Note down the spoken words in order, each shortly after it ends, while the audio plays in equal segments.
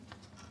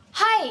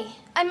Hey,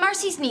 I'm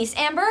Marcy's niece,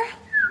 Amber.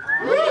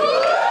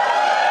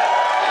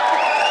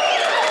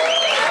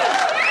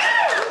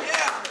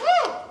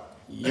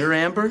 You're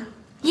Amber?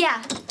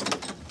 Yeah,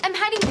 I'm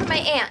hiding from my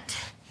aunt.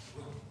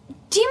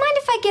 Do you mind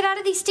if I get out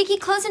of these sticky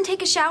clothes and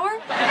take a shower?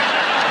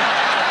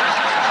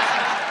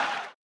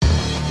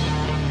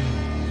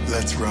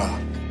 Let's rock.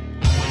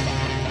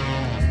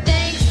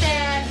 Thanks,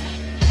 Dad.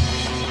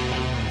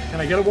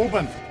 Can I get a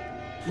whoopin'?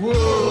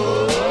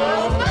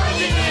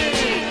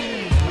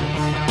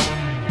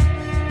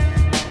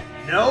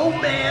 No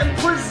Man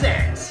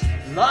presents,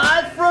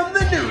 live from the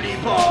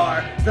nudie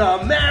bar,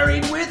 the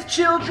Married with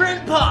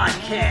Children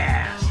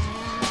podcast.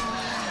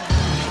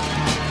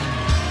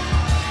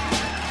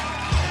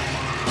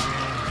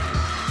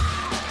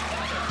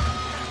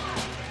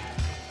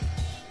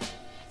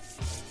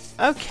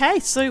 Okay,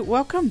 so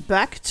welcome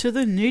back to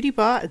the nudie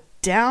bar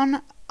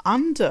Down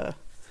Under.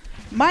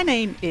 My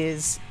name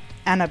is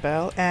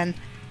Annabelle, and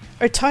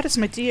Otitis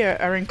Media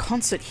are in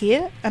concert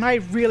here, and I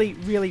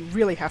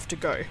really have to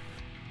go.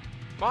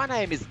 My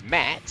name is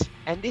Matt,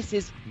 and this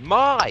is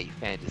my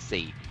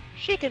fantasy.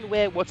 She can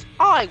wear what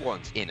I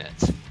want in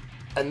it.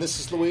 And this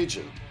is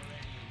Luigi.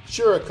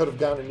 Sure, I could have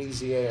gotten an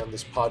easy A on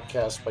this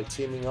podcast by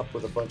teaming up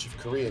with a bunch of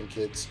Korean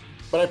kids,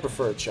 but I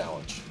prefer a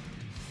challenge.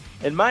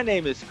 And my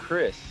name is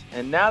Chris,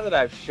 and now that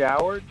I've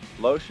showered,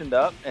 lotioned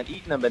up, and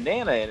eaten a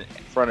banana in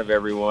front of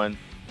everyone,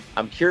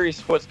 I'm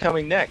curious what's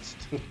coming next.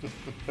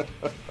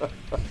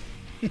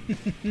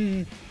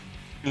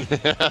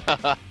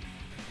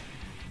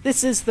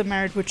 This is the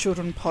Married with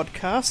Children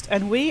podcast,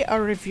 and we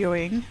are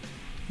reviewing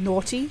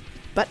Naughty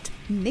But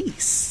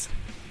Nice.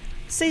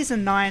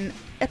 Season 9,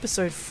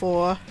 Episode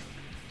 4,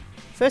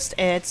 first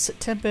aired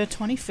September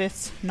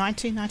 25th,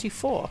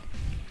 1994.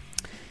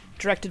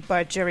 Directed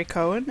by Jerry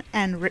Cohen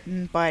and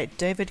written by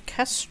David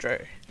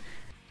Castro.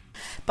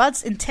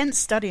 Bud's intense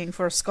studying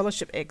for a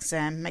scholarship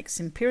exam makes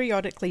him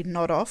periodically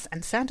nod off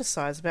and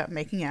fantasize about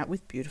making out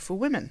with beautiful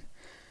women.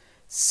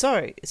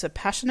 So, is a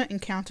passionate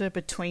encounter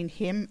between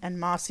him and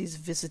Marcy's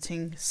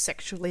visiting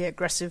sexually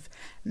aggressive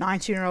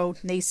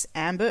 19-year-old niece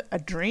Amber a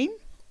dream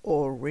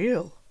or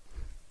real?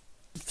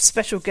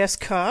 Special guest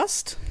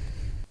cast.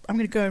 I'm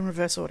going to go in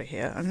reverse order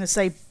here. I'm going to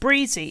say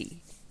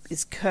Breezy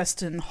is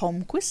Kirsten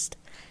Holmquist,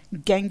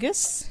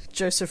 Genghis,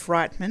 Joseph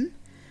Reitman,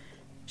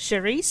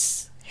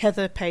 Charisse,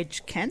 Heather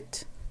Page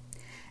Kent,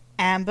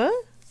 Amber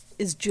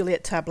is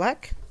Juliet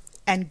Tablak,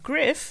 and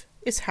Griff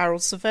is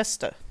Harold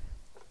Sylvester.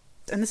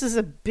 And this is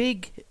a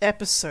big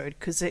episode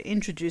because it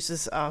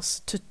introduces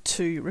us to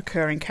two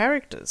recurring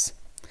characters.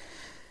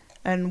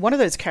 And one of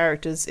those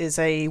characters is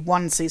a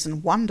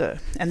one-season wonder,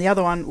 and the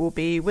other one will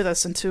be with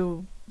us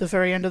until the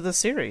very end of the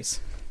series.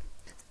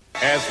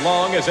 As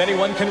long as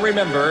anyone can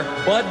remember,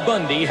 Bud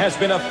Bundy has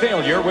been a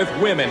failure with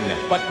women.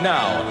 But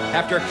now,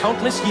 after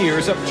countless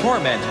years of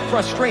torment,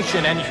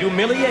 frustration, and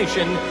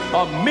humiliation,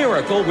 a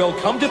miracle will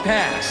come to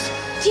pass.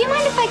 Do you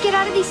mind if I get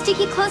out of these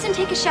sticky clothes and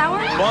take a shower?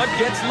 Bud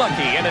gets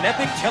lucky in an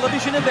epic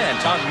television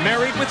event on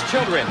Married with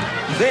Children.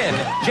 Then,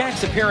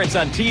 Jack's appearance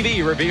on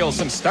TV reveals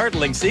some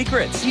startling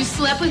secrets. You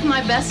slept with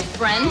my best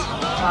friend?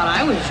 Thought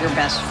I was your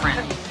best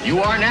friend. You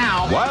are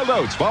now. Wild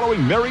Oats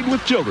following Married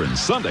with Children,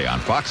 Sunday on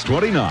Fox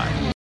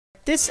 29.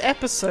 This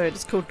episode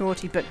is called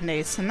Naughty But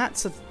Nice, and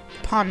that's a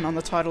pun on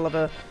the title of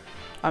a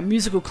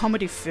musical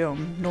comedy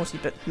film, Naughty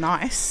But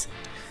Nice,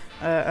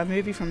 a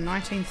movie from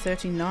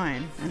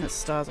 1939, and it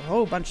stars a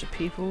whole bunch of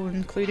people,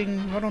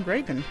 including Ronald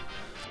Reagan.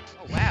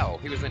 Oh, wow.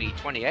 He was only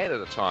 28 at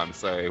the time,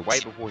 so way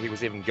before he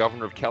was even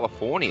governor of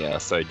California,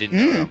 so didn't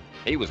know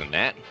he was in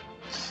that.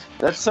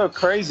 That's so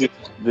crazy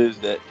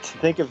that to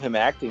think of him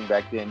acting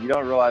back then. You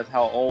don't realize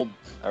how old,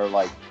 or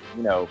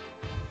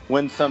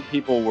when some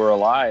people were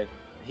alive.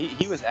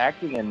 He was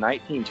acting in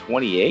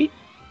 1928?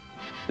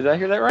 Did I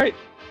hear that right?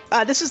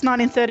 This is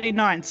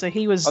 1939, so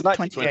he was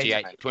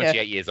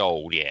 28 years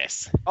old,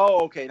 yes.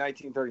 Oh, okay,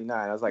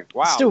 1939. I was like,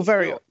 wow. Still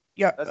very,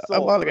 that's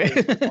a while ago.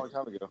 A long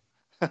time ago.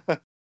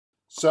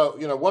 So,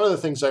 one of the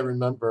things I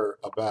remember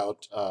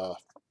about,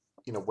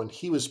 when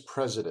he was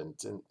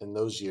president in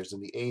those years,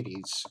 in the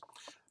 80s,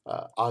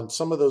 on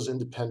some of those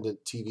independent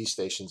TV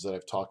stations that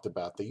I've talked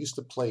about, they used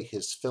to play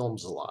his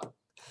films a lot.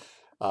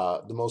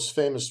 The most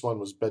famous one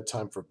was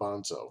Bedtime for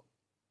Bonzo.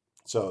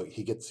 So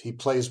he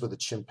plays with a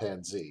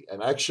chimpanzee,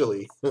 and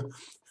actually,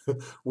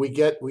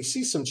 we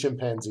see some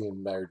chimpanzee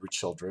in Married with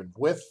Children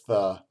with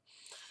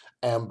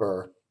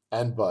Amber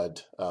and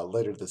Bud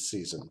later this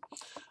season.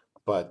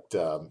 But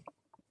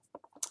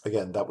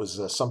again, that was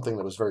something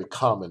that was very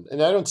common,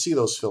 and I don't see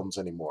those films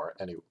anymore.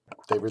 Anyway,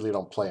 they really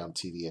don't play on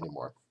TV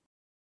anymore.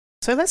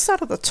 So let's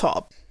start at the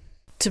top.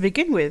 To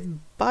begin with,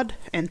 Bud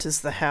enters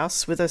the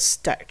house with a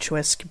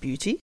statuesque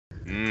beauty.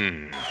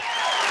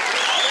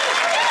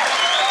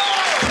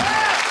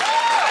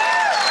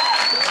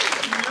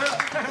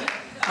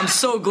 I'm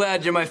so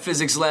glad you're my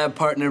physics lab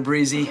partner,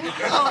 Breezy.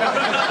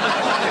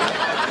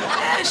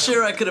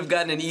 Sure, I could have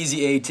gotten an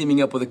easy A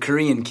teaming up with a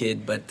Korean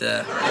kid, but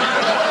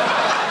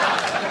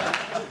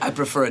I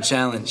prefer a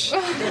challenge.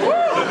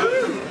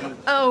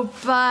 Oh,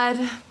 Bud.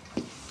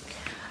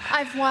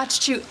 I've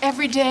watched you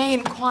every day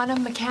in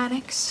quantum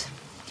mechanics.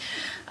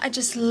 I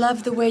just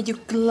love the way you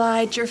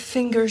glide your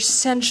fingers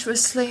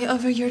sensuously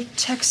over your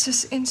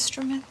Texas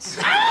Instruments.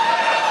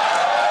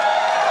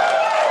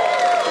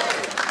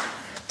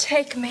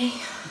 Take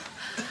me.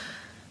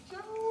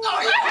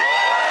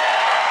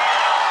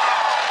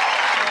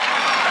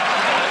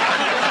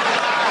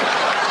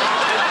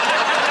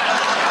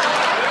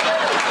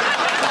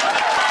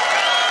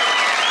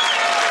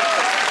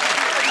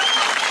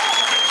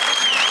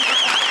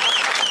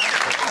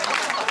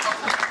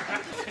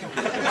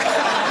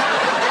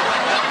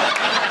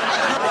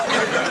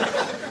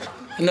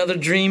 Another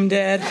dream,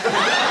 Dad?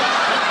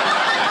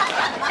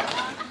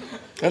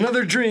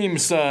 Another dream,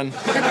 son.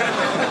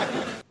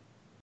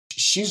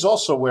 She's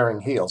also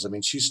wearing heels. I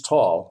mean, she's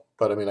tall,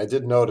 but I mean, I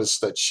did notice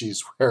that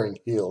she's wearing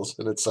heels,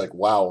 and it's like,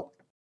 wow.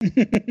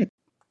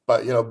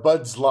 But,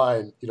 Bud's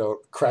line,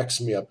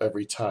 cracks me up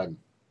every time.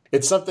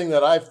 It's something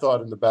that I've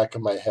thought in the back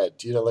of my head.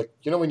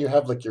 When you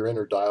have, your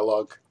inner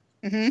dialogue?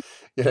 Mm-hmm.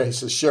 He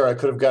says, sure, I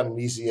could have gotten an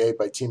easy A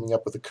by teaming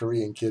up with a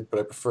Korean kid, but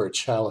I prefer a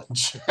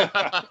challenge.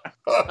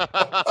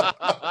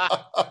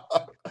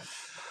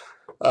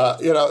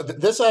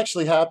 This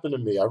actually happened to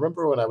me. I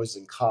remember when I was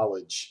in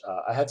college,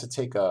 I had to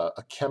take a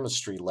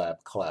chemistry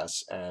lab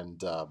class,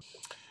 and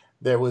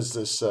there was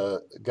this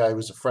guy who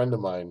was a friend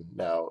of mine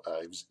now.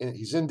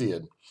 He's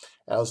Indian.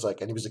 And I was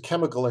like, and he was a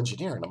chemical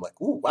engineer. And I'm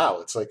like, ooh, wow.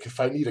 It's like, if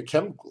I need a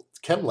chem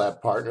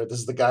lab partner, this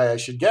is the guy I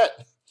should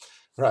get.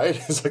 Right?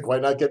 It's like, why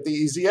not get the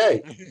easy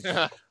A?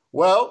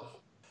 Well,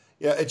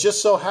 yeah, it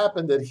just so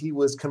happened that he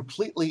was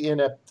completely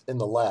inept in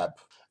the lab.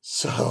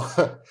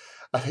 So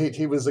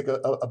he was like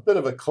a bit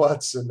of a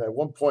klutz. And at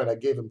one point, I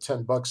gave him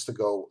 $10 to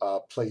go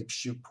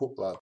shoot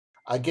pool.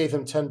 I gave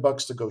him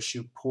 $10 to go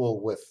shoot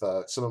pool with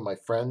some of my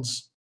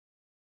friends.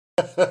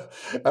 And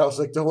I was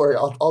like, don't worry,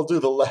 I'll do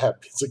the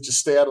lab. He's like, just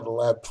stay out of the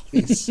lab,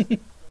 please.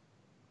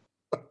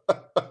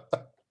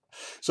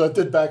 So it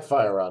did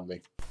backfire on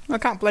me. I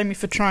can't blame you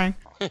for trying.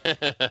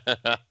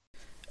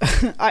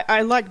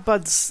 I like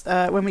Bud's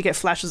when we get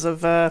flashes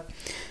of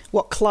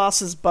what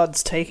classes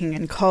Bud's taking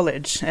in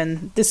college,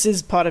 and this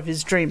is part of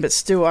his dream, but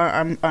still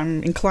I'm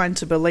inclined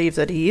to believe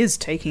that he is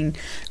taking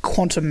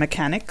quantum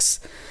mechanics.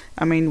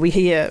 I mean, we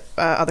hear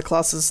other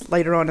classes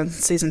later on in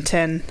season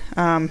 10,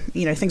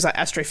 things like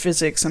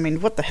astrophysics. I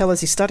mean, what the hell is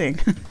he studying?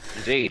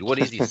 Indeed, what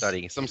is he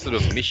studying? Some sort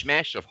of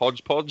mishmash of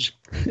hodgepodge?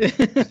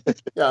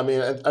 Yeah, I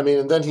mean,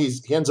 and then he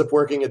ends up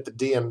working at the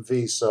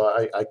DMV. So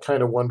I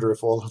kind of wonder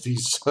if all of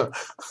these,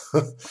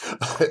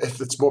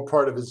 if it's more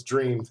part of his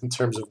dream in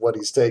terms of what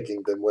he's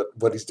taking than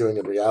what he's doing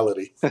in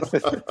reality.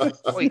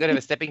 Well, you got to have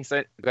a stepping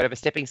stone. You got to have a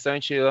stepping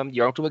stone to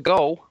your ultimate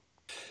goal.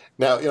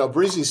 Now,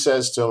 Breezy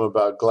says to him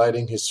about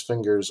gliding his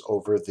fingers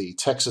over the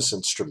Texas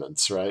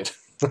Instruments, right?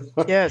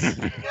 Yes.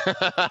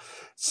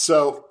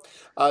 So,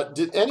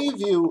 did any of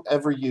you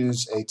ever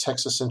use a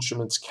Texas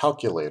Instruments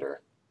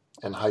calculator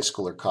in high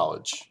school or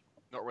college?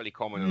 Not really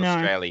common in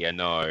Australia,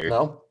 no.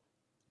 No?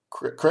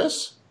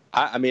 Chris?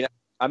 I mean,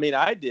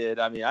 I did.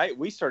 I mean,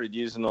 we started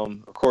using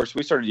them. Of course,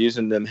 we started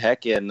using them.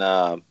 Heck, in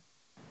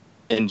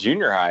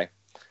junior high,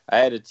 I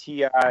had a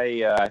TI.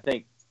 I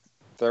think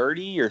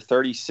 30 or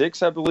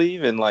 36, I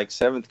believe, in like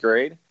 7th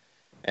grade,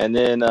 and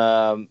then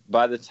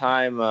by the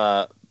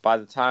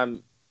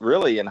time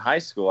really in high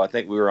school, I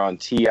think we were on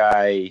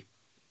TI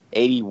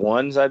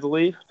 81s, I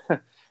believe.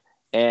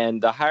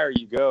 And the higher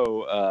you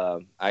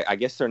go, I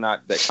guess they're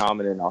not that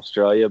common in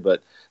Australia,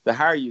 but the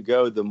higher you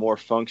go, the more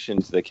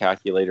functions the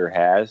calculator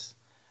has.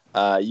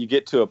 You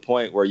get to a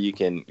point where you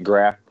can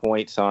graph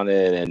points on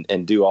it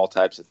and do all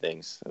types of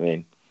things. I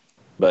mean,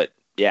 but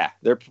yeah,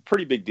 they're a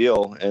pretty big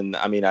deal. And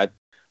I mean, I'm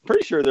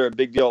pretty sure they're a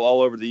big deal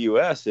all over the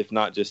U.S., if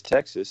not just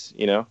Texas,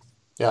 Yeah,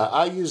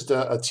 I used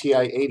a TI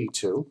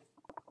 82.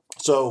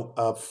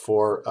 So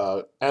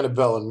for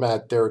Annabelle and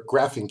Matt, they're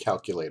graphing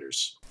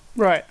calculators.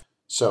 Right.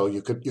 So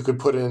you could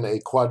put in a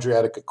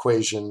quadratic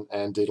equation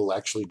and it'll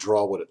actually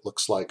draw what it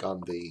looks like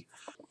on the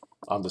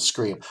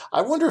screen.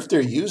 I wonder if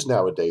they're used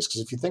nowadays,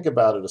 because if you think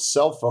about it, a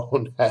cell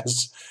phone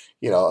has,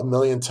 a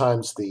million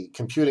times the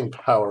computing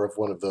power of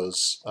one of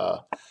those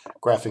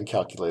graphing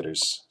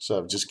calculators. So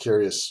I'm just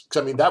curious,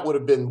 because I mean, that would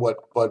have been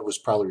what Bud was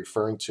probably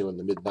referring to in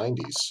the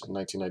mid-90s, in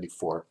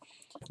 1994.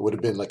 It would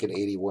have been like an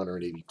 81 or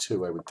an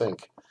 82, I would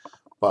think.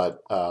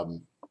 But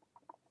like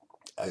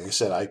I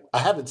said, I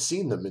haven't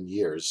seen them in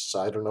years, so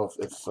I don't know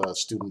if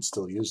students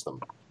still use them.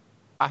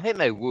 I think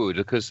they would,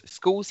 because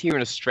schools here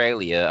in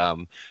Australia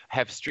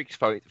have strict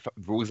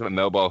rules about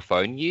mobile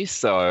phone use.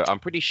 So I'm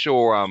pretty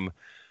sure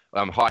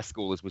high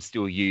schoolers would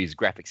still use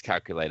graphics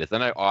calculators. I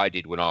know I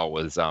did when I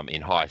was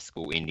in high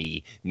school in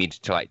the mid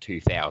to late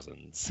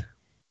 2000s.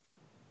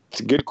 It's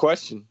a good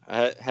question.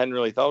 I hadn't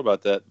really thought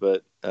about that,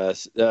 but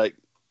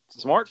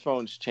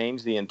smartphones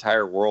changed the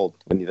entire world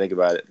when you think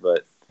about it.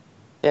 But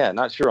yeah,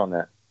 not sure on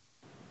that.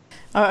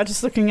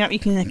 Just looking up, you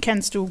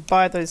can still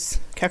buy those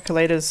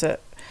calculators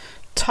at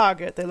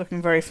Target. They're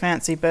looking very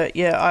fancy, but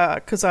yeah,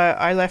 because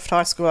I left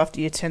high school after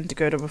year 10 to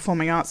go to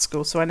performing arts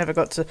school, so I never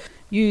got to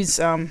use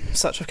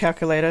such a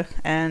calculator,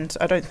 and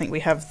I don't think we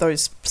have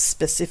those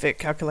specific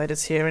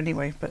calculators here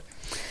anyway, but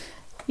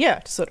yeah,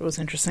 I just thought it was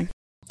interesting.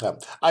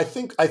 I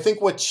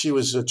think what she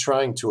was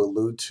trying to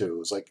allude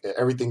to is like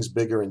everything's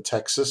bigger in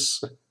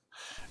Texas.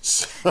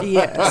 So,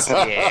 yes.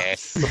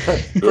 Yes.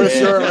 Chris,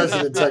 you're a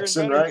resident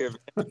Texan, right?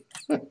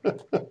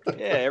 Yeah,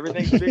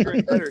 everything's bigger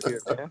and better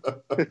here, man.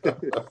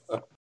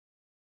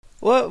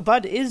 Well,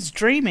 Bud is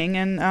dreaming,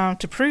 and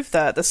to prove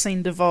that, the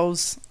scene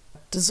dissolves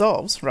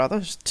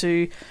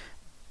to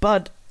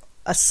Bud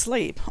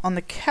asleep on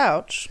the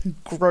couch,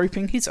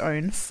 groping his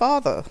own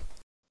father.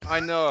 I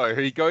know.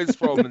 He goes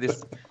from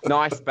this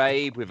nice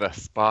babe with a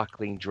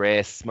sparkling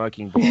dress,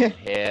 smoking blonde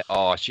hair.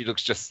 Oh, she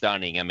looks just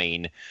stunning. I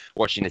mean,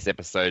 watching this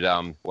episode,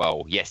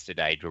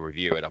 yesterday to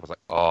review it, I was like,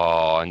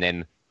 oh, and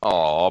then,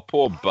 oh,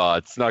 poor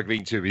Bud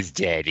snuggling to his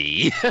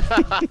daddy.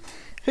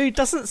 Who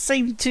doesn't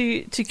seem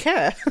to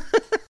care.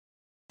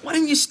 Why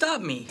didn't you stop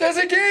me? There's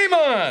a game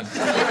on!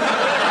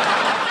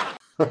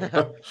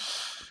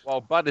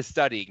 While Bud is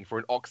studying for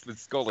an Oxford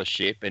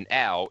scholarship and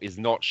Al is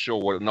not sure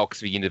what an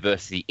Oxford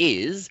University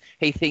is,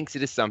 he thinks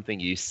it is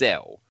something you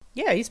sell.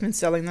 Yeah, he's been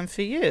selling them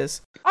for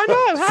years. I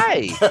know,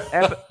 hey!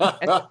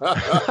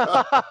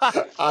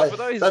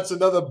 That's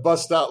another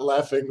bust-out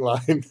laughing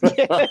line.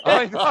 Because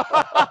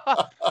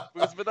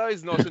for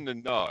those not in the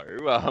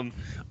know,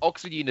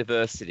 Oxford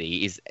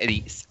University is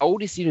the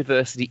oldest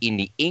university in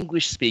the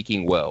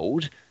English-speaking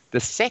world, the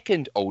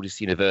second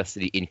oldest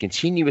university in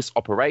continuous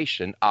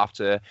operation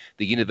after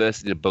the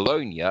University of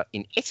Bologna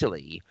in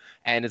Italy.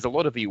 And as a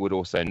lot of you would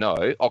also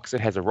know,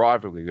 Oxford has a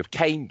rivalry with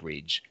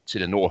Cambridge to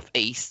the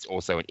northeast,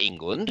 also in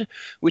England,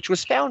 which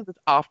was founded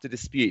after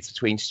disputes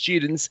between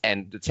students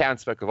and the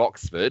townsfolk of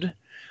Oxford.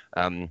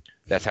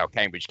 That's how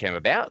Cambridge came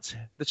about.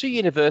 The two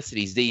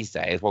universities these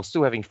days, while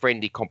still having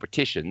friendly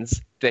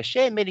competitions, they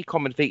share many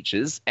common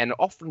features and are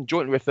often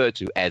jointly referred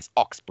to as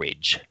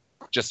Oxbridge,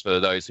 just for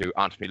those who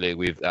aren't familiar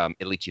with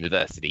elite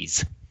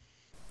universities.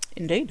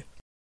 Indeed.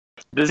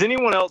 Does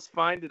anyone else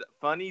find it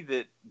funny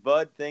that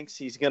Bud thinks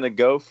he's going to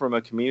go from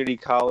a community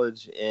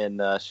college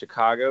in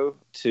Chicago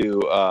to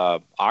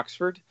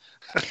Oxford?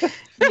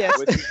 Yes.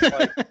 Which is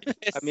like,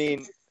 I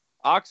mean,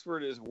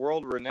 Oxford is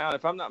world-renowned.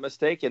 If I'm not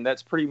mistaken,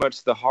 that's pretty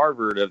much the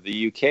Harvard of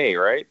the UK,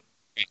 right?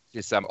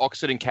 Yes,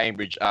 Oxford and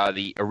Cambridge are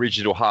the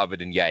original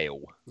Harvard and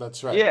Yale.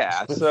 That's right.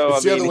 Yeah, so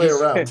it's the other way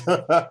around.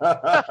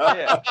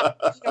 Yeah.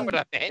 You know what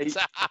I meant?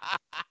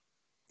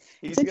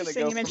 It's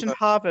interesting you mentioned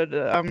Harvard.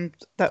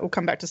 That will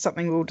come back to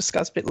something we'll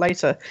discuss a bit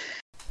later.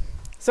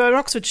 So an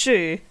Oxford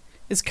shoe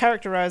is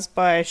characterised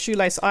by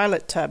shoelace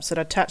eyelet tabs that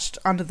are attached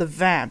under the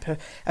vamp,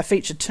 a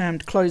feature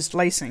termed closed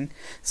lacing.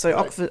 So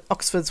right.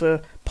 Oxfords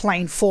were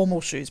plain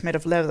formal shoes made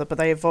of leather, but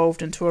they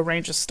evolved into a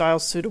range of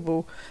styles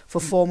suitable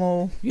for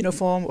formal,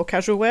 uniform or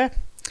casual wear.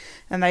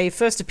 And they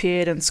first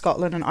appeared in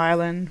Scotland and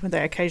Ireland, when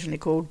they occasionally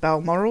called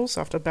Balmorals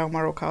after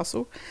Balmoral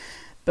Castle.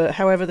 But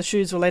however, the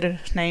shoes were later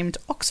named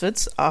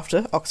Oxfords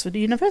after Oxford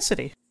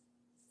University.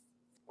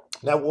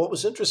 Now, what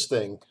was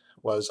interesting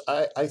was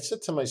I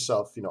said to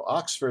myself,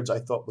 Oxfords I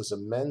thought was a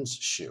men's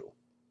shoe.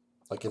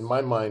 Like in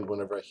my mind,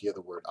 whenever I hear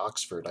the word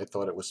Oxford, I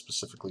thought it was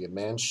specifically a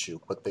man's shoe,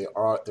 but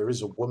there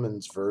is a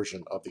woman's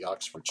version of the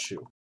Oxford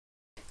shoe.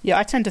 Yeah,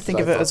 I tend to think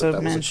of it as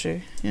a man's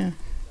shoe. Yeah.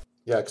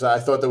 Yeah, because I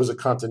thought there was a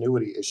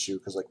continuity issue,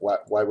 because like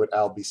why would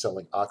Al be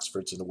selling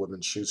Oxfords in a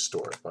women's shoe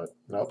store? But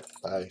nope,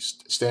 I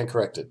stand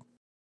corrected.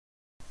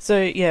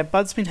 So yeah,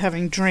 Bud's been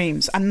having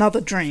dreams.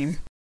 Another dream.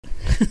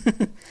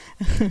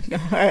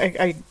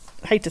 I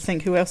hate to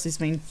think who else he's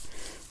been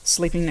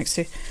sleeping next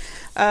to.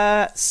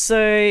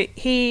 So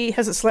he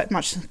hasn't slept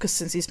much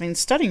since he's been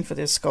studying for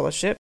this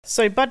scholarship.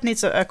 So Bud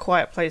needs a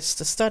quiet place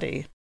to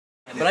study.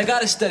 But I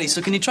gotta study,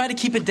 so can you try to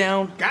keep it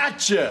down?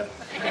 Gotcha!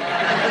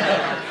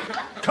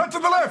 Cut to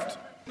the left!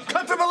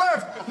 Cut to the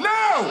left!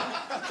 Now!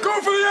 Go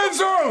for the end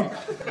zone!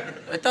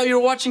 I thought you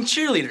were watching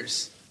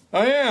cheerleaders.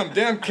 I am.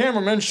 Damn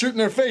cameramen shooting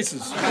their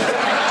faces.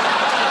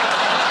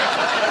 Dad,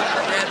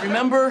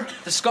 remember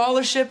the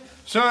scholarship?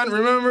 Son,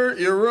 remember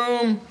your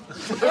room?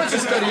 Why don't you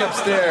study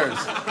upstairs?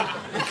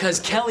 Because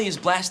Kelly is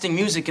blasting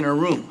music in her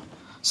room.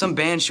 Some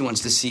band she wants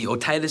to see,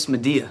 Otitis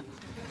Media.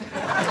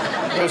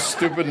 What a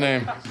stupid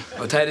name.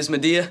 Otitis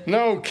Media?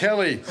 No,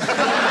 Kelly.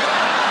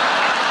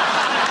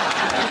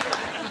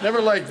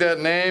 Never liked that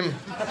name.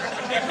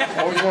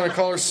 Always want to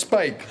call her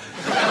Spike.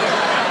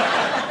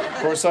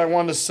 Of course, I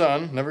wanted a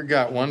son. Never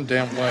got one.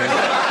 Damn way.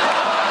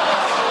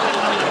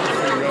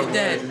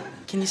 Dad,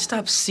 can you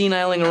stop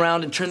seniling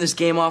around and turn this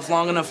game off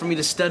long enough for me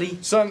to study?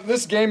 Son,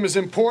 this game is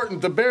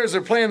important. The Bears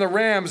are playing the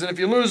Rams, and if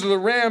you lose to the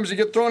Rams, you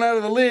get thrown out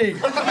of the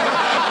league. Why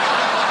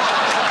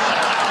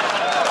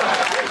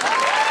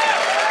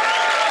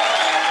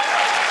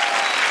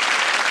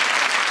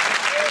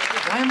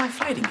am I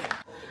fighting it?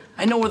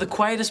 I know where the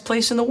quietest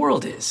place in the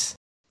world is.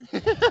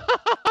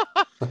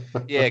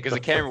 Yeah, because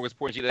the camera was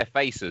pointing at their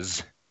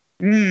faces.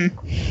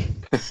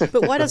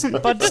 But why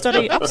doesn't Bud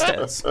study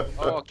upstairs?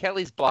 Oh,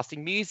 Kelly's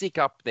blasting music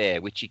up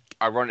there, which you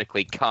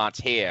ironically can't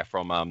hear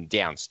from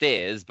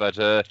downstairs. But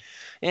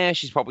yeah,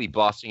 she's probably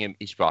blasting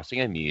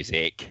her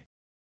music.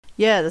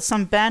 Yeah, there's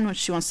some band which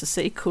she wants to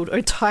see called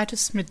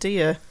Otitis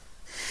Media.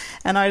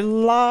 And I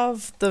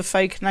love the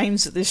fake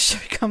names that this show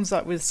comes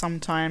up with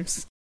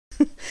sometimes.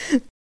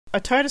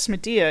 Otitis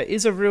media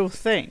is a real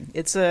thing.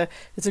 It's a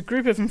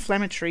group of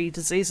inflammatory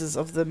diseases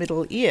of the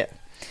middle ear.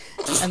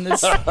 And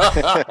there's isn't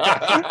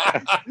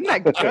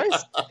that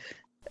gross?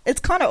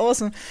 It's kind of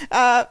awesome.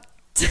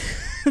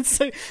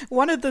 So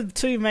one of the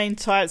two main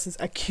types is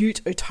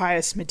acute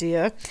otitis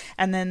media,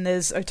 and then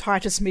there's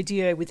otitis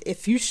media with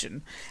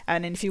effusion.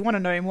 And if you want to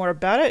know more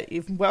about it,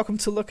 you're welcome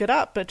to look it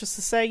up. But just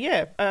to say,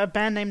 yeah, a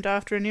band named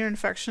after an ear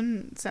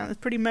infection sounds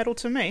pretty metal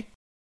to me.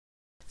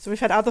 So we've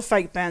had other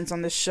fake bands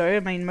on this show. I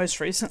mean, most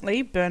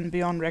recently, Burn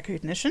Beyond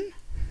Recognition.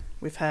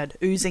 We've had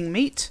Oozing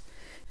Meat,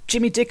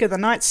 Jimmy Dick of the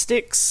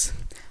Nightsticks,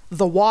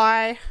 The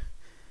Y.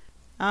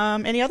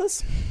 Any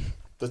others?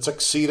 The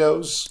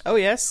Tuxedos. Oh,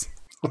 yes.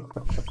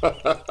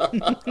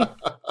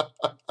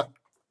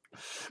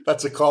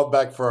 That's a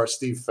callback for our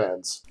Steve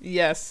fans.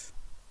 Yes.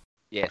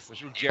 Yes, I'm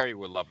sure Jerry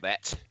will love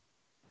that.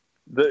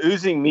 The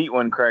Oozing Meat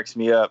one cracks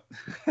me up.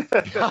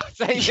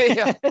 Same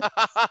here.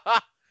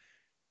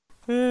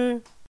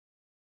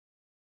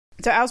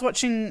 So I was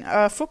watching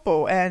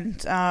football,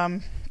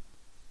 and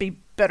be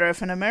better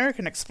if an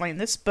American explained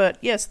this, but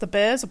yes, the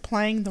Bears are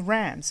playing the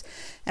Rams,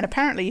 and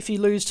apparently if you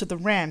lose to the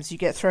Rams, you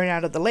get thrown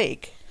out of the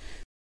league.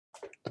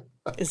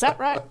 Is that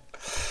right?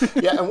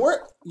 Yeah, and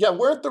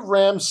weren't the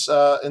Rams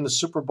in the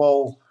Super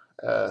Bowl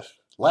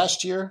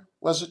last year?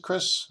 Was it,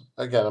 Chris?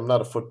 Again, I'm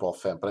not a football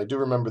fan, but I do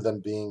remember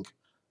them being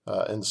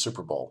in the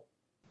Super Bowl.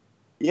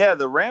 Yeah,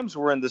 the Rams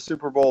were in the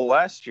Super Bowl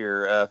last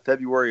year,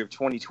 February of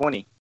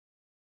 2020.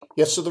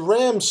 Yeah, so the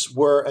Rams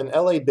were an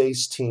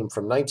LA-based team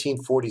from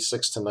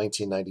 1946 to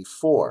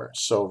 1994.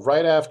 So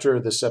right after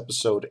this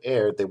episode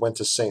aired, they went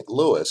to St.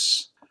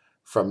 Louis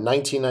from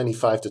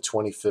 1995 to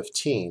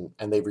 2015,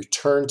 and they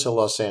returned to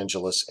Los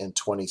Angeles in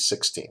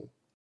 2016.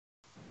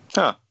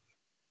 Huh.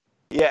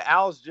 Yeah,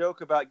 Al's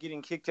joke about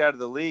getting kicked out of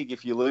the league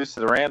if you lose to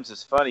the Rams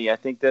is funny. I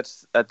think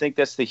that's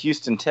the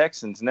Houston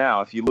Texans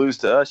now. If you lose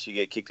to us, you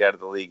get kicked out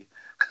of the league.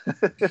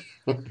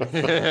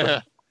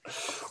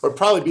 Or it'd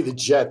probably be the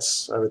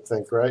Jets, I would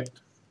think, right?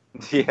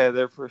 Yeah,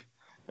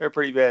 they're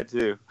pretty bad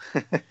too.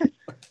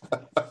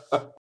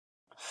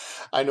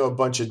 I know a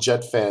bunch of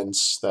Jet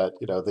fans that,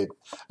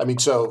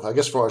 so I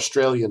guess for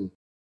Australian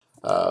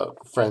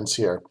friends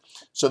here.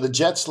 So the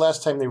Jets,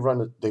 last time they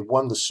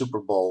won the Super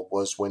Bowl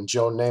was when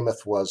Joe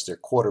Namath was their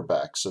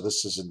quarterback. So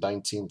this is in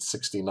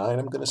 1969,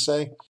 I'm going to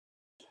say.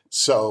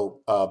 So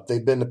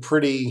they've been a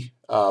pretty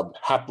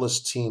hapless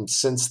team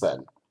since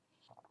then.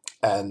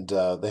 And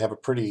they have a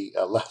pretty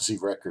lousy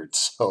record.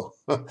 So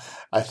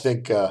I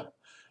think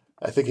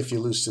if you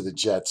lose to the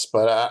Jets,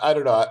 but I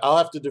don't know. I'll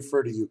have to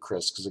defer to you,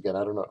 Chris, because again,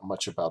 I don't know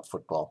much about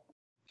football.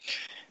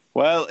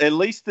 Well, at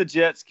least the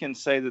Jets can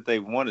say that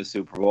they've won a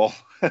Super Bowl.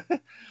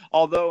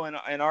 Although in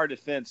our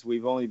defense,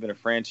 we've only been a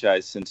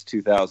franchise since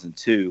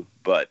 2002.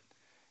 But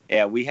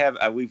yeah,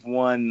 we've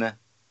won,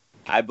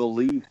 I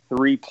believe,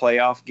 3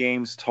 playoff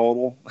games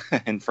total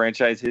in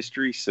franchise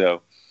history.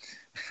 So.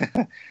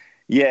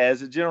 Yeah,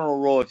 as a general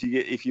rule,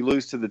 if you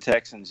lose to the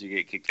Texans, you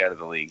get kicked out of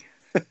the league.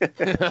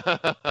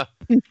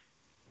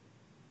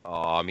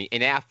 I mean,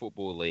 in our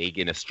football league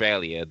in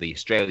Australia, the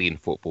Australian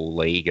Football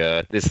League,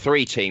 there's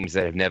 3 teams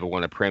that have never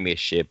won a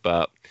premiership,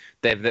 but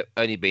they've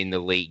only been in the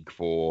league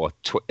for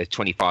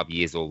 25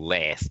 years or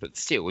less. But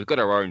still, we've got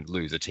our own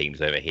loser teams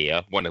over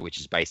here, one of which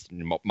is based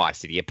in my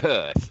city of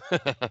Perth.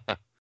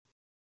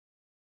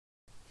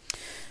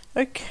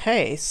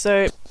 Okay,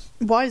 so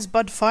why is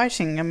Bud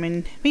fighting? I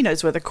mean, he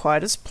knows where the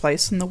quietest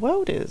place in the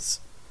world is.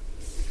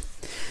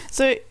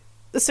 So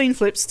the scene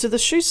flips to the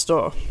shoe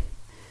store.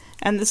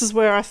 And this is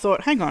where I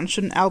thought, hang on,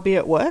 shouldn't Al be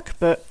at work?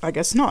 But I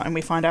guess not, and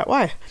we find out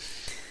why.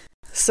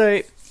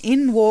 So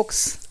in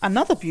walks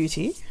another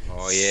beauty.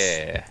 Oh,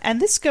 yeah.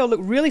 And this girl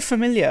looked really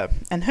familiar,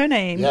 and her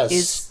name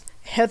is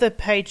Heather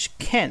Page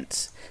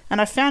Kent. And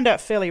I found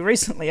out fairly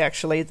recently,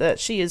 actually, that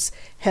she is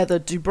Heather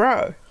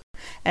Dubrow.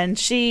 And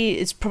she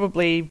is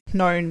probably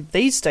known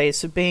these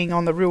days for being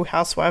on The Real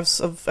Housewives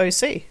of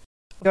OC,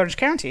 Orange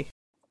County.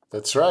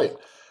 That's right.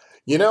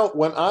 You know,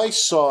 when I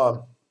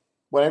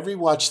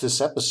rewatched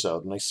this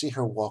episode and I see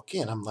her walk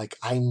in, I'm like,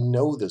 I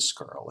know this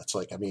girl. It's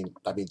like, I mean,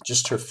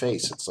 just her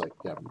face. It's like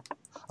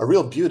a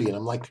real beauty. And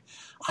I'm like,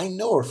 I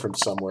know her from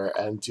somewhere.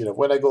 And,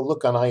 when I go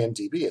look on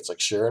IMDb, it's like,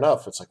 sure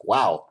enough, it's like,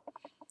 wow,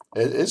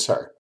 it is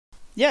her.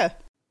 Yeah.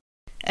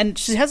 And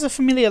she has a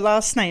familiar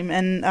last name,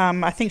 and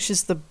I think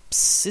she's the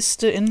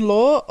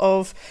sister-in-law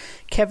of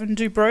Kevin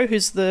Dubrow,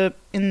 who's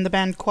in the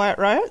band Quiet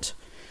Riot.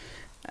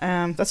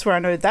 That's where I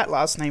know that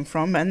last name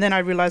from. And then I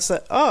realised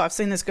that, I've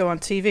seen this girl on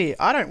TV.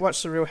 I don't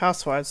watch The Real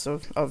Housewives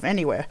of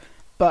anywhere,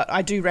 but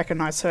I do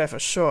recognise her for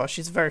sure.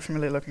 She's very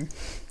familiar looking.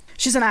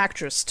 She's an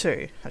actress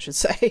too, I should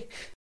say.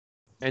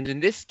 And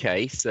in this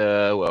case,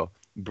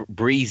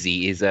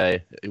 Breezy is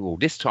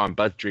this time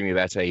Bud's dreaming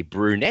about a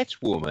brunette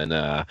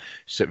woman.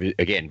 So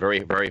again, very,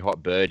 very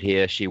hot bird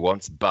here. She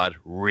wants Bud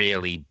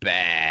really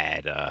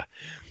bad.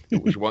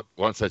 She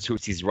wants her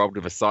tootsies rolled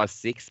with a size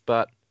 6,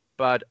 but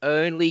Bud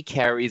only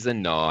carries a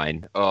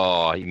 9.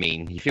 Oh, I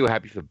mean, you feel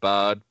happy for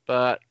Bud,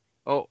 but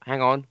oh,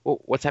 hang on.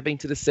 Oh, what's happening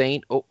to the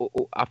scene? Oh,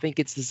 I think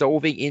it's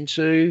dissolving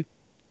into.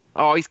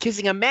 Oh, he's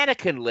kissing a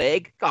mannequin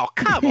leg. Oh,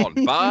 come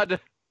on, Bud.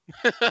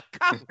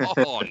 Come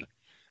on.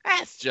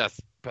 That's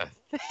just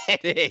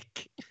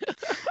pathetic.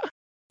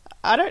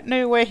 I don't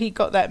know where he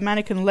got that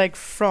mannequin leg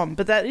from,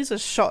 but that is a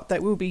shot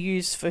that will be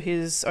used for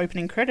his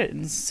opening credit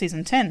in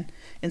season 10,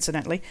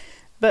 incidentally.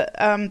 But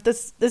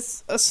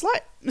there's a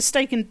slight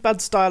mistake in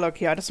Bud's dialogue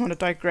here. I just want to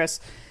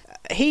digress.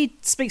 He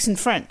speaks in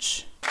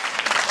French.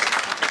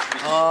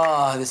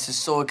 Oh, this is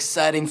so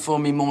exciting for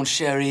me, mon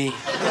chéri.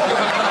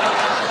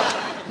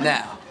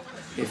 Now,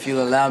 if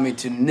you'll allow me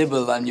to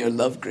nibble on your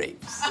love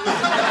grapes.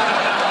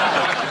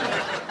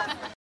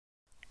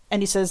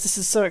 And he says, "This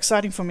is so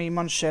exciting for me,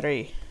 mon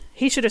chéri."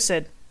 He should have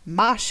said,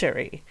 "ma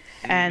chérie."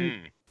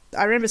 And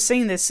I remember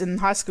seeing this in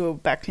high school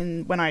back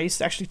in when I used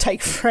to actually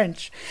take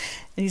French.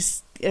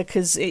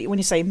 Because when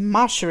you say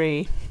ma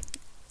chérie,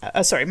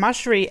 ma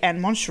chérie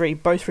and mon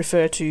chéri both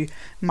refer to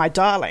my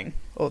darling,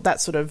 or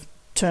that sort of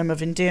term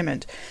of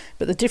endearment.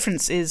 But the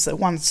difference is that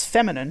one's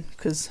feminine,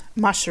 because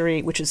ma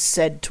chérie, which is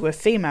said to a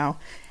female,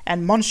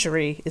 and mon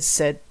chéri is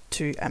said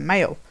to a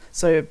male.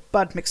 So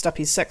Bud mixed up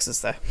his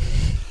sexes there.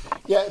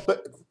 Yeah,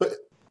 but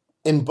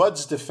in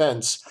Bud's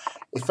defense,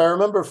 if I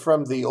remember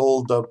from the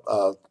old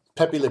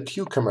Pepe Le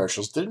Pew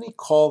commercials, didn't he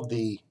call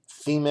the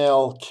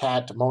female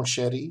cat Mon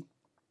Chéri?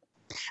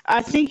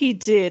 I think he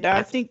did.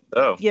 I think,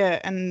 yeah,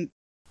 and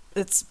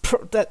it's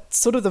that's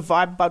sort of the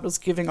vibe Bud was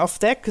giving off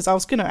there, because I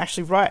was going to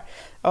actually write,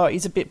 oh,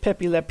 he's a bit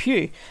Pepe Le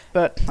Pew,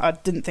 but I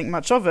didn't think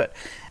much of it.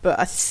 But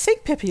I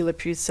think Pepe Le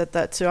Pew said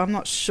that too. I'm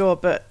not sure,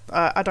 but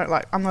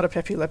I'm not a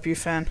Pepe Le Pew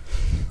fan.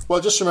 Well,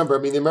 just remember,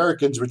 I mean, the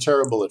Americans were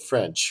terrible at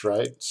French,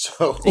 right?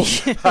 So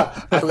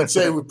I would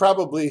say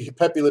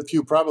Pepe Le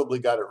Pew probably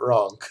got it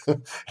wrong.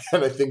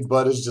 And I think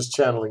Bud is just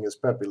channeling his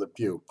Pepe Le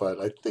Pew, but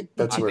I think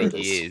that's where it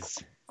is. He is.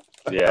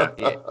 Yeah.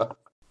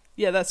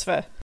 Yeah, that's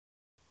fair.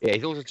 Yeah,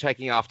 he's also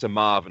taking after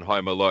Marv in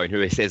Home Alone,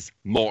 who says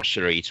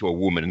 "morcherie" to a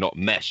woman and not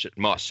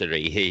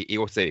 "marcherie." He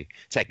also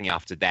taking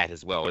after that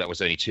as well. That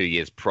was only 2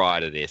 years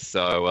prior to this.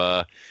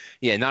 So,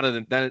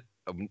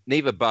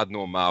 neither Bud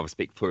nor Marv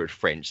speak fluent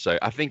French. So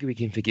I think we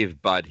can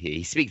forgive Bud here.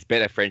 He speaks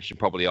better French than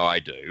probably I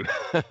do.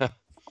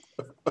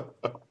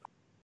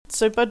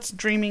 So Bud's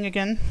dreaming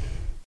again,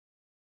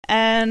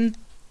 and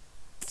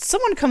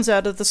someone comes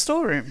out of the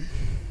storeroom.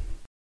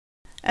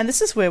 And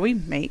this is where we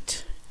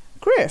meet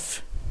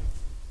Griff.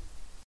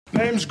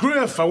 Name's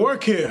Griff. I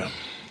work here.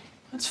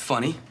 That's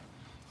funny.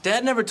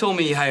 Dad never told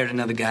me he hired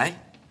another guy.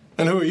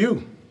 And who are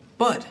you?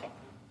 Bud.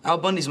 Al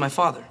Bundy's my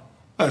father.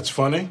 That's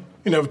funny.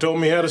 You never told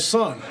me he had a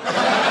son.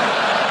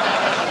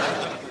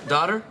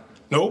 Daughter?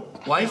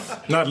 Nope.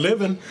 Wife? Not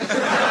living.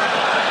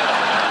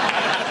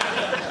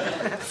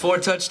 4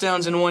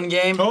 touchdowns in one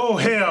game? Oh,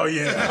 hell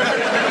yeah.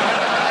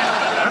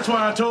 That's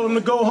why I told him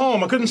to go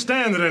home. I couldn't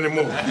stand it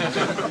anymore.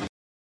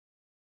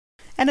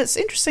 And it's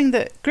interesting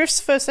that Griff's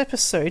first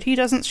episode, he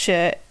doesn't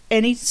share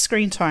any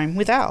screen time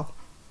with Al.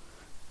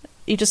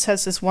 He just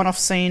has this one-off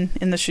scene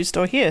in the shoe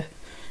store here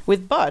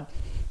with Bud.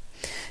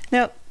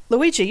 Now,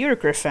 Luigi, you're a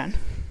Griff fan.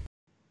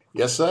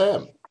 Yes, I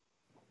am.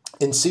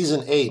 In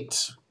season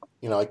 8,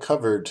 I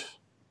covered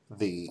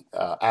the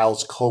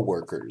Al's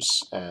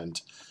co-workers, and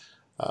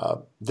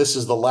this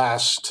is the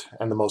last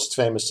and the most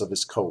famous of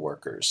his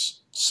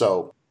co-workers.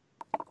 So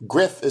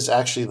Griff is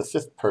actually the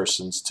 5th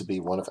person to be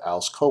one of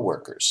Al's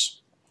co-workers.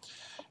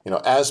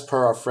 As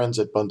per our friends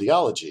at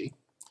Bundyology,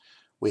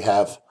 we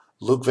have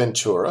Luke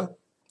Ventura,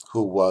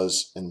 who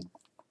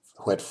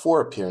had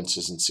 4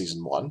 appearances in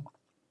season 1.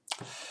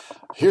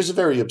 Here's a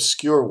very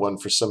obscure one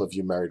for some of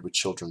you Married with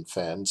Children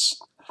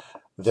fans.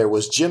 There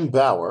was Jim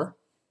Bauer,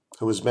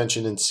 who was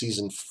mentioned in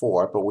season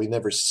 4, but we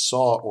never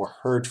saw or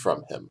heard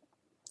from him.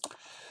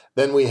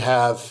 Then we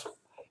have,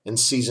 in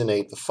season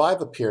 8, the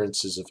 5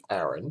 appearances of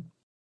Aaron.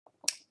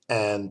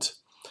 And,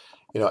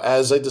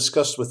 as I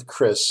discussed with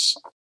Chris,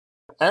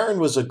 Aaron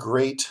was a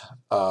great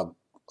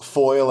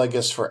foil, I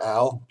guess, for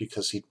Al,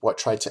 because he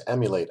tried to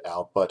emulate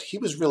Al, but he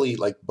was really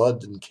like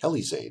Bud and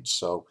Kelly's age.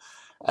 So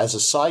as a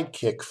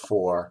sidekick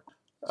for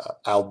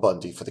Al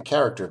Bundy, for the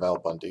character of Al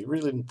Bundy,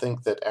 really didn't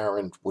think that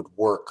Aaron would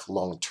work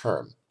long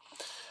term.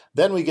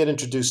 Then we get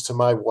introduced to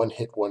my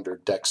one-hit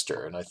wonder,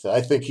 Dexter, and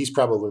I think he's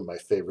probably my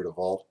favorite of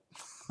all.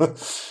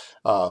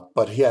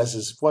 But he has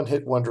his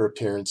one-hit wonder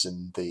appearance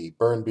in the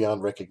Burn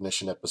Beyond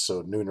Recognition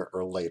episode, Nooner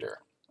or Later.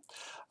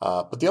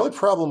 But the only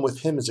problem with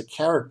him as a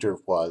character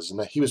was, and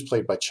that he was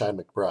played by Chad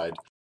McBride,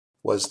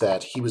 was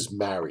that he was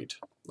married.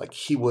 Like,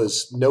 he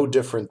was no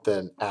different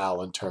than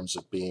Al in terms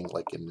of being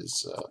like in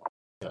his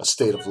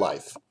state of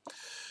life.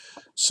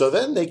 So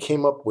then they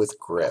came up with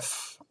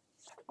Griff.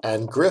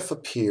 And Griff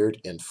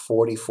appeared in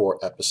 44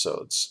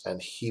 episodes,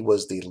 and he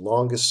was the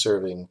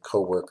longest-serving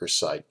co-worker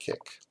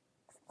sidekick.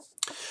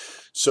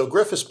 So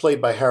Griff is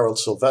played by Harold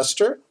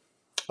Sylvester.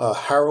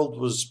 Harold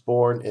was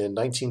born in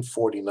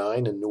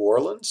 1949 in New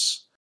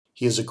Orleans.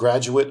 He is a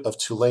graduate of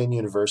Tulane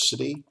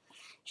University.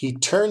 He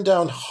turned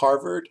down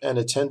Harvard and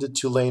attended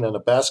Tulane on a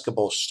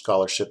basketball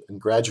scholarship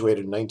and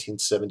graduated in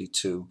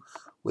 1972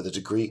 with a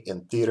degree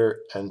in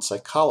theater and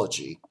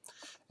psychology.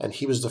 And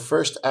he was the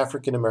first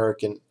African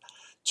American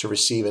to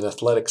receive an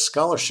athletic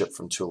scholarship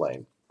from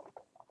Tulane.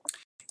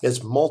 He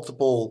has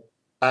multiple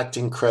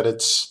acting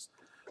credits,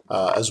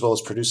 as well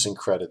as producing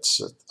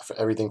credits, for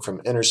everything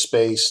from Inner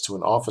Space to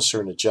An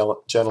Officer and a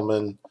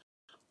Gentleman,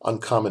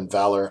 Uncommon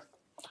Valor.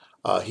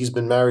 He's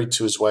been married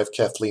to his wife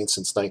Kathleen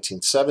since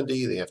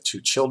 1970. They have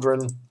 2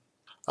 children.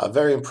 A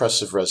very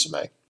impressive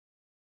resume.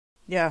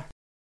 Yeah.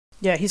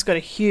 Yeah, he's got a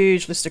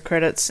huge list of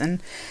credits,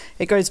 and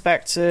it goes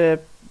back to,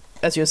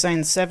 as you were saying,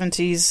 the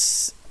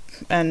 70s,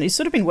 and he's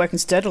sort of been working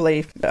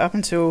steadily up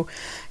until...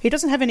 He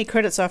doesn't have any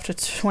credits after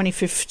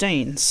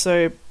 2015,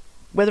 so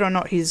whether or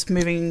not he's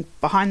moving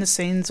behind the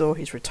scenes or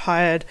he's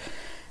retired,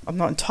 I'm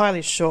not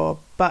entirely sure.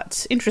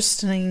 But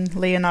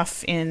interestingly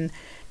enough, in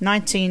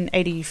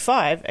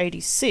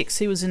 1985-86,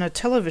 he was in a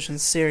television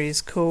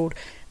series called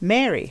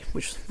Mary,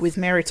 which with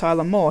Mary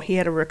Tyler Moore. He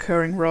had a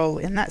recurring role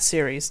in that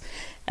series,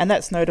 and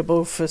that's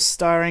notable for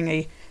starring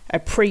a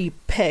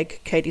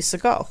pre-Peg Katie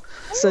Sagal.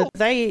 So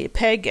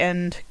Peg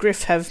and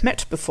Griff have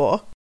met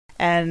before,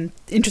 and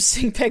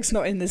interesting, Peg's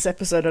not in this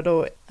episode at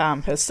all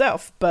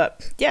herself,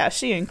 but yeah,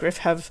 she and Griff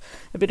have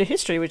a bit of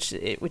history, which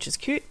is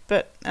cute.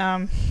 But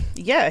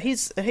yeah,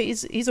 he's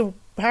a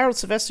Harold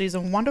Sylvester. He's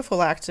a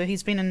wonderful actor.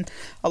 He's been in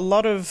a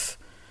lot of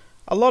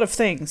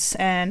things,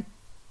 and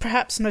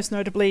perhaps most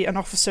notably An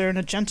Officer and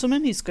a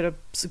Gentleman. He's got a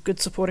good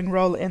supporting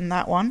role in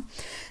that one.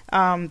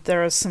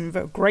 There are some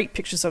great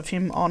pictures of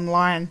him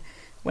online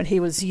when he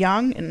was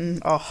young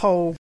in a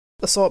whole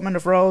assortment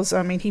of roles.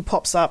 I mean, he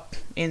pops up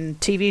in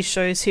TV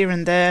shows here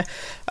and there.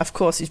 Of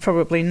course, he's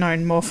probably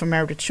known more for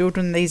Married with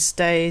Children these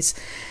days.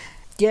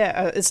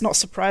 Yeah, it's not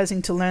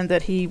surprising to learn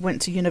that he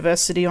went to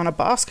university on a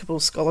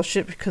basketball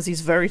scholarship because he's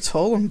very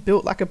tall and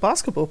built like a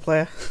basketball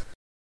player.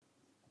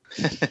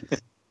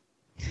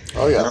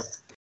 Oh, yeah.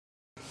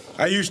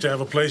 I used to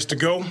have a place to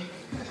go.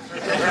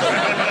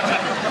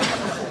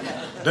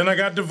 Then I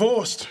got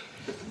divorced.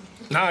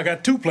 Now I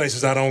got 2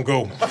 places I don't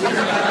go.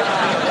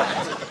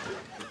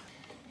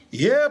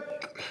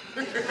 Yep.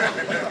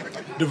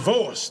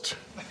 Divorced.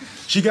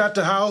 She got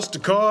the house, the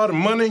car, the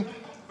money.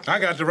 I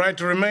got the right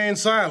to remain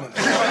silent.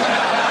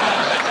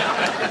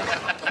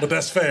 But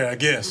that's fair, I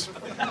guess.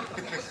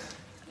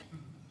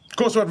 Of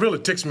course, what really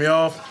ticks me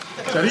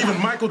off is that even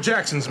Michael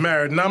Jackson's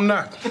married and I'm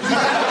not.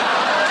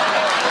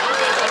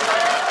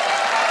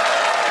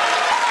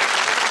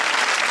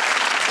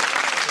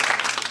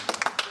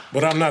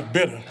 But I'm not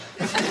bitter.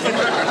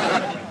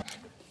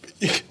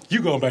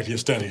 You going back to your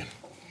studying.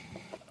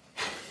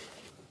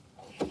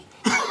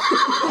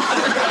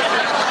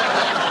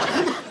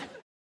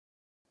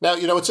 Now,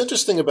 what's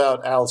interesting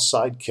about Al's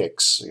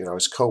sidekicks,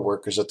 his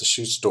co-workers at the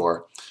shoe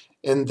store,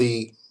 in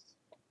the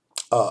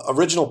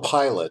original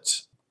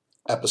pilot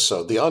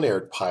episode, the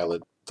unaired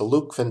pilot, the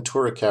Luke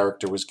Ventura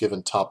character was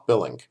given top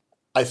billing.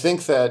 I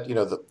think that,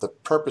 the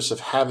purpose of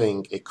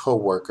having a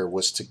co-worker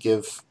was to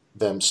give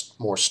them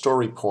more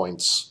story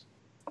points,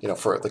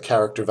 for the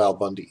character of Al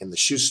Bundy in the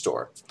shoe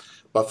store.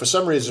 But for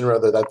some reason or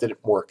other, that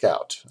didn't work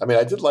out. I mean,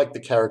 I did like the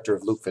character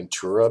of Luke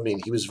Ventura. I mean,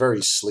 he was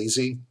very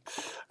sleazy.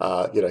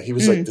 He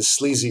was like the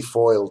sleazy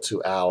foil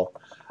to Al,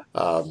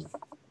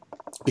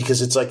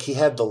 because it's like he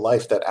had the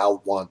life that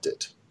Al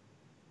wanted,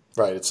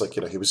 right? It's like,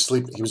 he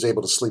was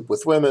able to sleep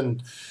with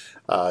women.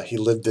 He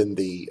lived in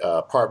the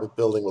apartment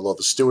building with all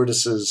the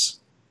stewardesses.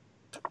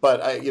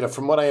 But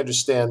from what I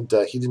understand,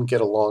 he didn't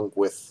get along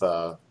with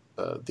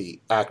the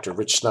actor.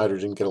 Rich Snyder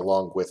didn't get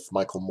along with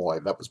Michael Moy.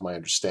 That was my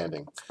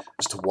understanding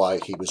as to why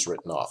he was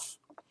written off.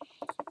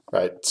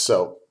 Right.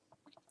 So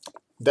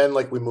then,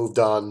 we moved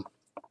on.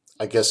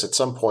 I guess at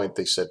some point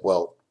they said,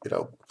 well,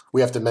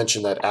 we have to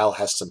mention that Al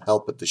has some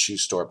help at the shoe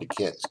store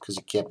because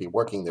he can't be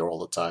working there all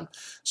the time.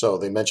 So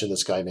they mentioned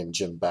this guy named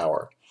Jim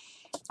Bauer.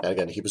 And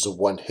again, he was a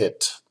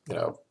one-hit, I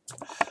don't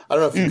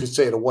know if you could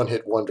say it a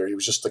one-hit wonder. He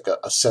was just like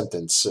a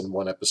sentence in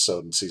one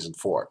episode in season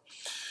 4.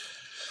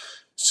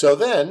 So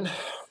then,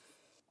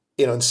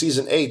 in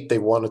season 8, they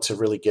wanted to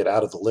really get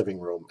out of the living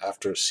room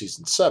after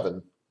season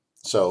 7.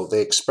 So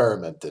they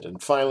experimented.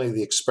 And finally,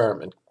 the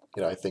experiment,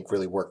 I think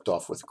really worked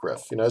off with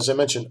Griff. As I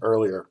mentioned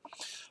earlier,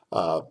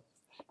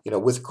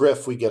 with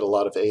Griff, we get a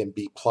lot of A and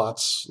B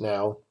plots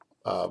now,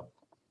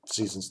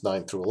 seasons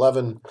 9 through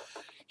 11.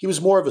 He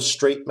was more of a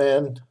straight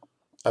man,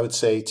 I would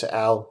say, to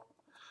Al,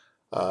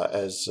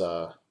 I'd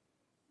say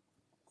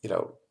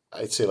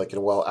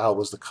while Al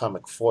was the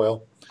comic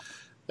foil.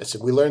 I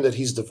said, we learned that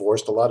he's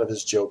divorced. A lot of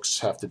his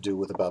jokes have to do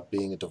with about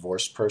being a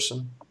divorced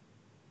person.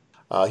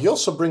 He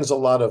also brings a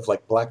lot of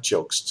black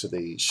jokes to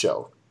the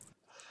show.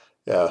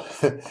 Yeah,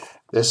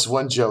 there's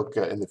one joke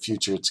in the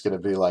future. It's going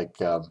to be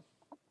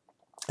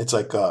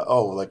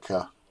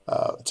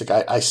It's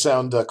like I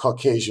sound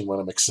Caucasian when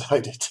I'm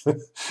excited.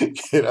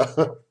 You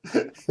know,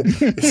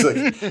 it's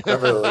like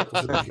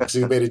remember so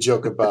he made a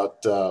joke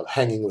about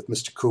hanging with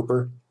Mr.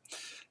 Cooper,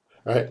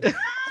 right?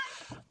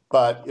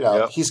 But you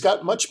know, he's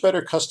got much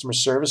better customer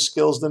service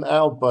skills than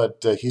Al.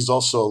 But he's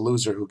also a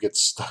loser who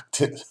gets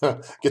sucked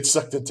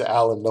into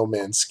Al and No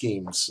Man's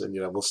schemes, and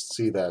you know we'll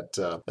see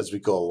that as we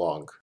go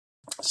along.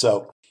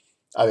 So,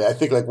 I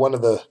think like one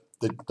of the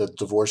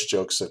divorce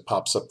jokes that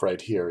pops up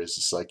right here is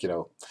just like, you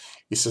know,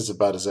 he says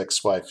about his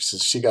ex-wife, he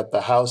says, she got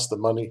the house, the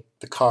money,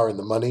 the car, and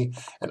the money,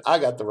 and I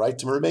got the right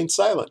to remain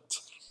silent.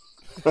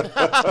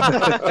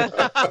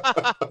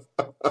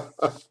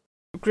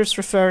 Griff's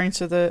referring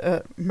to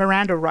the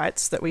Miranda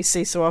rights that we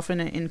see so often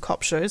in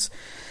cop shows.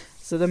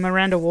 So the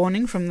Miranda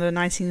warning from the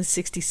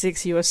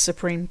 1966 U.S.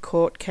 Supreme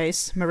Court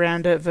case,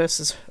 Miranda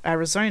versus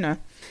Arizona.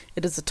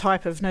 It is a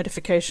type of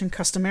notification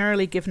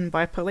customarily given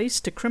by police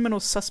to criminal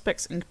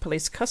suspects in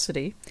police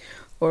custody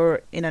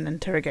or in an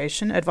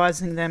interrogation,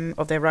 advising them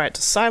of their right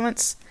to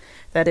silence,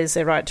 that is,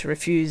 their right to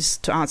refuse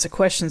to answer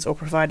questions or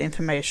provide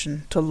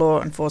information to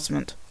law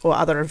enforcement or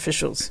other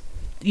officials.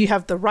 You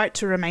have the right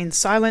to remain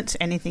silent.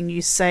 Anything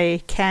you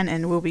say can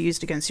and will be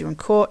used against you in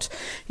court.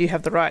 You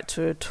have the right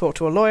to talk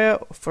to a lawyer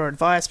for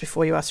advice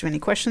before you ask you any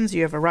questions.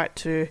 You have a right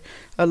to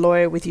a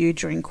lawyer with you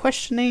during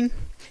questioning.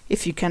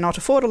 If you cannot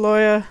afford a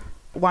lawyer,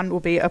 one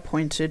will be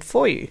appointed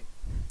for you,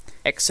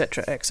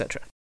 etc.,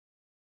 etc.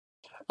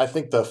 I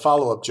think the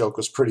follow-up joke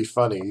was pretty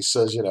funny. He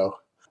says, you know,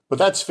 but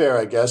that's fair,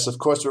 I guess. Of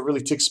course, what really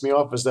ticks me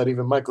off is that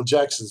even Michael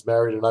Jackson's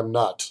married and I'm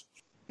not.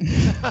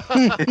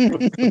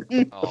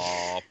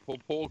 Oh,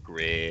 poor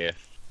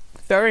Griff.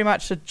 Very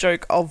much a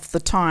joke of the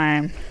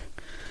time.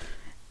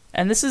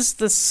 And this is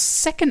the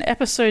second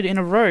episode in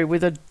a row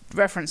with a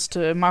reference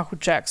to Michael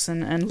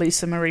Jackson and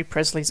Lisa Marie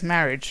Presley's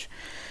marriage.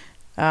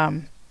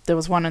 There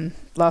was one in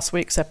last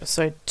week's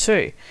episode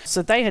too.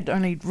 So they had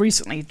only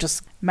recently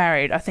just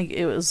married. I think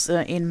it was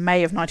in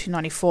May of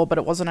 1994, but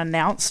it wasn't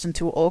announced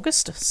until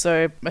August.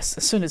 So as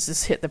soon as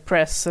this hit the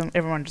press,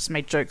 everyone just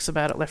made jokes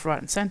about it left, right,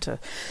 and centre.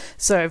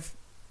 So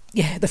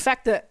yeah, the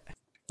fact that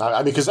I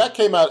mean, because that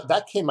came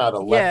out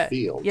of left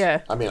field.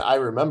 Yeah. I mean, I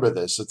remember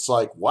this. It's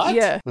like, what?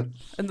 Yeah.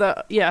 And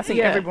I think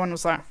everyone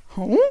was like,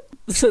 huh?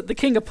 So the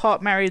King of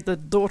Pop married the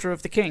daughter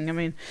of the king. I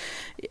mean,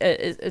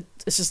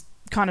 it's just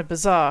kind of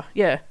bizarre.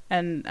 Yeah.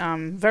 And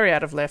very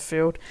out of left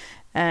field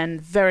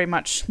and very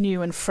much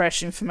new and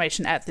fresh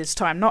information at this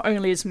time. Not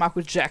only is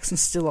Michael Jackson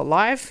still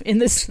alive in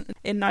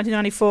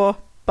 1994,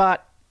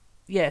 but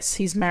yes,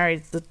 he's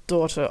married the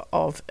daughter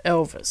of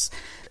Elvis.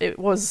 It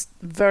was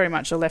very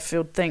much a left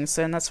field thing,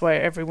 so and that's why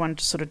everyone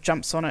just sort of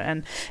jumps on it.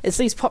 And it's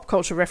these pop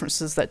culture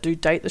references that do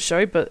date the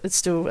show, but it's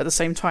still, at the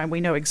same time, we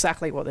know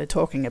exactly what they're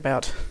talking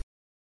about.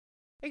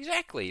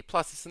 Exactly.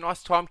 Plus, it's a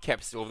nice time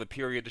capsule of the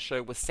period the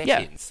show was set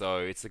in, so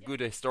it's a good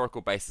historical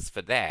basis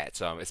for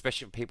that,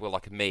 especially for people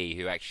like me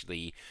who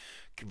actually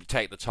can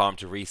take the time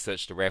to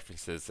research the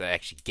references and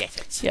actually get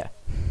it. Yeah.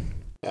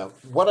 Yeah,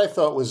 what I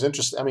thought was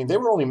interesting, I mean, they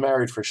were only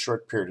married for a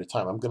short period of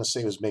time. I'm going to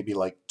say it was maybe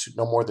like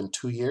no more than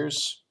 2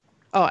 years.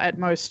 Oh, at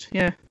most,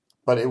 yeah.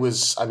 But it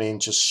was, I mean,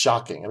 just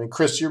shocking. I mean,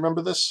 Chris, you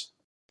remember this?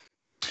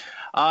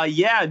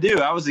 Yeah, I do.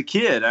 I was a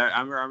kid.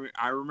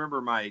 I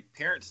remember my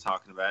parents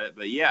talking about it.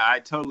 But yeah, I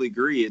totally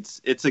agree.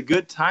 It's a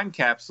good time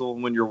capsule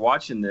when you're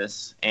watching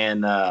this.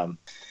 And,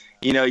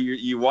 you know,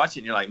 you watch it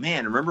and you're like,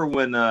 man, remember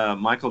when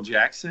Michael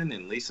Jackson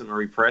and Lisa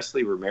Marie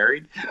Presley were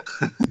married?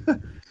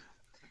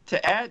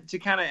 To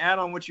kind of add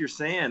on what you're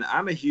saying,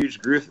 I'm a huge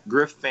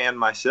Griff fan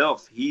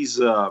myself. He's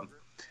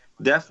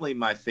definitely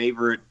my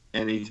favorite,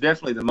 and he's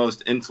definitely the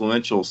most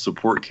influential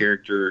support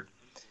character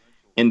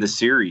in the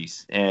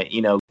series.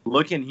 You know,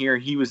 looking here,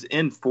 he was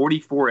in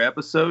 44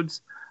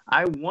 episodes.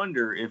 I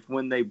wonder if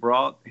when they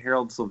brought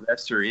Harold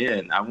Sylvester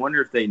in, I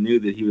wonder if they knew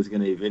that he was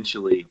going to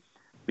eventually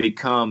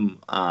become,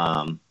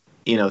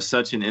 you know,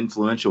 such an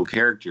influential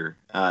character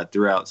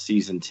throughout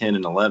season 10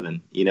 and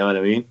 11. You know what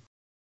I mean?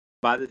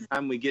 By the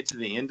time we get to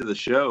the end of the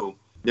show,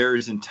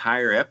 there's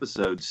entire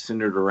episodes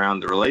centered around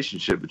the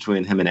relationship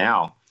between him and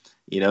Al.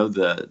 You know,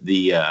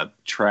 the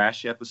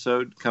trash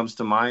episode comes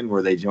to mind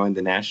where they joined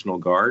the National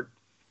Guard.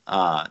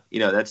 You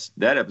know,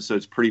 that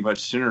episode's pretty much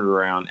centered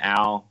around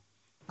Al,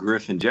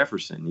 Griff, and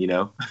Jefferson, you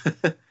know.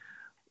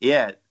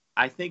 Yeah,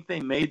 I think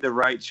they made the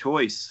right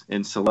choice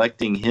in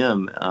selecting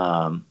him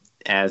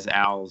as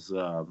Al's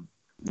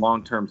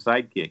long-term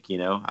sidekick, you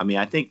know. I mean,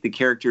 I think the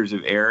characters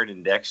of Aaron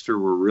and Dexter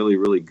were really,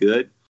 really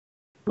good.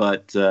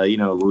 But, you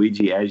know,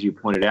 Luigi, as you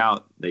pointed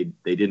out, they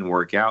didn't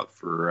work out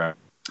for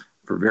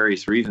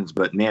various reasons.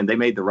 But, man, they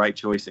made the right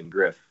choice in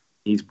Griff.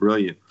 He's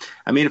brilliant.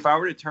 I mean, if I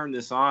were to turn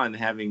this on,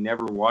 having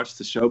never watched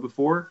the show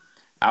before,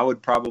 I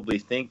would probably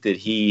think that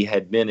he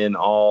had been in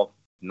all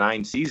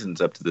 9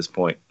 seasons up to this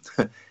point.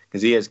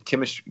 Because he has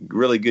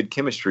really good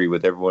chemistry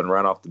with everyone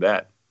right off the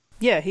bat.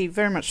 Yeah, he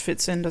very much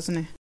fits in, doesn't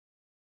he?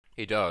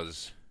 He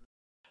does.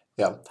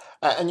 Yeah.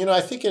 And, you know,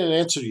 I think in an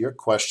answer to your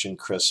question,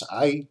 Chris,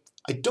 I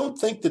don't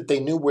think that they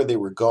knew where they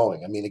were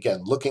going. I mean,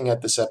 again, looking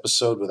at this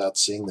episode without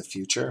seeing the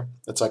future,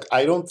 it's like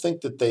I don't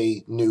think that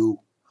they knew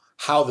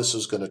how this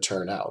was going to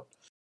turn out.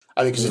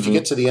 I mean, because if you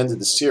get to the end of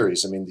the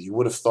series, I mean, you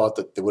would have thought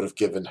that they would have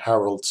given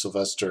Harold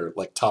Sylvester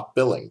like top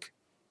billing,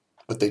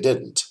 but they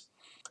didn't.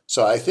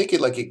 So I think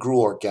it grew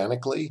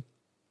organically.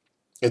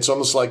 It's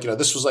almost like,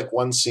 this was like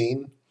one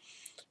scene.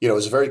 It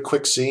was a very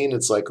quick scene.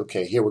 It's like,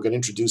 okay, here we're going to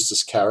introduce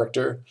this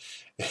character.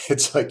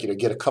 It's like,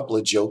 get a couple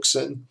of jokes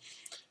in.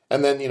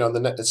 And then, in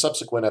the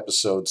subsequent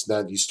episodes,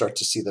 now you start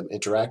to see them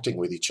interacting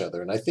with each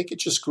other. And I think it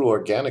just grew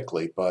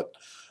organically, but,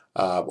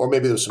 or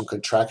maybe there's some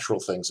contractual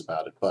things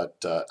about it.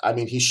 But, I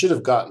mean, he should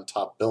have gotten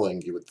top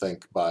billing, you would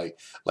think, by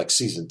like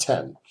season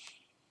 10.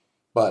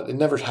 But it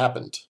never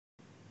happened.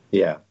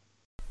 Yeah.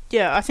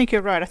 Yeah, I think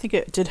you're right. I think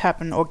it did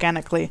happen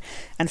organically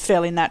and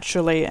fairly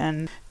naturally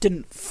and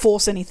didn't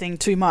force anything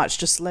too much,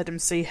 just let him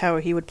see how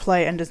he would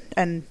play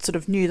and sort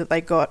of knew that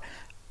they got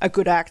a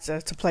good actor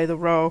to play the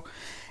role.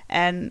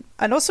 And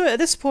also at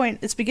this point,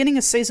 it's beginning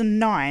of season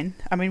 9.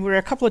 I mean, we're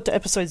a couple of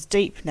episodes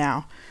deep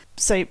now.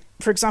 So,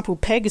 for example,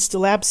 Peg is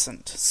still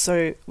absent.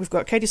 So we've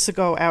got Katie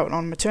Sagal out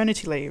on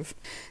maternity leave.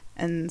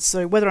 And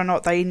so whether or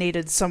not they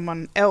needed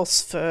someone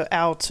else for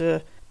Al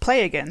to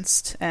play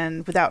against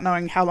and without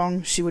knowing how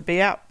long she would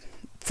be out,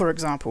 for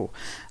example,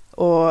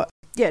 or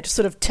just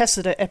sort of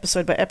tested it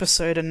episode by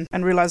episode and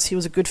realised he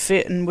was a good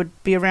fit and would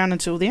be around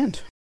until the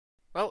end.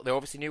 Well, they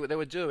obviously knew what they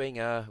were doing.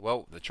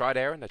 They tried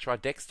Aaron, they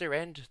tried Dexter,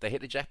 and they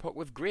hit the jackpot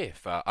with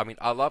Griff. I mean,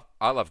 I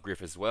love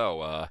Griff as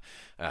well.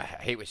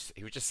 He was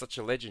just such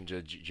a legend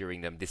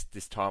during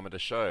this time of the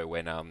show.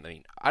 When I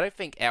mean, I don't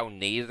think Al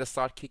needed a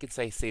sidekick in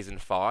say season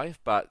 5,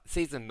 but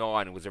season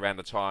 9 was around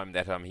the time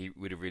that he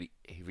really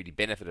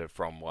benefited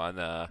from one,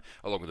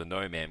 along with the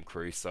No Man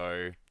crew.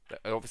 So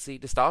obviously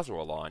the stars were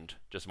aligned.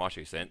 Just my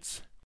 2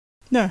 cents.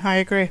 No, I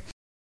agree.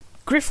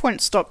 Griff won't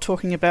stop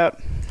talking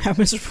about how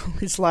miserable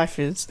his life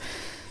is.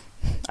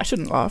 I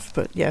shouldn't laugh,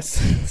 but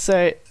yes.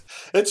 So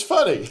it's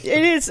funny.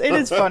 It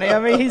is funny. I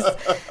mean, he's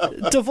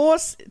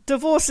divorce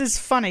is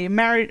funny.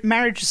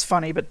 Marriage is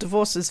funny, but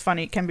divorce is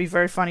funny. It can be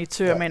very funny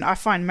too. Yeah. I mean, I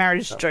find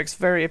marriage jokes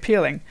very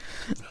appealing.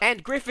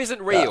 And Griff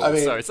isn't real, I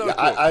mean, so it's so cool.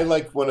 I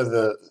like one of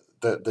the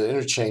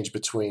interchange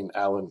between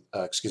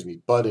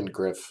Bud and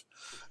Griff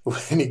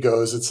when he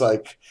goes. It's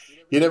like,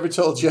 you never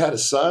told you had a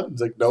son?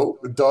 It's like, no.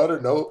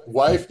 Daughter, no.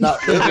 Wife,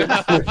 not living.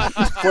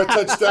 4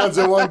 touchdowns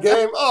in 1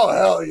 game? Oh,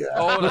 hell yeah.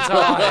 All the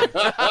time.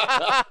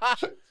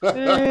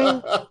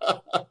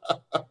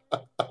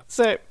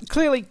 So,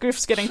 clearly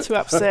Griff's getting too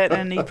upset,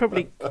 and he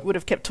probably would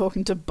have kept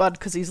talking to Bud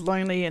because he's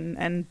lonely,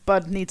 and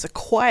Bud needs a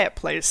quiet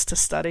place to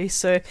study.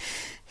 So,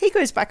 he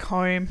goes back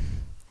home,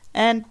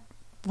 and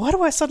why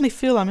do I suddenly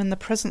feel I'm in the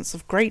presence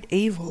of great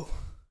evil?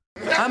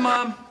 Hi,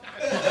 Mom.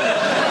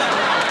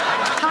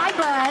 Hi,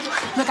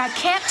 Bud. Look, I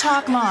can't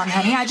talk long,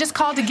 honey. I just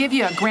called to give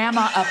you a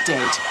grandma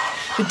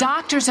update. The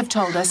doctors have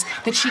told us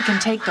that she can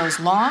take those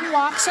long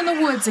walks in the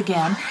woods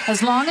again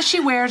as long as she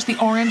wears the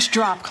orange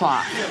drop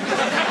cloth.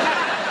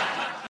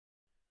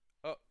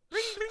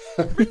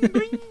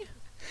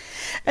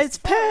 It's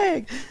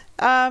Peg.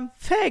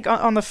 Peg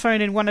on the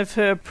phone in one of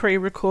her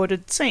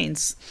pre-recorded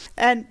scenes.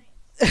 And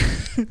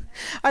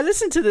I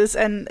listened to this,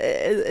 and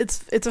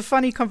it's a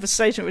funny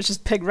conversation, which is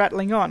Peg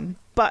rattling on.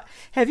 But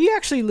have you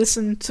actually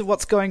listened to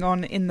what's going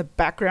on in the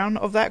background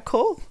of that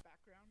call?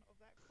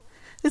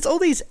 There's all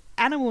these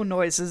animal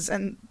noises,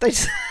 and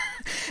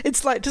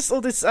it's like just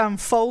all this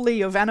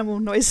foley of animal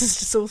noises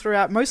just all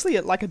throughout, mostly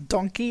like a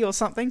donkey or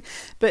something.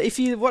 But if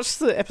you watch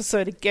the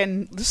episode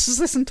again, just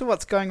listen to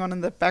what's going on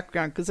in the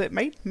background, because it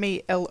made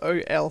me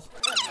LOL.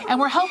 And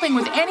we're hoping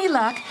with any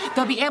luck,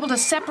 they'll be able to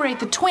separate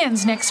the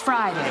twins next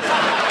Friday.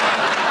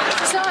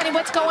 So, honey,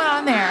 what's going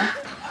on there?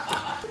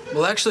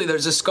 Well, actually,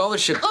 there's a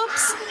scholarship.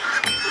 Oops.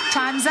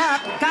 Time's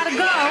up. Gotta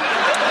go.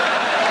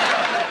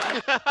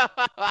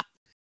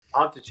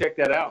 I'll have to check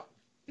that out.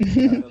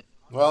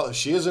 Well,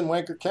 she is in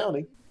Wanker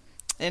County.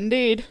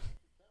 Indeed.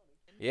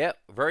 Yep,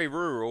 very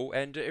rural,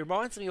 and it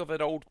reminds me of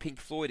an old Pink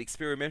Floyd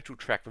experimental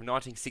track from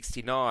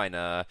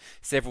 1969,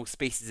 Several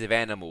Species of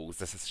Animals.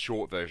 That's a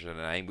short version of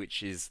the name,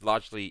 which is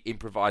largely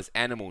improvised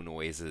animal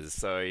noises,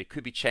 so it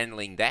could be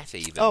channeling that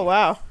even. Oh,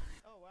 wow.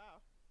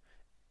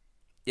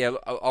 Yeah,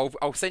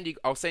 I'll send you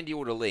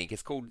all the link.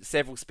 It's called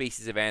Several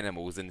Species of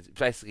Animals, and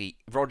basically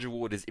Roger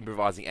Waters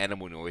improvising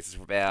animal noises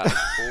for about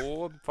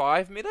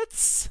 4-5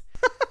 minutes.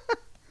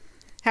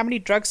 How many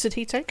drugs did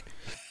he take?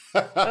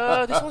 This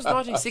was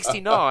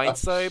 1969,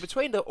 so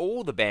between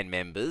all the band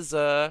members,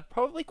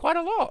 probably quite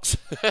a lot.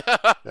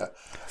 Yeah.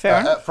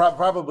 Fair.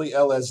 Probably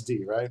LSD,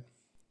 right?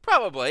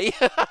 Probably.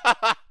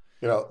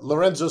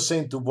 Lorenzo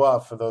Saint Dubois,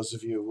 for those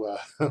of you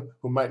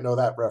who might know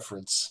that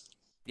reference.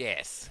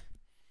 Yes.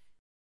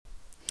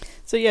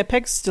 So yeah,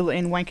 Peg's still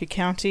in Wanker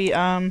County.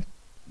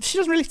 She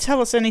doesn't really tell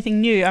us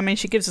anything new. I mean,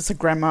 she gives us a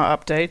grandma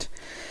update.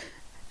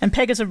 And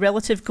Peg has a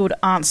relative called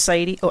Aunt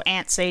Sadie.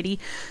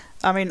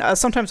 I mean,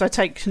 sometimes I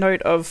take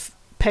note of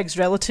Peg's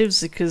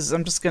relatives because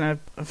I'm just going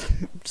to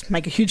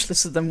make a huge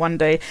list of them one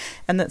day.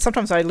 And then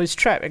sometimes I lose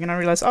track and I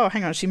realise, oh,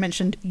 hang on, she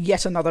mentioned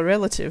yet another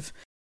relative.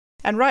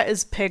 And right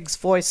as Peg's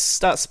voice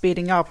starts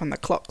speeding up and the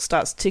clock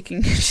starts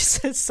ticking, she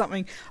says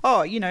something,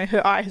 oh, you know,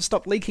 her eye has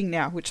stopped leaking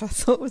now, which I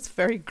thought was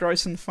very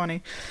gross and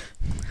funny.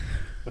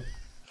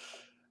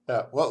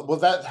 Yeah, well,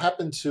 that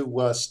happened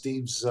to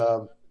Steve's,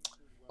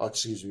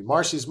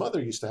 Marcy's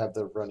mother used to have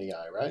the runny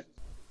eye, right?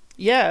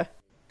 Yeah.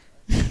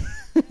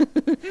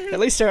 At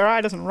least her eye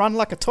doesn't run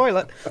like a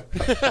toilet.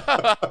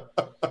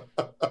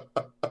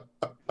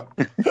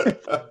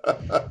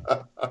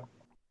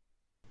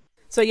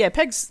 So yeah,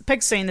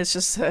 Peg's scene is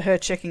just her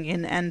checking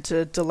in and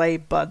to delay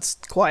Bud's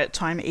quiet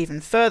time even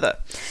further.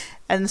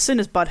 And as soon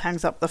as Bud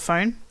hangs up the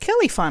phone,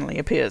 Kelly finally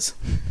appears.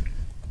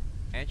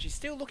 And she's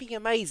still looking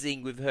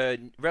amazing with her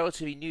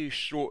relatively new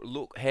short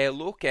hair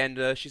look,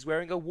 and she's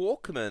wearing a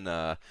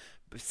Walkman.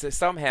 So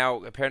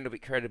somehow apparently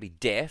incredibly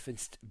deaf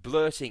and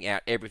blurting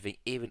out everything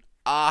even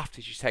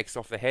after she takes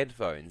off the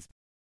headphones.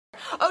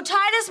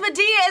 Otitis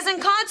Medea is in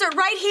concert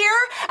right here,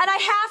 and I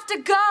have to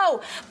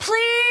go.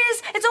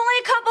 Please, it's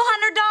only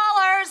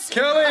 $200.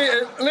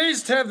 Kelly, at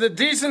least have the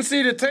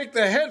decency to take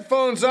the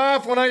headphones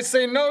off when I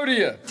say no to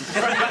you.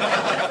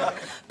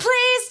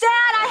 Please,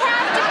 Dad, I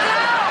have to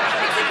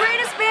go. It's the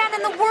greatest band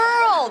in the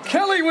world.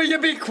 Kelly, will you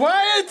be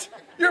quiet?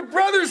 Your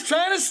brother's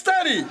trying to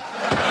study.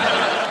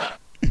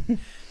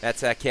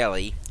 That's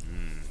Kelly.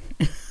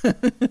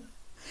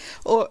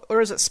 Or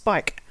is it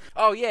Spike?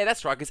 Oh, yeah,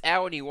 that's right, because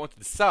Al only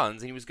wanted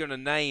sons, and he was going to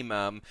name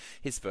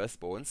his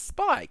firstborn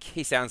Spike.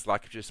 He sounds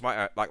like just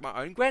my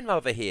own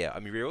grandmother here. I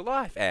mean, real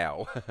life,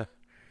 Al.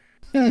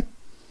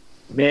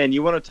 Man,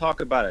 you want to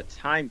talk about a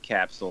time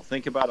capsule?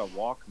 Think about a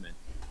Walkman.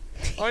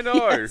 I know,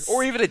 yes.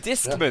 Or even a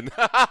Discman.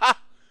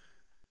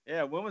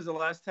 Yeah, when was the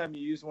last time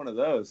you used one of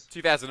those?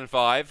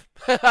 2005.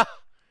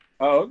 Oh,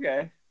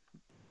 okay.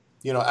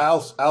 You know,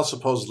 Al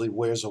supposedly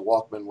wears a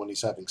Walkman when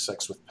he's having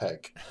sex with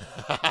Peg.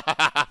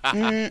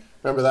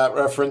 Remember that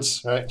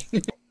reference, right?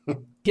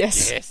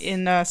 Yes.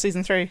 In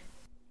season 3.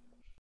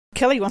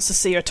 Kelly wants to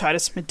see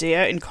Otitis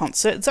Medea in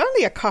concert. It's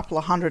only a couple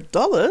of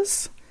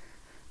 $100,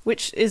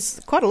 which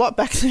is quite a lot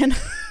back then.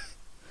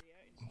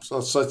 So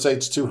let's say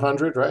it's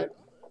 200, right?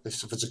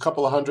 If it's a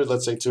couple of hundred,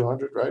 let's say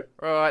 200, right?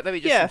 Right, let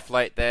me just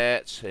inflate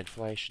that.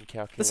 Inflation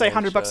calculator. Let's say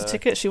 $100 a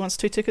ticket. She wants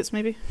 2 tickets,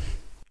 maybe?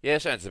 Yeah,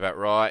 sounds about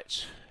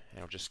right.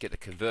 I'll just get the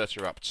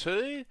converter up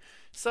too.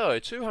 So,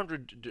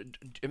 $200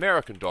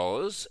 American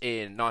dollars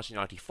in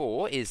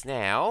 1994 is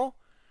now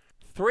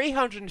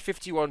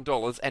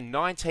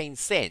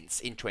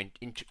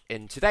 $351.19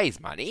 in today's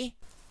money.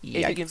 Yikes.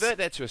 If you convert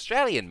that to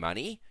Australian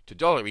money, to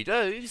dollary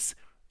doos,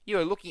 you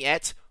are looking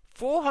at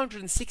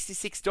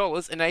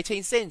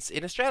 $466.18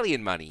 in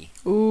Australian money.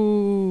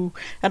 Ooh,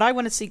 and I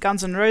want to see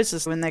Guns N'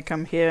 Roses when they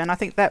come here, and I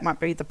think that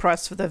might be the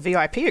price for the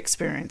VIP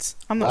experience.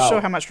 I'm not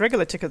sure how much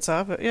regular tickets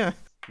are, but yeah.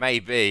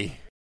 Maybe.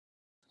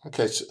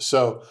 Okay,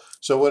 so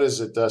what is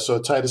it? So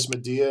Otitis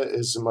Medea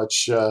is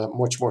much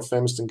more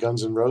famous than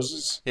Guns N'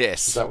 Roses?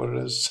 Yes. Is that what it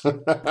is?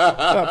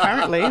 Well,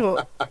 apparently.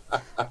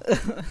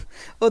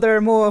 Or they're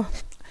a more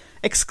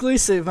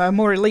exclusive,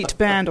 more elite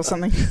band or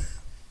something.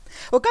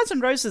 Well, Guns N'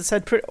 Roses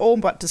had all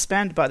but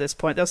disbanded by this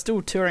point. They were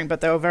still touring,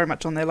 but they were very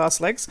much on their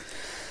last legs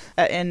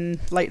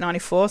in late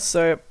 94.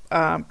 So,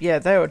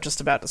 they were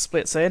just about to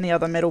split. So any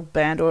other metal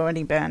band or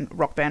any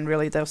rock band,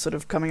 really, they were sort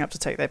of coming up to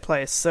take their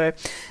place. So,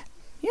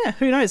 yeah,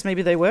 who knows?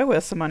 Maybe they were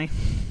worth the money.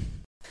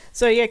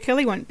 So, yeah,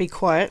 Kelly won't be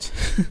quiet.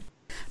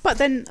 But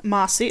then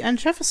Marcy and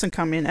Jefferson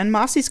come in, and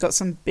Marcy's got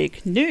some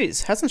big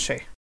news, hasn't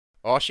she?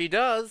 Oh, she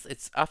does.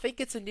 I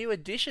think it's a new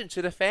addition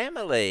to the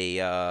family.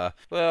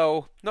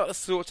 Well, not the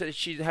sort that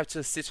she'd have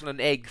to sit on an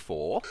egg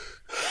for.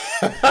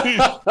 We're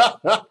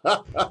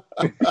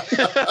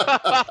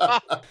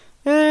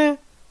going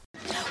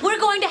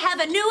to have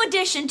a new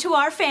addition to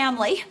our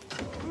family.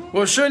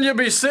 Well, shouldn't you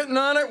be sitting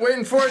on it,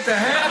 waiting for it to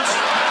hatch?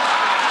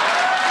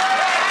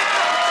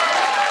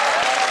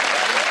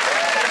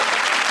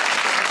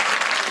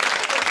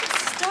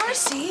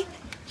 Darcy,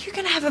 you're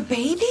going to have a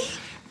baby?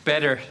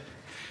 Better.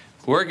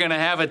 We're gonna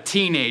have a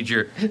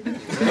teenager. Well,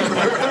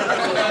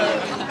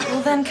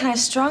 then, can I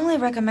strongly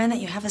recommend that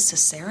you have a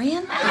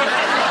cesarean?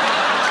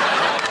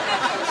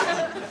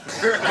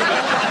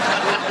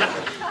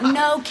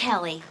 No,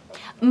 Kelly.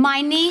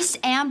 My niece,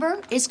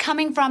 Amber, is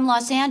coming from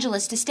Los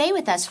Angeles to stay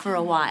with us for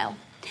a while.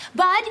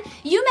 Bud,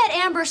 you met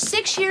Amber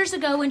 6 years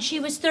ago when she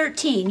was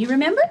 13. You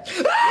remember?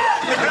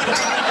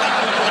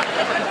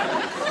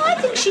 Oh, I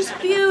think she's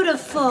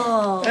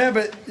beautiful. Yeah,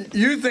 but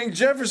you think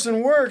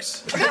Jefferson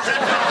works.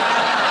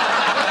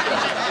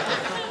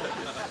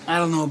 I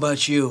don't know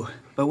about you,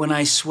 but when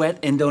I sweat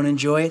and don't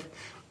enjoy it,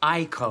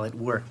 I call it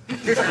work.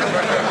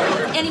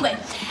 Anyway,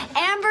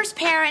 Amber's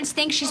parents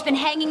think she's been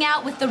hanging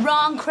out with the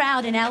wrong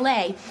crowd in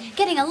L.A.,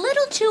 getting a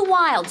little too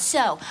wild,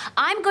 so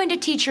I'm going to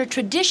teach her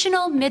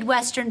traditional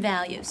Midwestern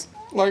values.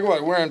 Like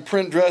what, wearing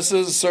print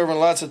dresses, serving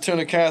lots of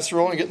tuna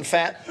casserole, and getting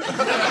fat?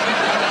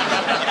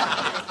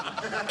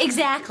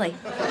 Exactly.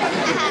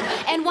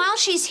 And while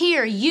she's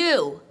here,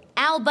 you,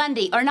 Al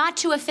Bundy, are not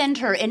to offend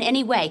her in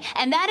any way,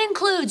 and that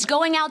includes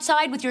going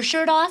outside with your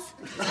shirt off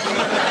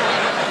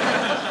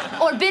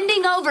or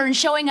bending over and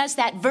showing us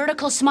that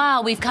vertical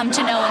smile we've come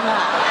to know and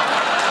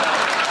love.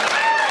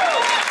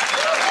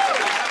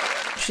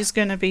 she's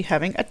going to be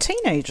having a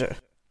teenager.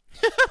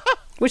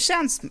 Which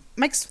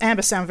makes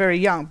Amber sound very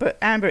young, but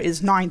Amber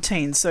is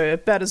 19, so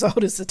about as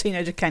old as a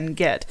teenager can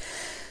get.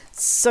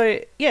 So,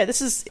 yeah,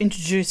 this is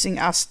introducing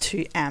us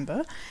to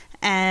Amber.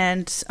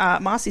 And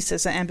Marcy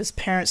says that Amber's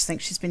parents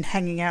think she's been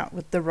hanging out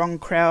with the wrong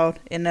crowd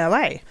in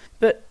LA.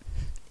 But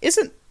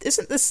isn't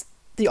this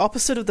the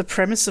opposite of the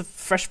premise of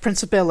Fresh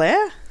Prince of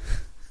Bel-Air?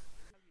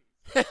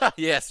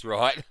 Yes,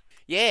 right.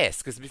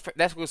 Yes, because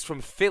that was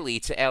from Philly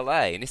to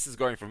LA, and this is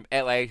going from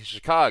LA to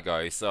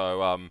Chicago.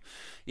 So,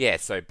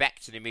 so back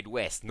to the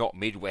Midwest, not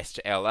Midwest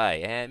to LA.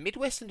 And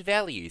Midwestern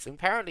values.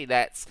 Apparently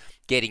that's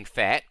getting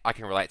fat. I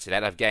can relate to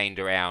that. I've gained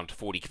around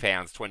 40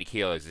 pounds, 20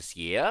 kilos this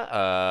year.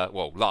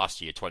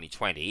 Last year,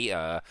 2020.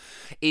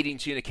 Eating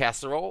tuna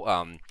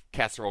casserole.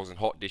 Casseroles and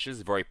hot dishes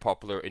are very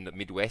popular in the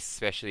Midwest,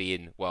 especially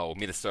in,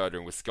 Minnesota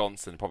and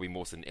Wisconsin, probably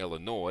more so in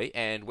Illinois.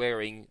 And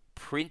wearing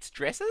print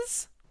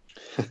dresses.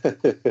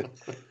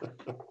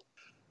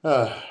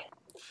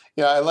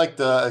 I like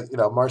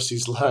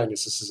Marcy's line.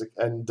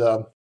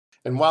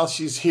 And while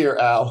she's here,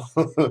 Al,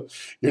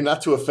 you're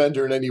not to offend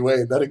her in any way,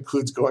 and that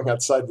includes going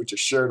outside with your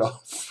shirt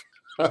off.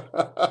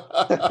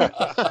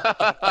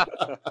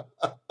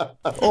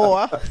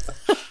 Or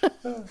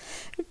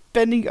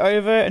bending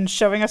over and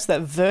showing us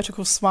that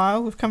vertical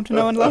smile we've come to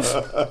know and love.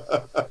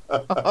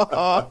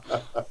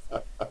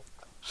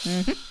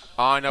 Mm-hmm.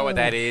 I know what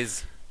that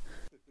is.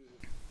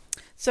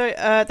 So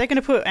they're going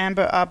to put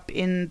Amber up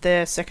in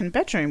their second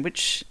bedroom,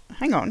 which,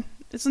 hang on,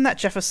 isn't that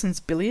Jefferson's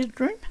billiard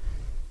room?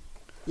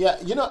 Yeah,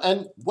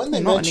 and when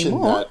they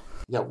mentioned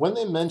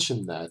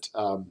that,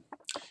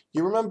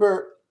 you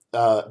remember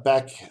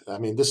back,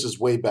 this is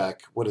way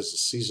back, what is it,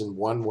 season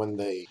 1, when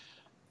they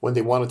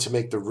wanted to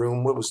make the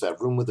room, what was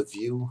that, room with a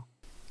view?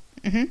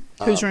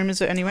 Mm-hmm. Whose room is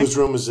it anyway? Whose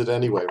room is it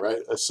anyway, right?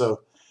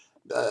 So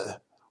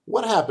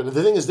what happened?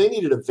 The thing is, they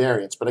needed a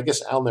variance, but I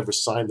guess Al never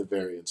signed the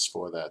variance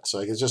for that. So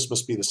it just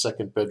must be the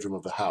second bedroom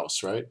of the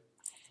house, right?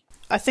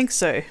 I think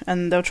so.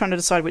 And they were trying to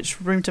decide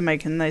which room to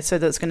make, and they said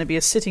that it's going to be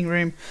a sitting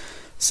room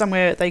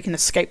somewhere they can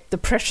escape the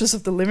pressures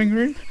of the living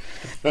room.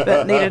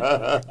 But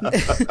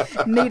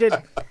needed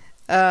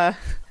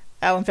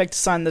Al, in fact, to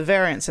sign the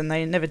variance, and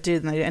they never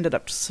did, and they ended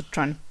up just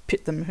trying to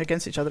pit them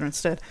against each other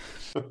instead.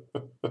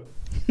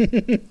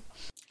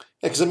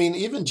 Because,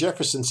 even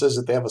Jefferson says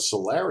that they have a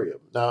solarium.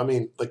 Now,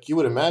 you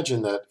would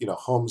imagine that,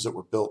 homes that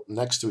were built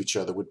next to each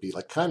other would be,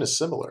 kind of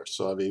similar.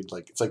 So, it's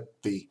like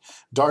the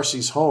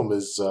Darcy's home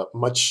is a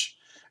much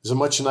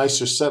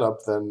nicer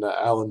setup than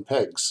Al and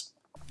Peg's.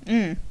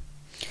 Mm.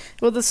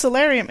 Well, the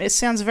solarium, it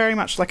sounds very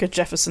much like a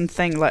Jefferson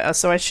thing.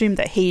 So I assume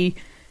that he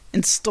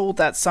installed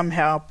that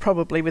somehow,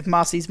 probably with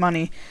Marcy's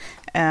money,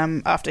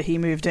 after he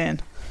moved in.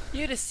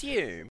 You'd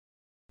assume.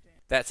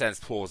 That sounds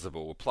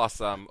plausible. Plus,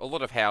 a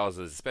lot of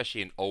houses,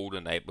 especially in older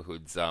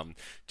neighbourhoods,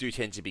 do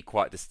tend to be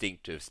quite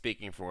distinctive.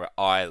 Speaking from where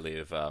I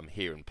live,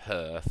 here in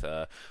Perth,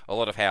 a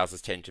lot of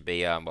houses tend to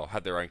be,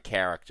 have their own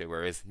character,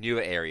 whereas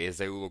newer areas,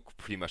 they all look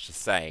pretty much the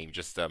same,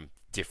 just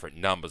different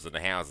numbers on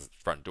the house's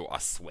front door, I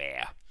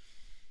swear.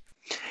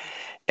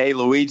 Hey,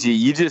 Luigi,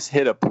 you just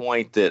hit a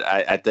point that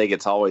I think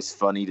it's always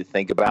funny to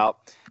think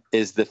about,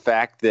 is the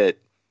fact that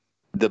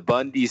the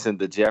Bundys and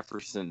the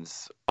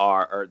Jeffersons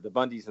or the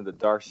Bundys and the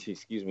Darcy,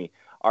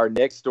 are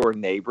next door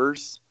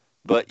neighbors,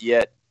 but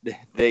yet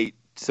they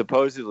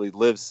supposedly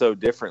live so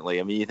differently.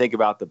 You think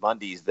about the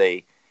Bundys,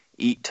 they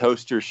eat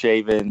toaster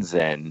shavings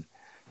and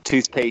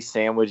toothpaste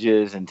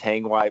sandwiches and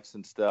Tang wipes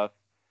and stuff.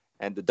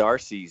 And the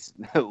Darcys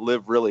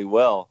live really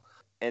well.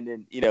 And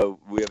then,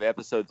 we have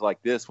episodes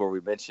like this where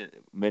we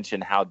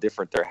mention how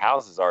different their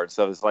houses are.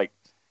 So it's like,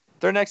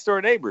 they're next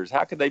door neighbors.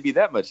 How could they be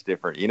that much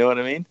different? You know what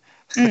I mean?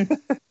 Mm.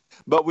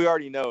 But we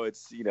already know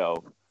it's,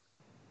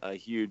 a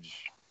huge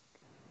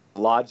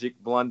logic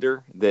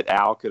blunder that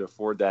Al could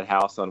afford that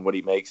house on what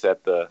he makes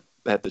at the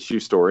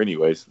shoe store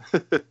anyways.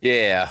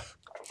 Yeah.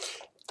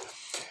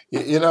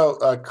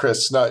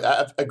 Chris,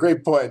 a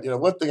great point.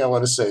 One thing I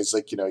want to say is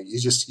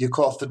you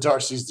call the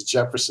Darcys the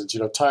Jeffersons.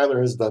 Tyler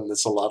has done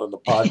this a lot on the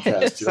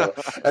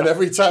podcast, and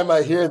every time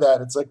I hear that,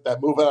 it's like that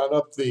moving on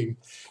up theme,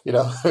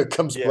 it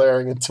comes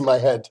blaring into my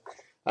head.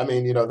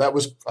 That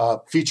was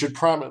featured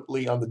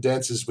prominently on the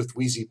Dances with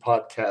Wheezy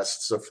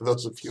podcast. So for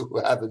those of you who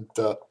haven't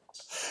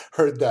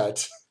heard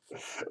that,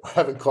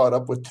 haven't caught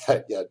up with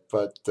that yet,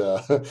 but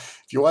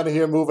if you want to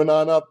hear moving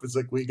on up, it's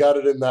like we got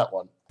it in that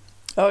one.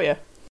 Oh, yeah.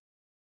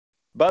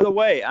 By the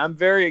way, I'm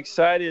very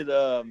excited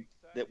that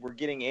we're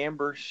getting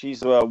Amber.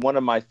 She's one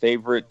of my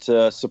favorite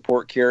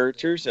support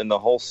characters in the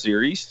whole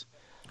series.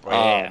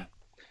 Yeah.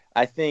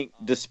 I think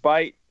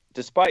despite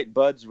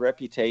Bud's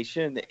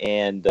reputation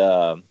and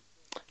the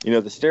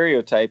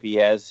stereotype he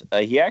has,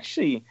 he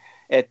actually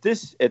at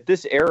this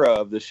era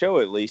of the show,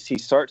 at least, he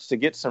starts to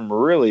get some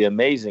really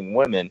amazing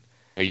women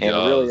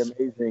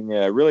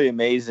really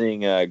amazing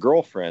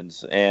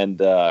girlfriends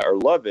and or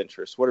love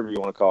interests, whatever you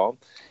want to call them.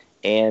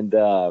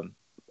 And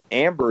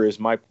Amber is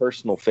my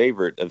personal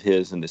favorite of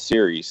his in the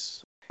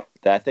series.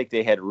 I think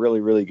they had really,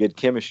 really good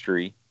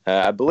chemistry.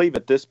 I believe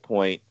at this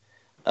point,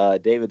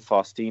 David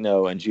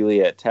Faustino and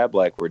Juliet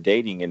Tablak were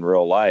dating in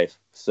real life.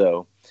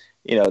 So,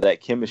 that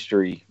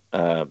chemistry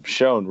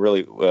showed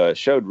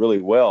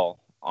really well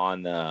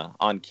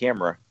on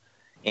camera.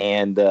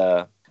 And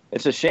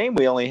it's a shame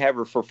we only have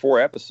her for 4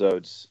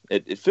 episodes.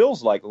 It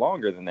feels like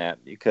longer than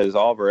that because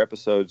all of her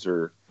episodes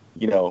are,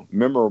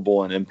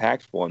 memorable and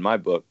impactful in my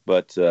book.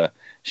 But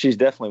she's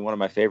definitely one of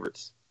my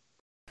favorites.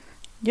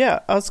 Yeah,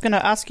 I was going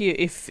to ask you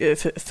if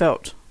it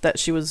felt that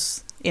she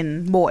was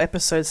in more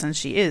episodes than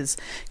she is,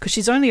 because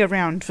she's only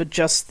around for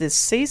just this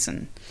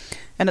season.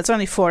 And it's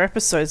only 4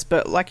 episodes,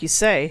 but like you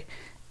say,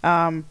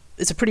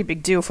 it's a pretty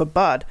big deal for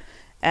Bud.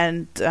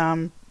 And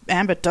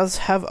Amber does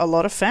have a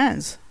lot of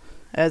fans,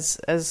 as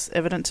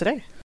evident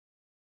today.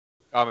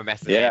 I'm a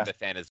massive Amber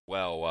fan as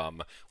well.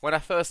 When I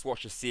first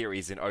watched the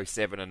series in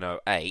 07 and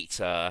 08,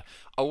 I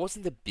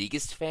wasn't the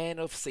biggest fan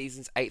of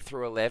seasons 8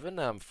 through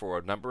 11 for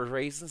a number of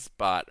reasons,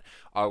 but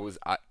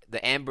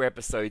the Amber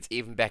episodes,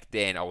 even back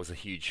then, I was a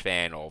huge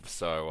fan of.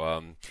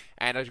 So,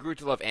 and I grew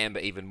to love Amber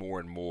even more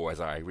and more as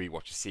I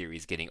rewatched the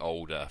series getting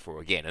older for,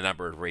 again, a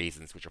number of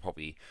reasons, which I'll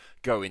probably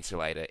go into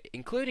later,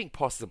 including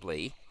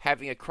possibly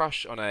having a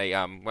crush on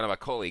one of my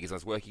colleagues when I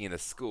was working in a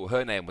school.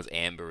 Her name was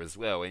Amber as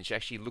well, and she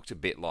actually looked a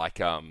bit like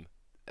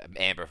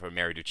Amber from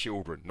Married with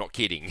Children. Not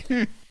kidding.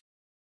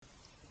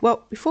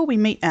 Well, before we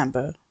meet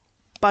Amber,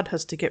 Bud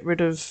has to get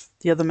rid of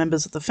the other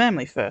members of the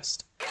family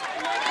first.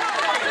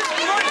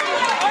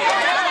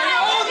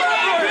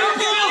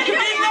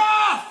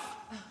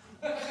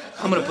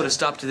 I'm gonna put a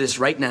stop to this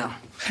right now.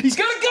 He's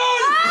got a gun!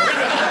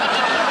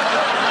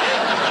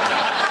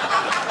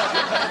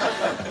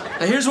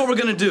 Now here's what we're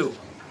gonna do.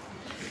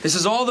 This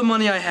is all the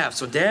money I have,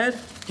 so Dad,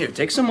 here,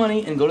 take some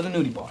money and go to the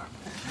nudie bar.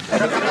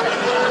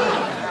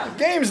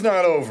 The game's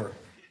not over.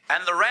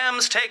 And the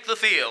Rams take the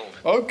field.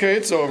 Okay,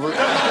 it's over.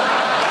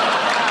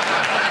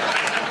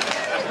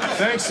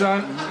 Thanks,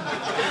 son.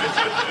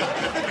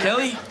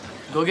 Kelly,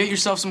 go get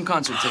yourself some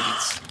concert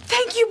tickets.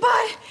 Thank you,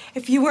 Bud.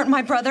 If you weren't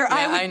my brother,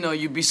 Yeah, I know.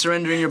 You'd be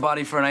surrendering your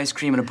body for an ice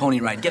cream and a pony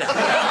ride. Get out.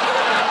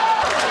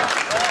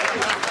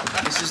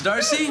 Mrs.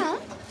 Darcy,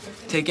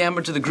 take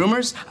Amber to the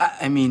groomers.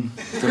 I mean,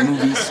 the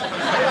movies.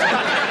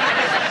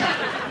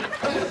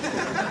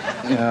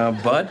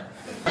 Bud?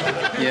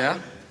 Yeah?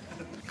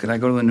 Could I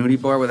go to the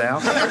nudie bar with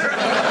Al?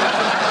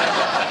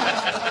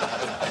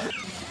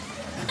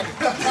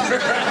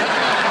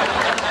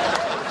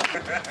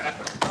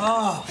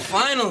 Oh,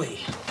 finally.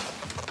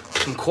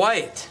 I'm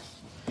quiet.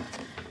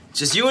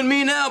 Just you and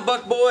me now,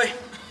 Buck boy.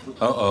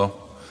 Uh-oh.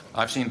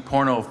 I've seen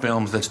porno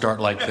films that start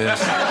like this.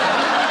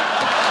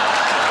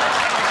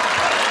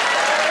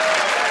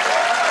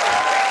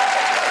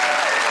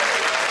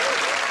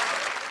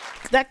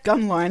 That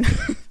gun line.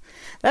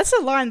 That's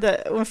a line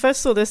that, when I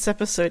first saw this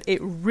episode,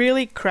 it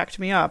really cracked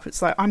me up.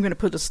 It's like, I'm going to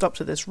put a stop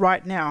to this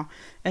right now.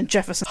 And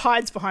Jefferson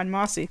hides behind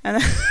Marcy.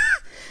 And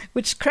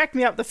which cracked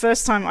me up the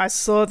first time I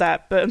saw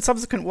that. But in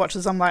subsequent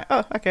watches, I'm like,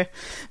 oh, okay.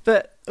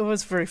 But it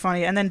was very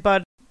funny. And then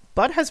Bud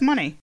has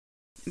money.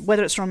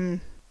 Whether it's from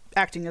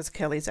acting as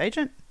Kelly's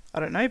agent, I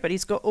don't know. But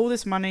he's got all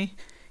this money.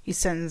 He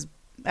sends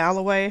Al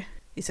away.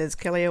 He sends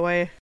Kelly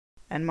away.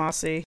 And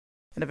Marcy.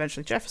 And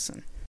eventually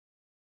Jefferson.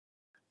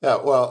 Yeah,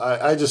 well,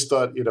 I just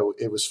thought,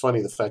 it was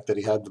funny the fact that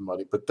he had the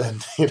money, but then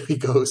he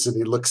goes and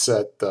he looks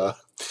at Buck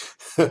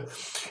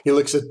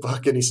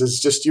and he says,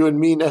 "Just you and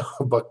me now,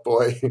 Buck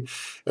boy."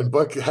 And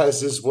Buck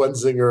has his one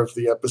zinger of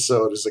the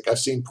episode. He's like, "I've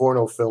seen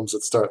porno films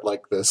that start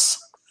like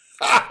this."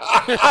 I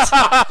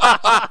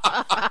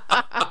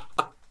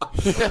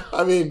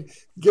mean,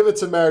 give it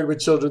to Married with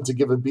Children to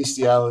give a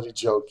bestiality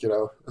joke,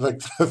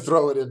 like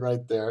throw it in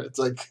right there. It's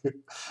like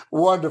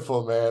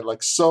wonderful, man,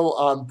 like so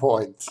on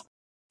point.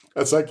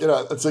 It's like,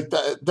 it's like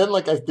that. Then,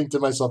 like, I think to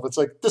myself, it's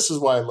like, this is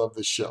why I love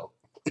this show.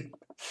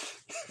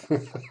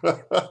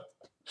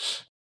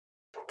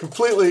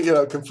 completely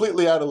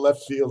out of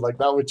left field, like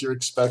not what you're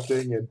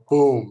expecting, and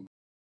boom.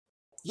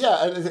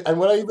 Yeah, and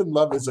what I even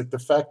love is like the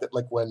fact that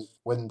like when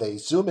they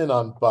zoom in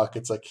on Buck,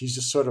 it's like he's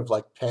just sort of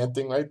like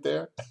panting right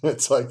there.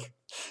 It's like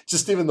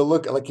just even the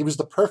look, like he was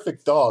the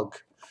perfect dog,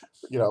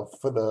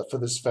 for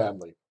this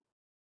family.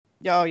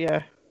 Oh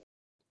yeah.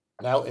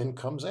 Now in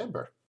comes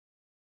Amber.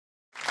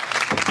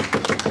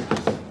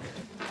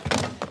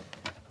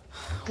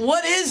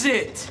 What is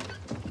it?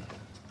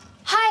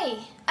 Hi,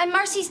 I'm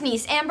Marcy's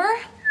niece, Amber.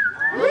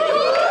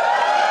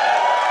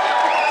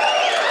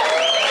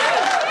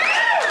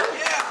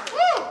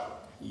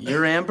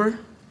 You're Amber?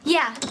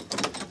 Yeah,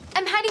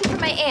 I'm hiding from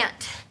my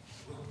aunt.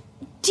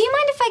 Do you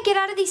mind if I get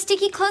out of these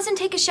sticky clothes and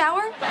take a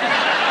shower?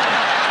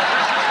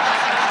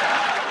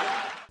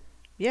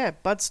 Yeah,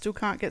 Bud still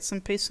can't get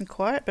some peace and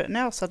quiet, but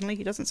now suddenly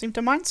he doesn't seem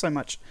to mind so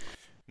much.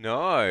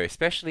 No,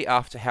 especially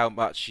after how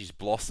much she's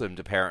blossomed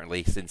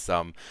apparently since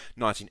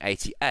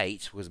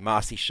 1988, was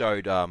Marcy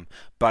showed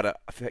Bud a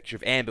picture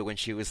of Amber when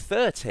she was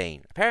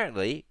 13.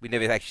 Apparently, we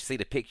never actually see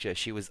the picture.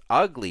 She was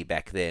ugly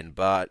back then,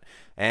 but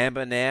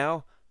Amber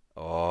now,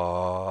 oh.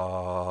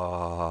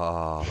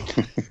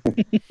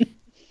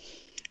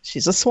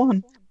 She's a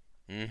swan.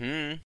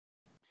 Mm-hmm.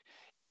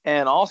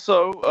 And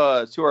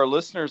also, to our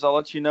listeners, I'll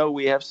let you know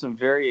we have some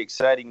very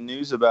exciting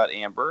news about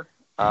Amber,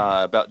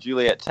 about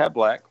Juliet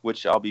Tablak,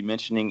 which I'll be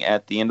mentioning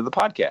at the end of the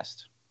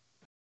podcast.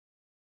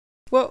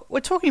 Well, we're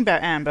talking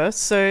about Amber,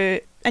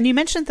 and you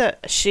mentioned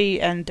that she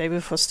and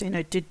David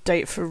Faustino did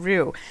date for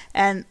real,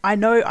 and I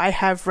know I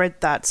have read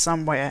that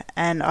somewhere,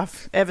 and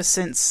ever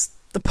since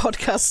the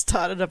podcast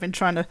started, I've been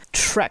trying to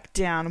track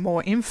down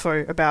more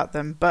info about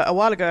them, but a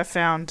while ago I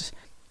found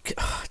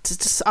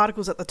just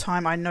articles at the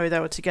time. I know they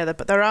were together,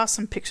 but there are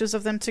some pictures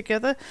of them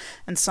together,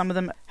 and some of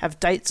them have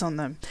dates on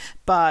them.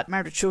 But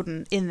Married with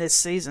Children, in this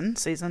season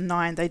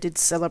 9, they did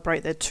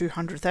celebrate their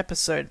 200th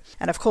episode,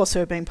 and of course,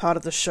 her being part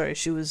of the show,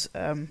 she was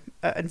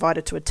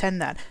invited to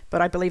attend that,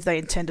 but I believe they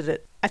attended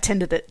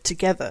it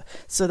together.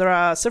 So there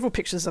are several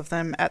pictures of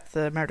them at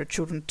the Married with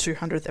Children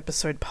 200th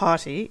episode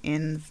party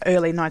in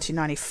early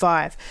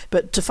 1995,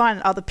 but to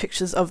find other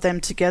pictures of them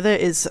together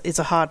is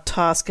a hard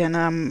task,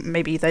 and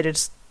maybe they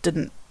just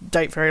didn't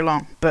date very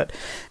long, but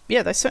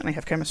yeah, they certainly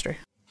have chemistry.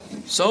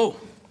 So,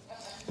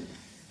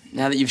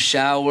 now that you've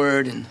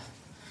showered and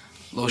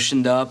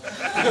lotioned up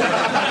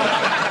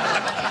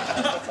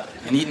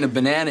and eaten a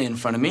banana in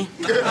front of me,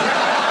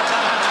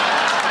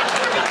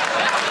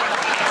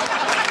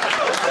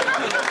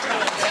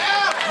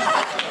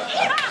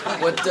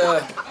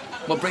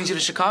 what brings you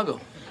to Chicago?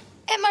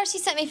 Aunt Marcy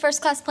sent me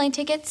first-class plane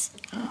tickets.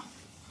 Oh,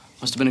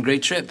 must have been a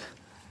great trip.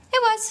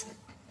 It was.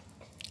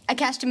 I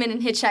cashed him in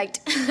and hitchhiked.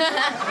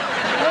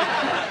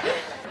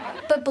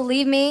 But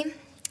believe me,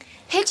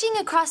 hitching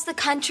across the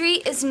country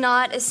is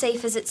not as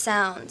safe as it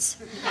sounds.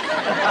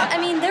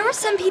 I mean, there were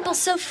some people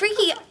so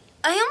freaky,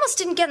 I almost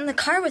didn't get in the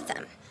car with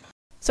them.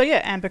 So yeah,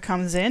 Amber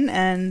comes in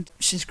and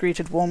she's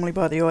greeted warmly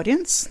by the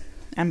audience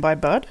and by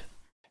Bud.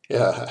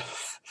 Yeah.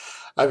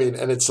 I mean,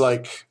 and it's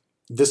like,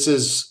 this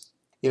is,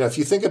 if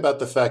you think about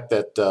the fact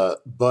that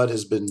Bud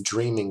has been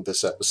dreaming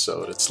this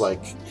episode, it's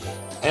like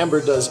Amber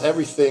does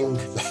everything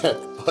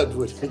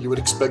that you would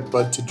expect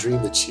Bud to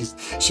dream that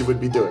she would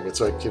be doing. It's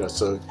like,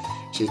 so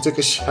she took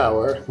a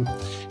shower,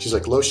 she's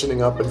like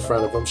lotioning up in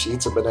front of him, she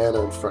eats a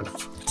banana in front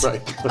of him,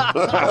 right?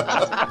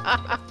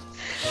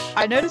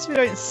 I noticed we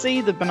don't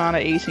see the banana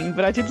eating,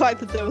 but I did like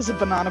that there was a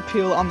banana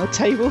peel on the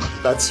table.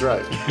 That's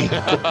right.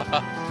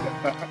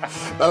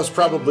 That was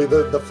probably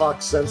the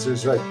Fox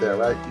censors right there,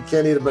 right? You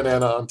can't eat a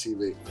banana on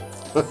TV.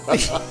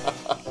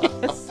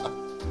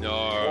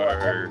 No.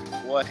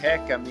 Well,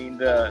 heck, I mean,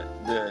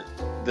 the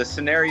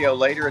scenario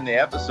later in the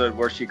episode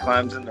where she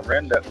climbs in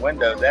the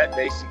window, that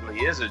basically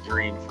is a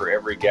dream for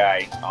every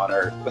guy on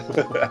Earth.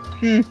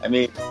 I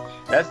mean,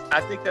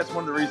 I think that's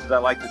one of the reasons I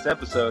like this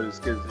episode, is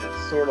because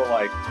it's sort of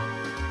like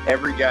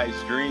every guy's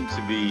dream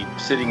to be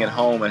sitting at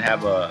home and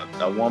have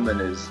a woman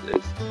as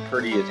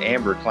pretty as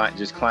Amber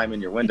just climb in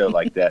your window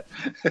like that.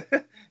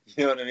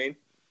 You know what I mean?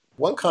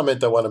 One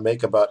comment I want to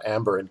make about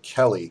Amber and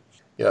Kelly,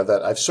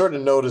 that I've sort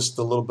of noticed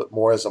a little bit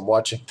more as I'm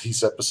watching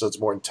these episodes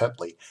more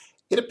intently.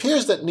 It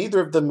appears that neither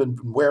of them have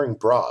been wearing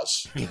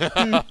bras.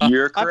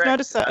 You're correct. I've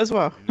noticed that as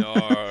well. No.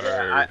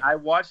 I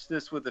watched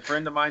this with a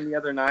friend of mine the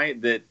other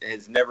night that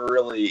has never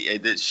really,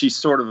 that she's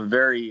sort of a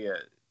very,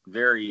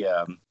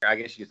 I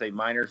guess you could say,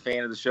 minor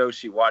fan of the show.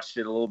 She watched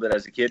it a little bit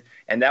as a kid,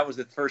 and that was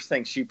the first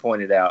thing she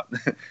pointed out.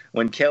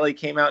 When Kelly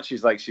came out,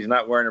 she's like, she's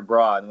not wearing a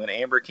bra, and when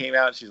Amber came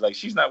out, she's like,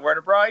 she's not wearing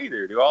a bra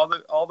either. Do all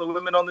the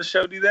women on the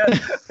show do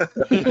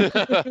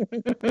that?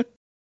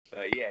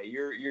 Yeah,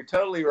 you're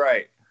totally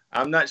right.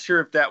 I'm not sure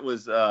if that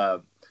was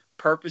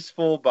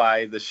purposeful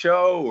by the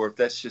show, or if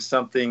that's just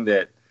something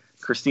that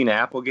Christina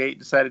Applegate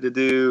decided to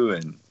do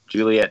and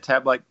Juliet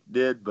Tablak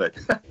did, but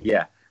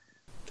yeah,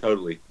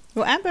 totally.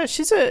 Well, Amber,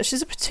 she's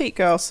a petite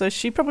girl, so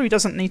she probably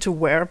doesn't need to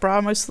wear a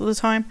bra most of the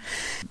time,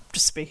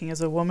 just speaking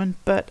as a woman.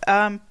 But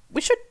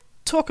we should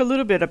talk a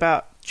little bit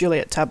about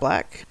Juliet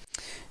Tablak.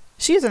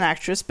 She is an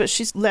actress, but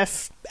she's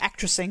left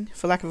actressing,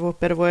 for lack of a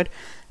better word,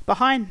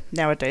 behind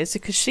nowadays,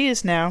 because she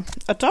is now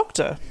a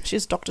doctor. She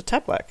is Dr.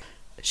 Tablak.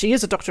 She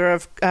is a doctor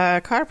of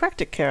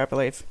chiropractic care, I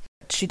believe.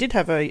 She did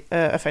have a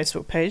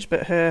Facebook page,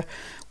 but her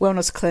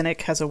wellness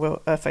clinic has a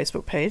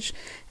Facebook page,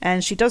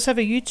 and she does have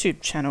a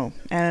YouTube channel,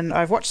 and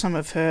I've watched some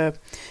of her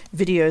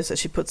videos that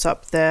she puts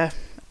up there.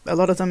 A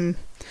lot of them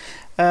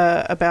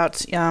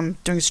about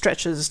doing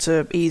stretches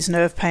to ease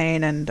nerve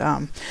pain and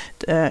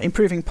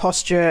improving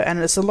posture, and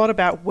it's a lot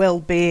about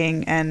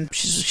well-being, and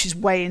she's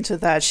way into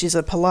that. She's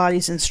a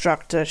Pilates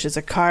instructor, she's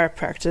a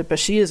chiropractor, but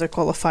she is a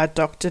qualified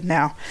doctor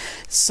now.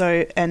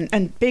 So,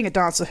 and being a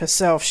dancer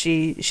herself,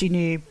 she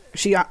knew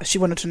she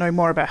wanted to know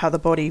more about how the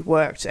body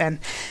worked, and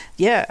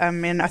yeah, I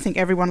mean, I think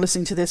everyone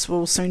listening to this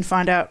will soon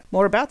find out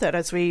more about that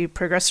as we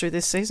progress through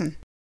this season.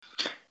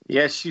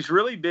 Yeah, she's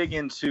really big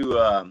into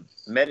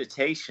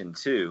meditation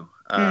too.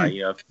 If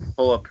you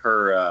pull up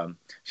her,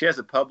 she has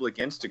a public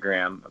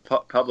Instagram,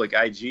 public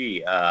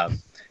IG,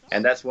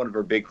 and that's one of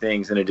her big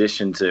things. In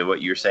addition to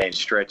what you're saying,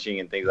 stretching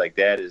and things like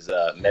that, is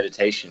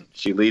meditation.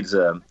 She leads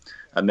a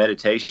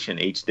meditation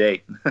each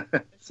day.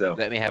 So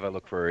let me have a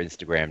look for her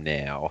Instagram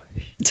now.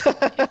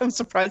 I'm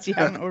surprised you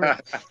haven't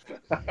already.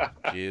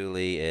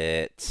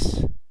 Juliet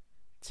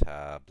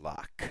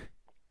Tablak.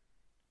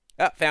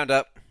 Found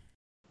up.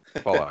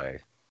 Follow.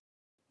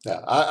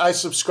 Yeah, I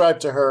subscribe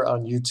to her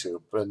on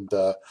YouTube, and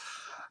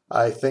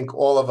I think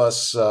all of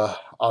us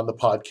on the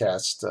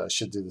podcast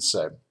should do the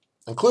same,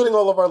 including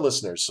all of our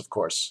listeners, of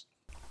course.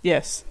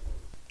 Yes,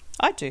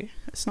 I do.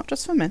 It's not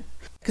just for men.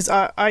 Because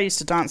I used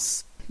to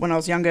dance when I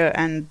was younger,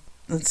 and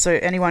so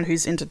anyone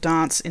who's into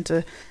dance,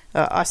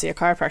 I see a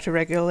chiropractor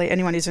regularly.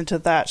 Anyone who's into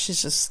that, she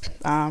just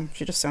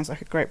sounds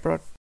like a great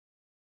broad.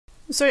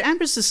 So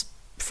Amber's this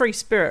free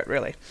spirit,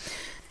 really.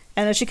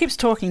 And as she keeps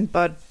talking,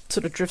 Bud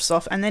sort of drifts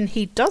off, and then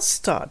he does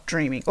start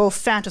dreaming, or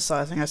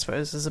fantasizing, I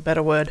suppose is a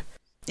better word.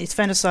 He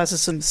fantasizes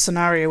some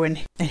scenario when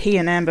he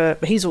and Amber,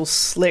 he's all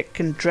slick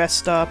and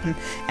dressed up, and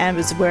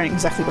Amber's wearing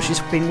exactly what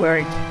she's been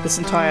wearing this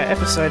entire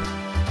episode.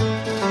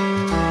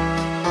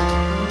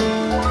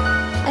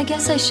 I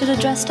guess I should have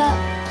dressed up.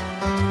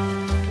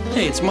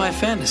 Hey, it's my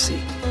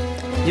fantasy.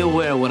 You'll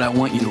wear what I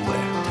want you to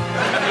wear.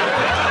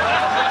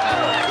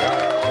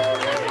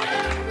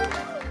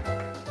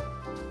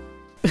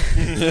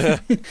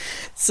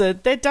 So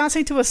they're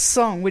dancing to a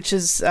song, which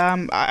is,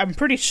 I'm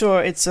pretty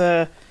sure it's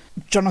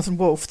Jonathan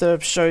Wolfe, the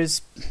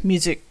show's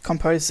music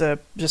composer,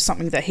 just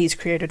something that he's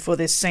created for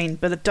this scene.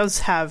 But it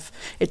does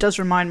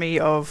remind me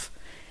of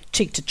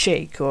Cheek to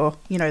Cheek, or,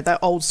 that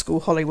old school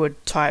Hollywood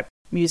type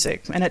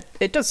music. And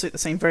it does suit the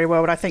scene very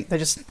well, but I think they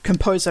just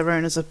compose their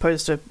own as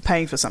opposed to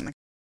paying for something.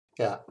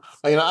 Yeah.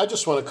 I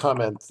just want to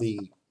comment,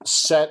 the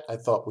set I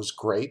thought was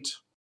great.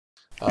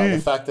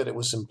 The fact that it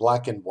was in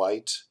black and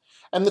white,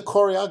 and the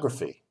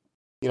choreography.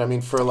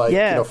 For like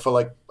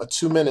a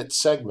 2-minute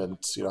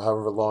segment,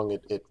 however long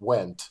it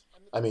went.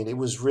 It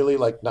was really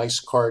like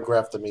nice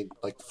choreographed.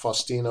 Like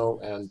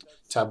Faustino and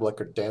Tablick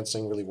are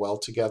dancing really well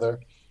together.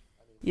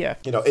 Yeah.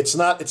 It's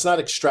not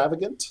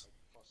extravagant,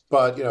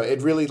 but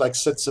it really like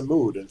sets a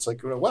mood. It's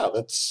like, wow,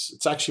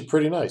 it's actually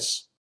pretty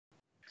nice.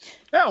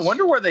 Yeah, I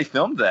wonder where they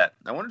filmed that.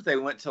 I wonder if they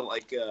went to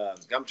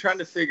I'm trying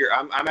to figure.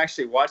 I'm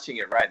actually watching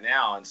it right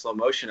now in slow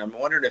motion. I'm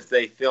wondering if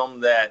they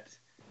filmed that.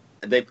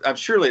 I'm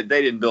surely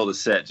they didn't build a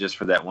set just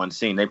for that one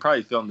scene. They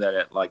probably filmed that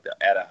at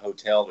a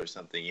hotel or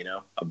something,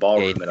 a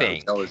ballroom at a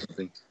hotel or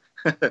something.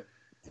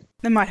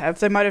 They might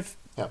have.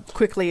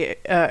 Quickly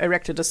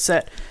erected a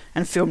set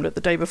and filmed it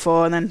the day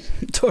before and then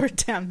tore it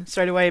down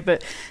straight away.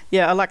 But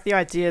yeah, I like the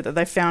idea that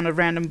they found a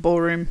random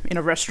ballroom in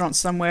a restaurant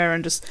somewhere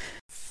and just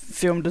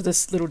filmed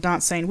this little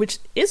dance scene, which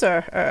is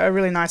a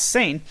really nice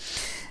scene,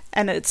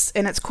 and it's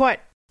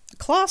quite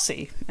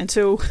classy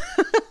until.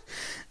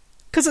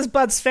 Because it's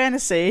Bud's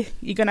fantasy,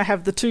 you're going to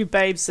have the two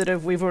babes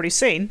that we've already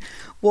seen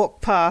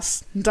walk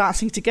past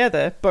dancing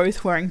together,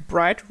 both wearing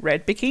bright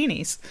red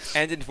bikinis.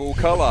 And in full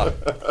colour.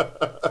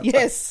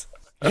 Yes.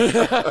 I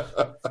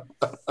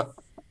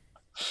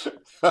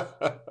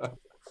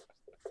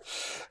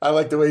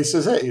like the way he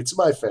says, hey, it's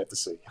my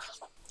fantasy.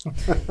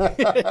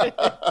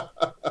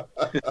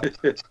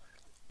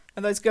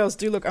 And those girls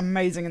do look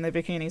amazing in their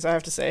bikinis, I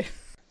have to say.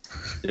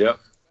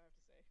 Yep.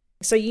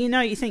 So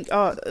you think,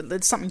 oh,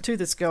 there's something to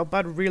this girl.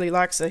 Bud really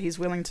likes her. He's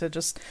willing to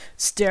just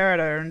stare at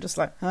her and just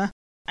like, huh?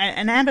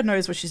 And Amber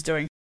knows what she's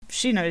doing.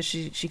 She knows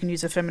she can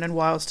use her feminine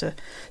wiles to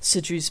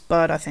seduce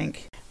Bud, I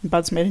think.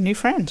 Bud's made a new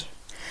friend.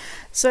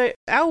 So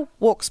Al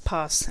walks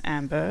past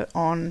Amber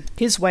on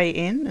his way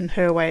in and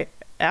her way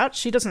out.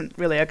 She doesn't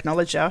really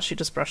acknowledge Al. She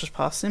just brushes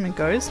past him and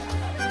goes.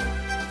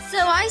 So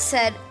I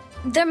said,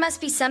 there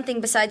must be something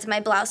besides my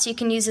blouse you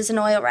can use as an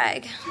oil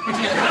rag.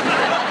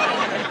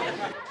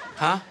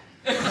 Huh?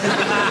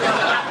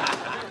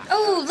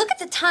 Oh, look at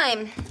the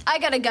time. I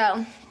gotta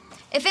go.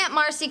 If Aunt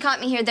Marcy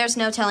caught me here, there's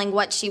no telling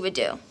what she would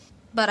do.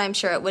 But I'm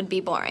sure it would be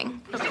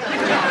boring.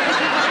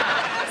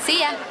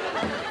 See ya.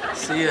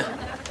 See ya.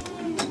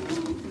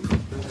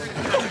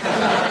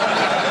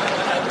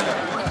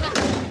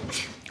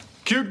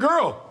 Cute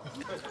girl.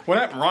 What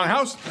happened? Wrong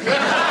house? Dad,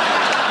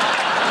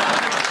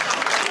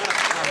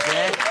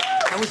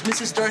 that was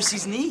Mrs.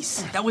 Darcy's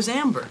niece. That was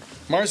Amber.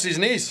 Marcy's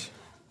niece.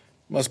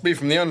 Must be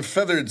from the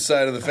unfeathered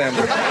side of the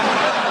family.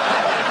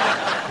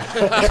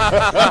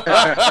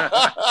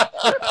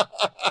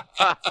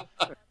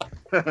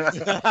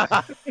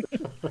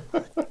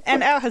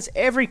 And Al has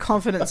every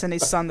confidence in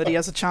his son that he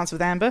has a chance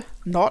with Amber.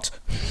 Not.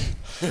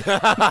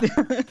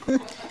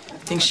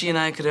 Think she and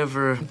I could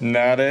ever...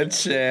 Not a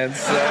chance,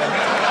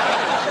 son.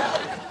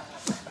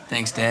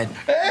 Thanks, Dad.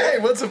 Hey,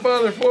 what's a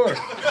father for?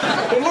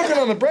 But looking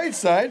on the bright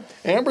side,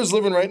 Amber's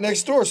living right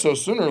next door, so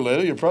sooner or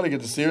later you'll probably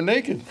get to see her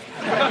naked.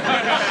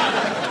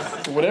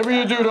 So whatever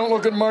you do, don't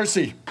look at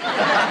Marcy.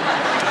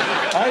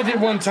 I did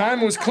one time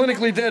and was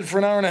clinically dead for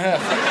an hour and a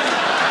half.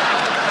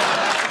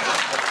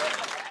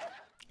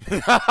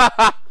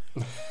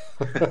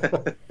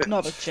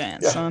 Not a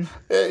chance, son.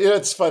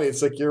 It's funny.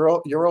 It's like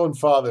your own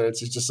father. It's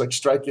just like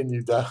striking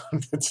you down.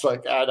 It's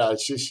like, no,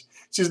 she's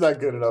not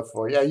good enough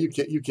for you.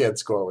 Yeah, you can't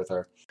score with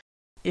her.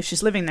 If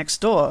she's living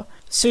next door,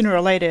 sooner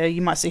or later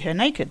you might see her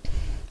naked.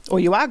 Or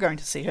you are going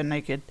to see her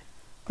naked.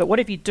 But what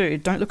if you do?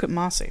 Don't look at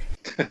Marcy.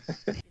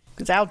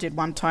 Because Al did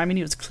one time and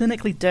he was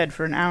clinically dead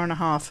for an hour and a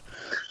half.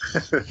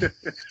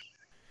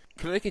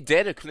 Clinically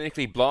dead or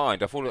clinically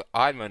blind? I thought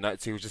I had my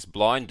notes he was just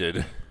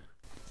blinded.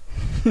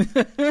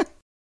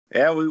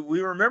 Yeah,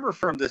 we remember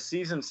from the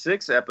season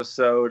 6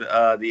 episode,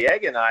 the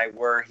Egg and I,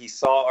 where he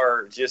saw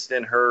her just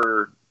in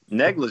her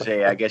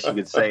negligee, I guess you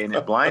could say, and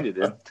it blinded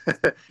him.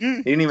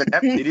 He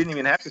didn't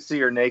even have to see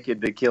her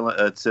naked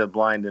to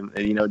blind him.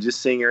 You know,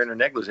 just seeing her in her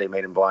negligee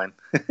made him blind.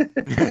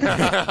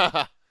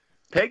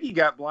 Peggy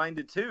got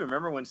blinded too.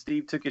 Remember when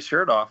Steve took his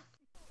shirt off?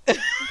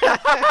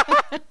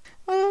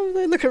 Oh,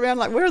 they look around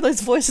like, where are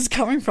those voices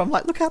coming from?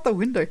 Like, look out the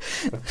window.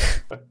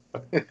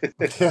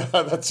 Yeah,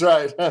 that's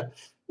right.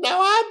 Now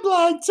I'm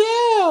blind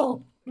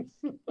too.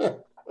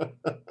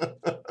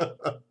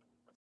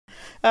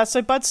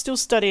 So Bud's still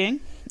studying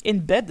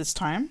in bed this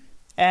time,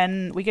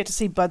 and we get to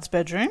see Bud's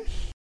bedroom.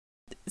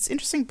 It's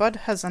interesting, Bud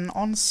has an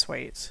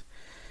ensuite.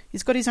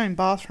 He's got his own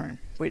bathroom,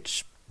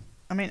 which,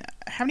 I mean,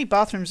 how many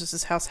bathrooms does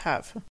this house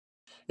have?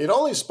 It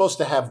only is supposed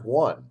to have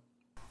one.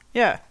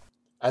 Yeah.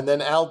 And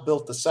then Al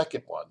built the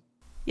second one.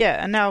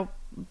 Yeah, and now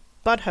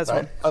Bud has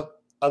one.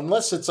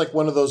 Unless it's like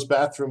one of those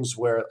bathrooms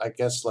where I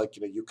guess like,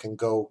 you know, you can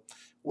go,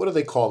 what do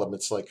they call them?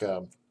 It's like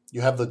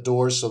you have the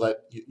doors so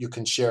that you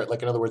can share it.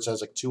 Like, in other words, it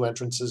has like 2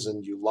 entrances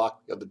and you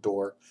lock the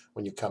door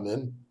when you come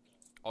in.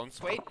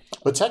 Ensuite?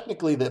 But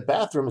technically the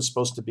bathroom is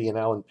supposed to be in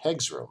Al and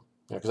Peg's room.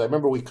 Because I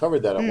remember we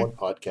covered that on one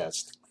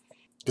podcast.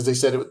 Because they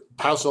said the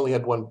house only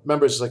had one.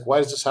 Remember, it's like, why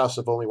does this house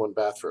have only one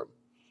bathroom?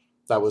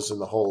 That was in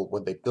the whole,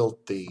 when they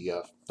built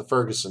the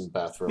Ferguson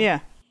bathroom.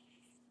 Yeah.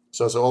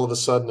 So all of a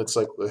sudden, it's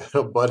like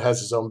Bud has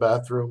his own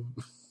bathroom.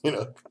 You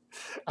know,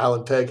 Al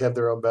and Peg have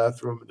their own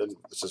bathroom. And then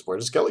it's just, where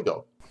does Kelly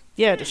go?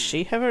 Yeah, does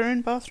she have her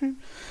own bathroom?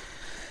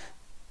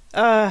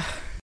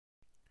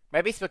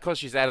 Maybe it's because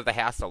she's out of the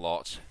house a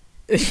lot.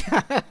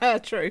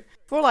 True.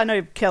 For all I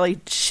know, Kelly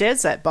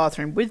shares that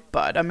bathroom with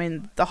Bud. I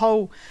mean, the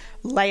whole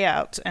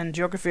layout and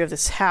geography of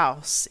this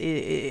house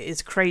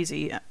is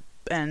crazy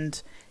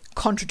and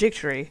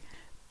contradictory,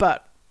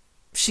 but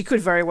she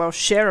could very well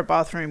share a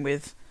bathroom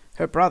with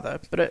her brother,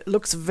 but it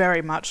looks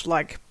very much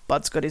like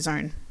Bud's got his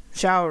own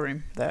shower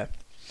room there.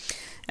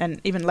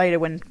 And even later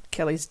when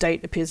Kelly's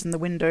date appears in the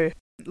window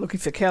looking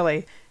for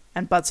Kelly,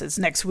 and Bud says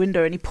next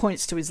window and he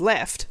points to his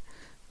left,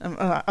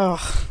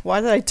 oh,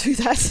 why did I do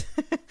that?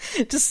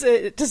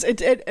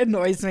 it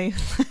annoys me.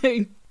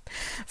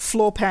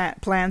 Floor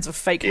plans of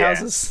fake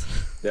houses.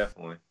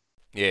 Definitely.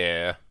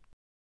 Yeah.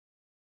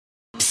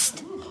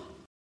 Psst.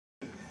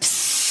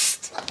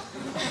 Psst.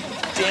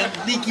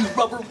 Damn leaky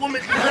rubber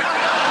woman.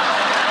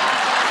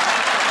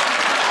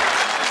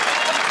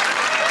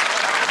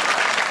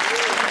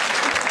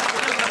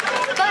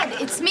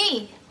 Bud, it's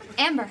me,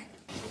 Amber.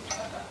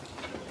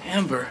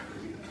 Amber,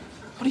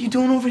 what are you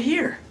doing over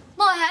here?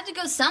 Well, I had to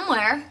go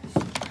somewhere.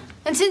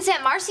 And since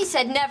Aunt Marcy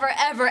said never,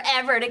 ever,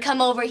 ever to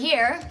come over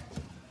here,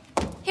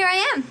 here I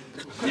am.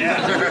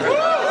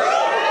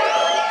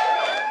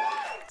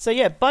 So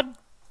yeah, Bud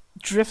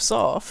drifts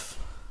off,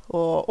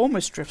 or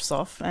almost drifts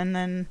off, and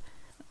then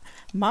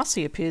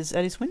Marcy appears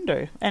at his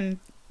window. And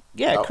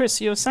yeah, Oh.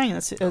 Chris, you were saying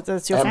that's your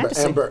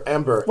fantasy.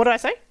 Amber. What did I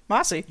say?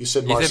 Marcy. You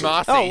said Marcy.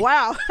 Oh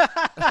wow,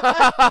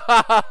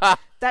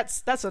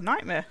 that's a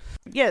nightmare.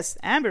 Yes,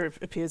 Amber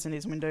appears in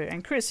his window,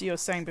 and Chris, you were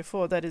saying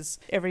before that is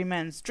every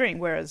man's dream,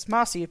 whereas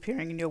Marcy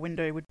appearing in your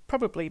window would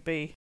probably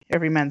be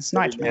every man's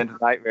nightmare. Every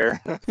man's nightmare.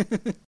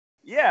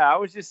 Yeah, I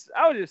was just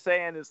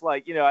saying, it's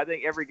like, you know, I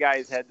think every guy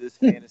has had this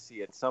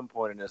fantasy at some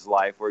point in his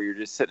life where you're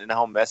just sitting at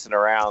home messing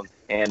around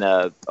and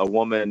a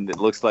woman that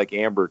looks like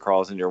Amber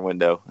crawls in your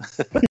window.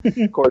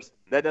 Of course,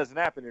 that doesn't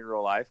happen in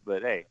real life,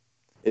 but hey,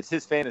 it's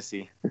his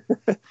fantasy.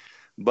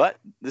 But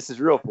this is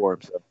real for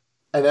him. So.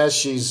 And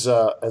as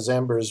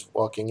Amber is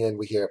walking in,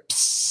 we hear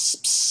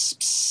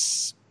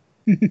psst,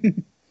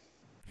 psst,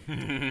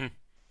 psst.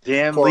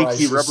 Damn Poor leaky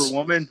Isis. rubber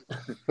woman.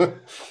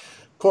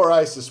 Poor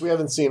Isis. We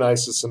haven't seen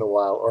Isis in a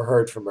while or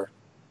heard from her.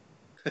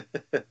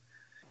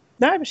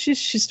 No, but she's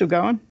still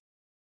going.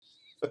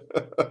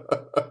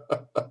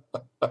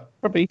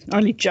 Probably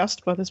only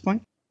just by this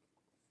point.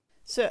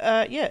 So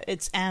yeah,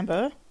 it's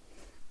Amber,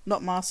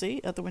 not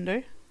Marcy, at the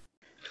window.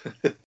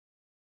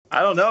 I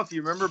don't know if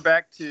you remember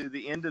back to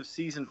the end of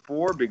season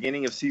 4,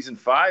 beginning of season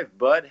 5,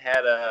 Bud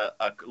had a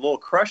little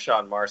crush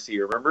on Marcy,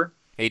 you remember?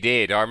 He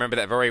did. I remember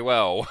that very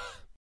well.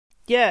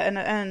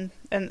 Yeah,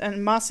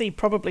 and Marcy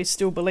probably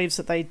still believes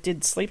that they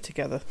did sleep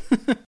together.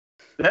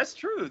 That's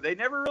true. They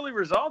never really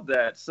resolved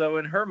that. So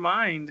in her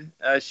mind,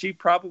 she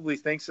probably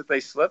thinks that they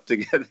slept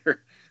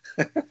together.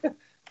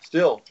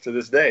 Still, to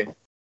this day.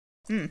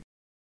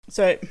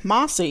 So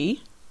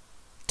Marcy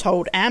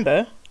told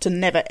Amber to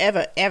never,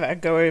 ever, ever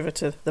go over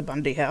to the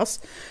Bundy house.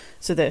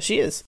 So there she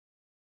is.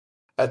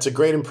 That's a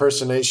great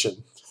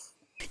impersonation.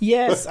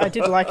 Yes, I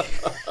did like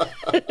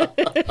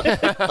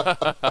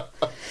it.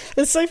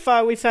 So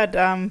far, we've had,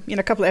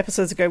 a couple of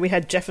episodes ago, we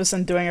had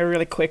Jefferson doing a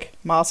really quick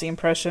Marcy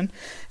impression,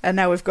 and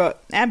now we've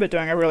got Amber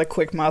doing a really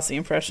quick Marcy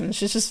impression.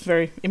 She's just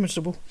very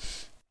imitable.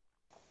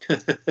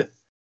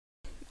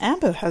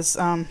 Amber has,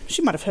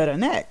 she might have hurt her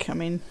neck. I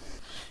mean,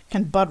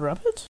 can Bud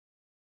rub it?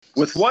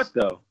 With what,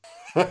 though?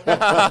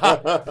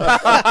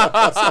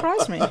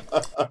 Surprise me.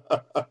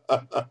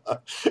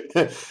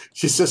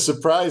 She says,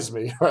 surprise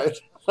me, right?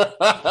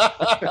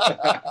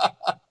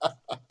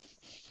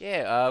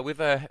 Yeah, with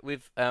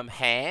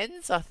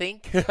hands, I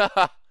think.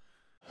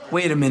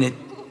 Wait a minute.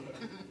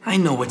 I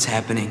know what's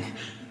happening.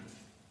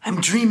 I'm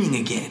dreaming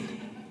again.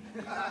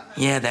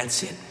 Yeah,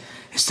 that's it.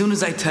 As soon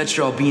as I touch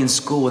her, I'll be in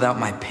school without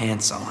my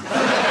pants on.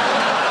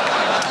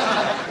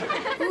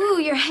 Ooh,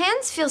 your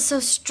hands feel so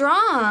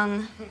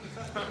strong.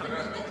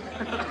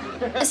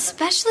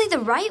 Especially the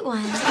right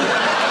one.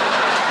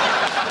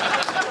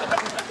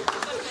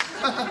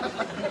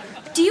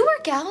 Do you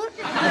work out?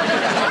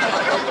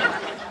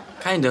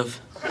 Kind of.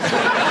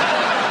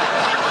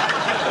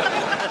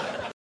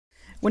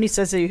 When he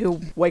says that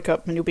he'll wake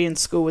up and he'll be in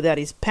school without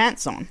his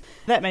pants on,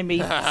 that made me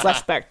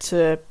flash back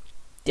to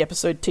the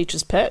episode Teacher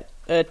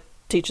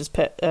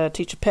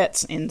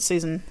Pets in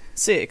season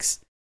 6,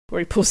 where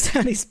he pulls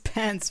down his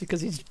pants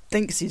because he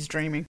thinks he's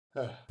dreaming,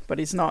 but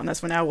he's not, and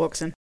that's when Al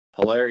walks in.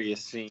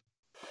 Hilarious scene.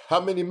 How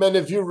many men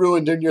have you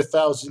ruined in your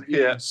 1,000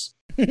 years?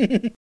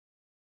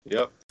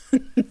 Yep.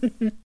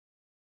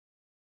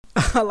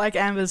 I like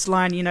Amber's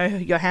line, you know,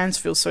 your hands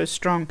feel so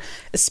strong,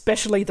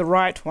 especially the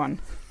right one.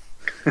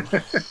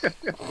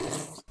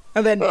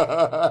 And then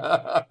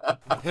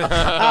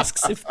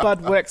asks if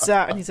Bud works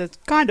out, and he says,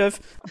 kind of.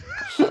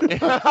 And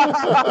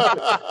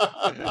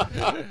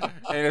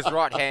his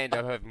right hand,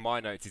 I have my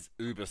notes, is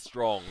uber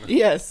strong.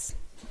 Yes.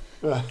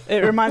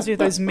 It reminds me of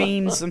those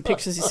memes and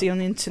pictures you see on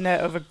the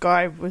internet of a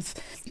guy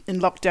in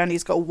lockdown.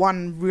 He's got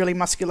one really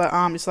muscular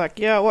arm. He's like,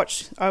 yeah,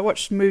 I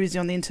watch movies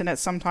on the internet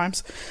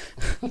sometimes.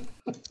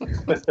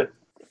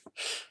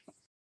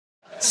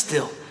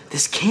 Still,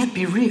 this can't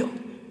be real.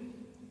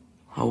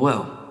 Oh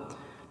well.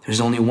 There's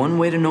only one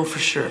way to know for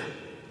sure.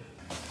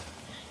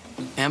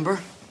 Amber?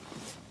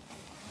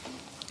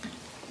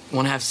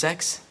 Want to have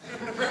sex?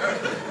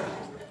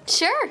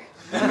 Sure.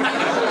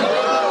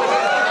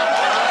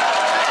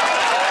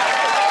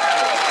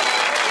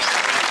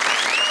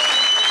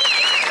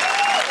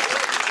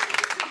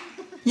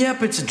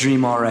 Yep, it's a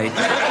dream, all right.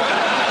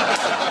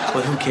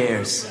 But who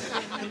cares?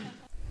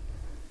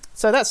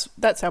 So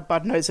that's how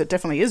Bud knows it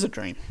definitely is a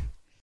dream.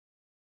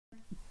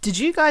 Did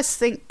you guys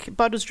think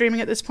Bud was dreaming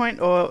at this point,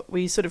 or were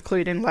you sort of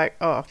clued in like,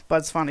 oh,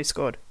 Bud's finally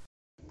scored?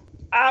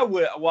 I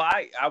would. Well,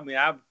 I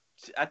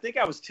think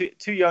I was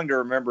too young to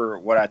remember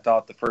what I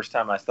thought the first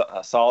time I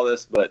saw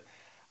this, but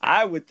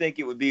I would think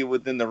it would be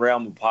within the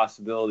realm of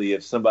possibility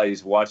if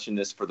somebody's watching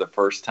this for the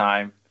first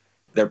time,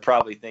 they're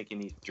probably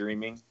thinking he's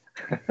dreaming.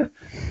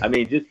 I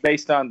mean, just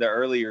based on the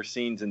earlier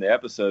scenes in the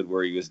episode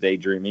where he was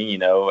daydreaming, you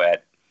know,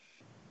 at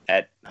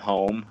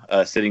home,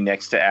 sitting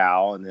next to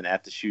Al, and then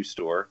at the shoe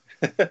store.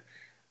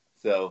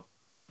 So,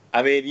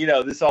 I mean, you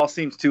know, this all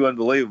seems too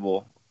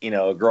unbelievable. You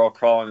know, a girl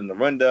crawling in the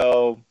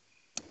window,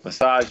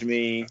 massage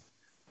me,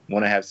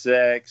 want to have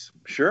sex.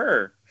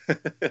 Sure.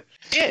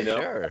 Yeah, you know?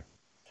 Sure.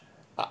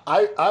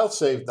 I'll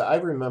say that I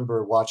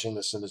remember watching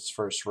this in its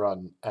first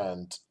run,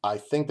 and I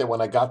think that when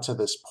I got to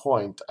this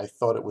point, I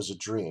thought it was a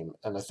dream.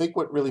 And I think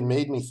what really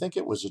made me think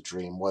it was a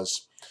dream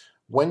was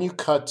when you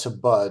cut to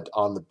Bud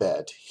on the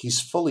bed, he's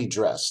fully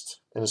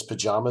dressed in his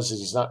pajamas, and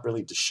he's not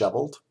really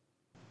disheveled.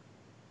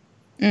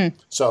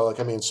 So, like,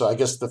 I mean, so I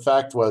guess the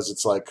fact was,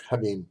 it's like, I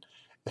mean,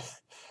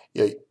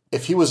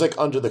 if he was like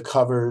under the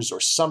covers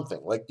or something,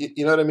 like,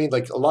 you know what I mean?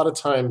 Like a lot of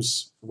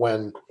times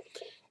when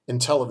in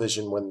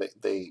television, when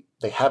they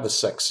have a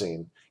sex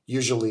scene,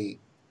 usually,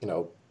 you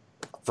know,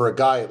 for a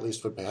guy at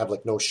least would have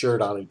like no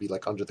shirt on, it'd be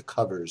like under the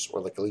covers,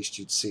 or like at least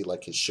you'd see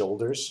like his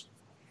shoulders.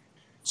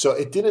 So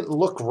it didn't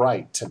look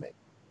right to me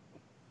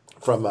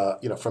from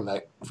you know, from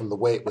the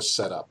way it was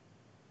set up.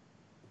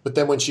 But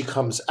then when she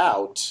comes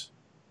out,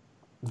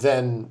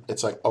 then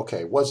it's like, okay,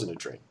 it wasn't a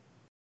dream.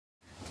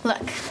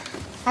 Look,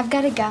 I've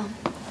got to go.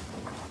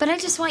 But I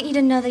just want you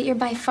to know that you're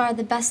by far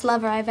the best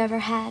lover I've ever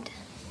had.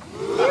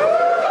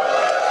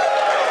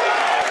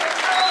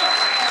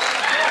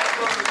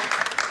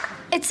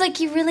 It's like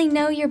you really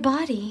know your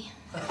body.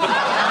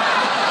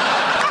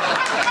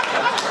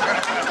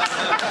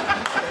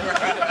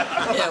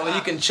 Yeah, well,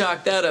 you can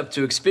chalk that up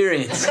to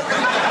experience.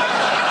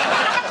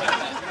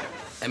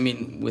 I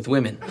mean, with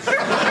women.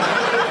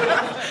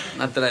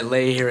 Not that I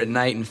lay here at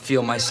night and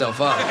feel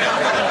myself up.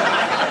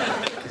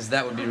 Because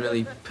that would be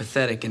really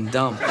pathetic and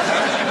dumb.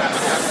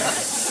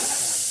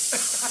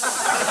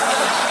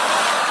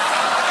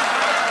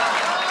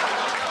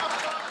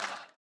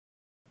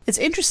 It's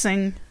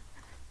interesting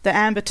that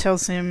Amber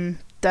tells him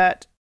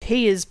that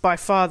he is by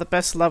far the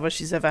best lover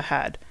she's ever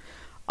had.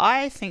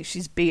 I think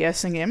she's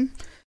BSing him,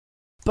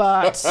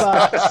 but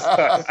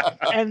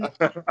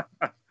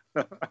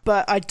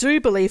I do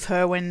believe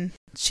her when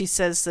she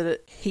says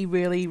that he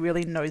really,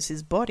 really knows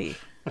his body.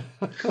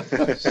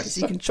 Because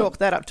you can chalk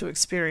that up to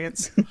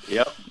experience.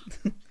 Yep.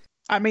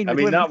 I mean,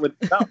 not with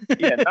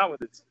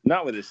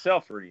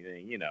himself or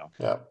anything, you know.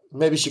 Yeah,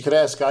 maybe she could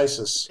ask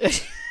Isis.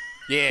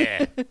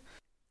 Yeah.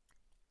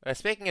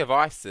 Speaking of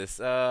Isis,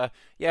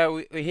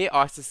 we hear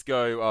Isis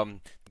go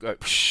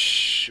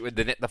with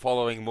the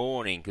following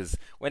morning, because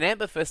when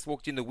Amber first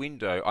walked in the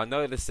window, I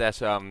noticed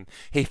that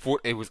he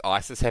thought it was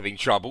Isis having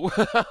trouble.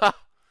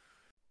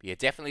 Yeah,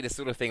 definitely the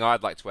sort of thing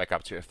I'd like to wake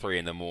up to at 3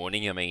 in the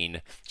morning. I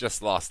mean,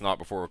 just last night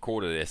before I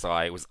recorded this,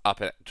 I was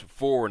up at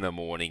 4 in the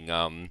morning.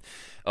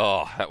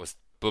 That was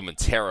blooming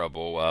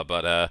terrible.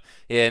 But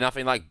yeah,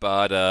 nothing like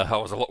Bud. I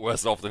was a lot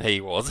worse off than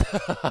he was.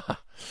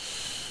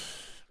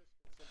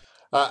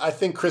 I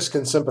think Chris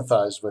can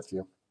sympathize with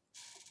you.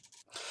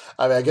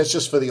 I mean, I guess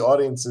just for the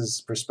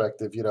audience's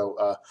perspective,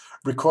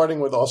 recording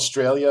with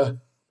Australia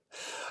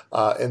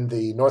in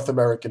the North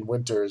American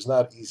winter is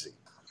not easy.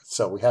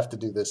 So we have to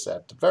do this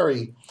at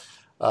very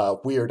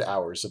weird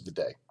hours of the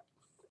day.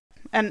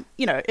 And,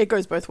 it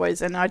goes both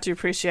ways. And I do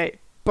appreciate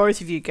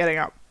both of you getting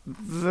up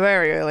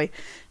very early.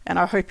 And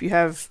I hope you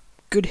have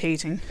good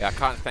heating. Yeah,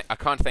 I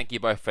can't thank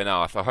you both for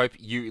enough. I hope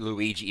you,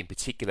 Luigi, in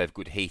particular, have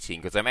good heating.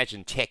 Because I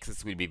imagine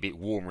Texas would be a bit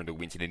warmer in the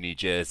winter than New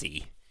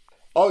Jersey.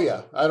 Oh,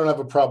 yeah. I don't have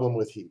a problem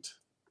with heat.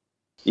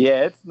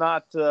 Yeah, it's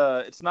not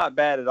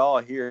bad at all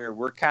here.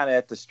 We're kind of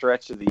at the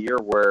stretch of the year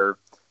where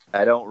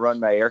I don't run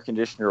my air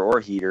conditioner or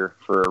heater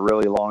for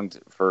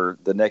for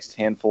the next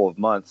handful of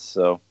months.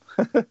 So,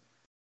 so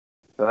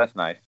that's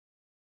nice.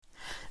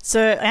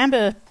 So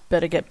Amber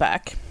better get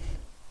back.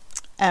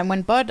 And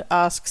when Bud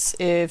asks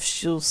if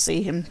she'll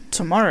see him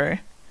tomorrow,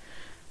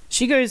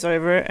 she goes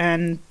over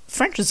and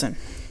Frenches him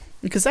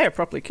because they are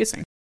properly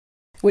kissing,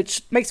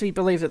 which makes me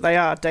believe that they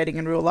are dating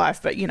in real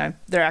life. But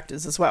they're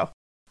actors as well.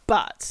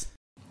 But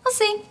we'll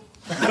see.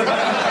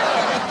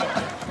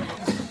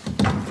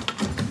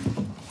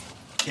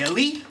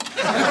 Kelly?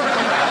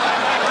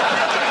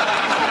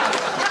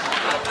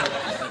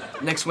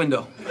 Next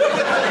window.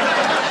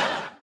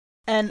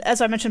 And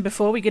as I mentioned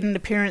before, we get an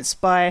appearance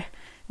by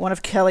one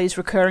of Kelly's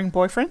recurring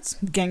boyfriends,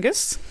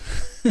 Genghis.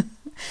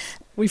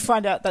 We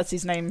find out that's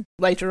his name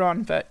later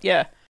on, but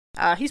yeah.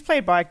 He's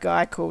played by a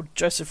guy called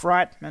Joseph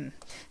Reitman,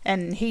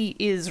 and he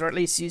is, or at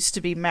least used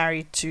to be,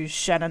 married to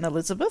Shannon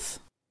Elizabeth.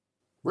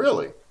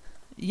 Really?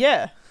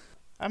 Yeah.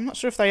 I'm not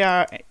sure if they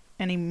are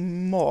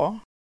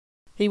anymore.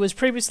 He was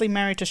previously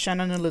married to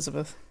Shannon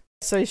Elizabeth.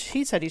 So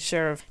he's had his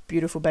share of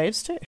beautiful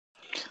babes too.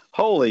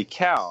 Holy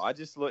cow. I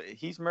just look.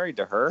 He's married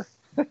to her?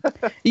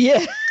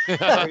 Yeah.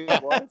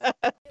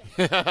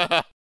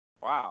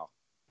 Wow.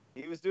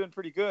 He was doing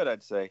pretty good,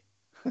 I'd say.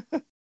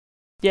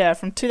 Yeah,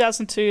 from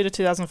 2002 to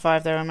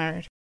 2005 they were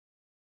married.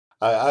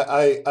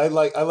 I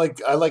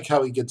like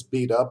how he gets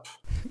beat up.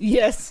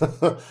 Yes.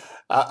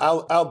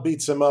 Al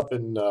beats him up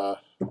in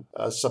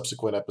a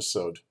subsequent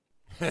episode.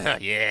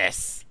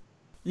 Yes.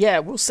 Yeah,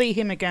 we'll see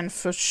him again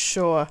for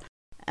sure.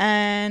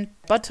 And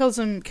Bud tells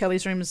him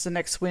Kelly's room is the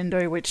next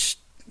window, which,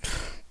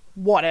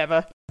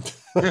 whatever.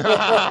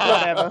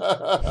 Whatever.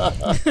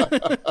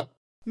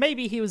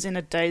 Maybe he was in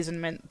a daze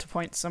and meant to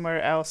point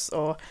somewhere else,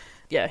 or,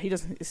 yeah, he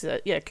doesn't, he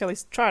said, yeah,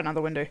 Kelly's, try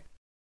another window.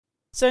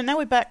 So now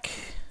we're back,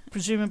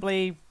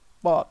 presumably,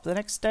 the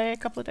next day, a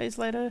couple of days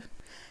later,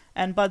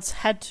 and Bud's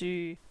had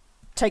to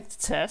take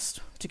the test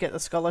to get the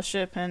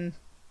scholarship, and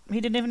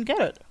he didn't even get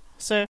it.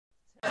 So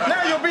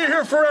now you'll be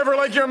here forever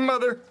like your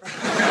mother.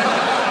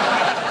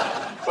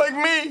 Like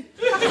me.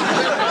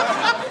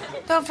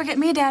 Don't forget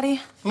me,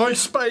 Daddy. Like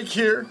Spike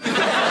here.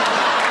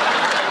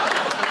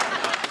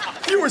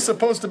 You were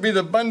supposed to be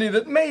the Bundy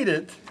that made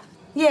it.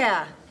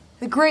 Yeah,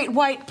 the great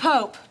white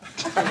pope.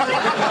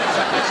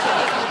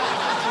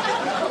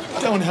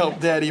 Don't help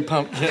Daddy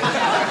Pumpkin.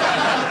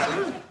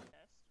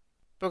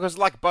 Because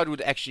like Bud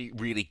would actually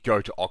really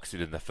go to Oxford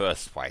in the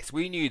first place,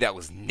 we knew that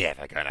was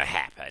never going to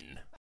happen.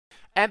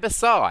 And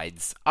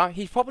besides,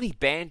 he's probably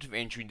banned from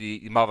entering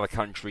the mother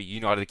country,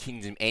 United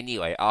Kingdom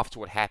anyway, after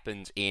what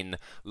happened in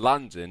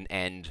London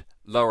and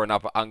Lower and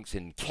Upper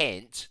Uncton,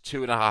 Kent,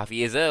 2.5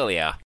 years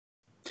earlier.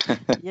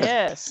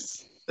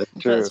 Yes. That's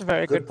true. That's a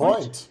very good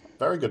point.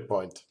 Very good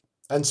point.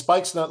 And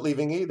Spike's not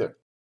leaving either.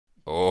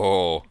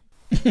 Oh.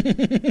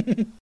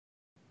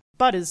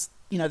 Bud is,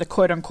 the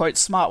quote-unquote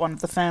smart one of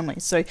the family,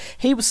 so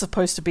he was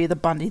supposed to be the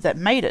Bundy that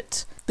made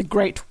it, the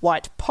Great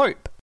White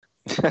Pope.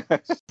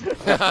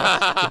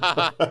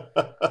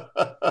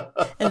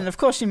 And of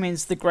course she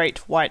means the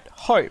Great White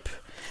Hope.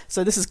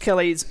 So this is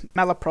Kelly's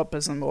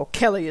malapropism, or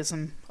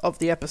Kellyism, of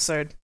the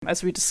episode.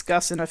 As we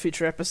discuss in a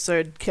future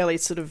episode, Kelly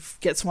sort of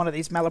gets one of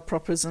these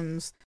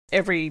malapropisms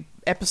every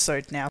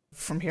episode now,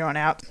 from here on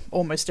out,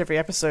 almost every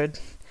episode.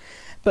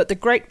 But the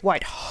Great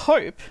White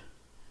Hope,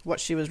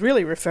 what she was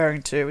really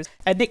referring to, is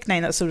a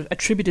nickname that's sort of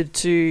attributed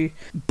to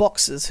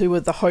boxers who were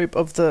the hope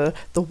of the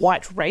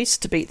white race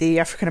to beat the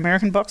African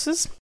American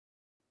boxers.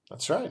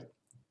 That's right.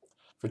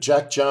 For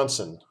Jack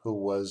Johnson, who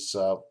was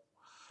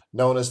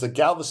known as the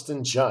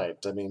Galveston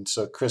Giant. I mean,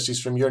 so Chris, he's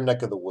from your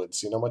neck of the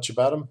woods. You know much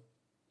about him?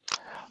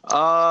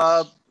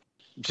 I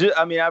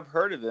mean, I've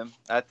heard of him.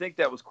 I think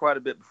that was quite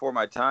a bit before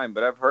my time,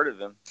 but I've heard of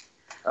him.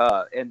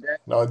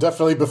 No,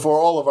 definitely before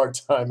all of our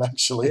time,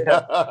 actually.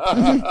 Yeah.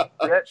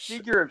 That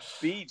figure of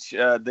speech,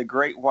 the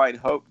Great White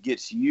Hope,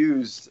 gets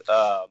used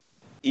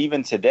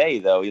even today,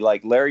 though.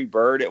 Like Larry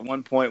Bird at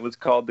one point was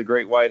called the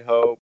Great White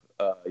Hope.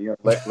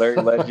 Larry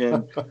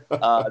Legend.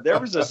 There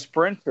was a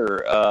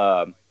sprinter,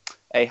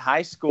 a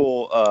high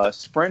school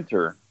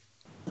sprinter,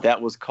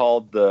 that was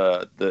called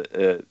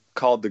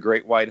the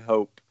Great White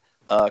Hope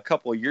a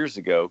couple of years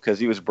ago because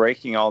he was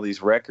breaking all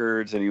these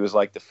records, and he was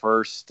like the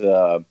first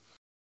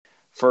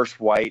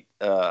white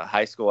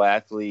high school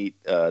athlete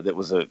that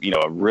was a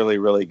really,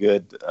 really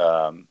good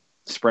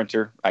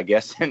sprinter, I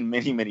guess, in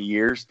many, many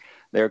years.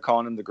 They were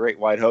calling him the Great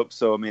White Hope.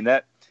 So, I mean,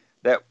 that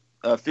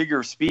figure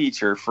of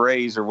speech or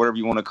phrase or whatever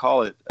you want to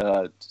call it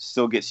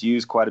still gets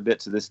used quite a bit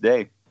to this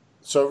day.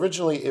 So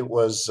originally it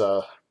was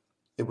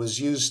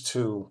used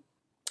to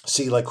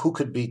see like who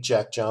could beat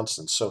Jack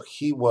Johnson. So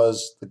he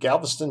was the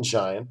Galveston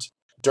Giant.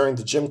 During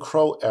the Jim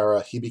Crow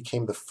era, he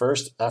became the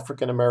first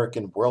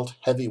African-American world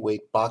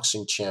heavyweight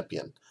boxing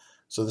champion.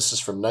 So this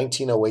is from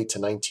 1908 to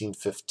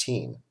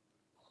 1915.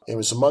 He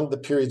was among the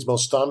period's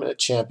most dominant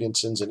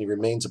champions, and he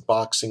remains a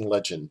boxing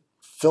legend.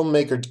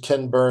 Filmmaker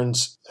Ken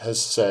Burns has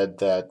said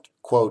that,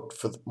 quote,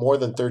 for more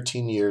than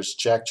 13 years,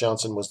 Jack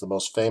Johnson was the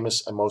most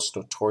famous and most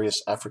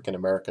notorious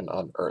African-American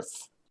on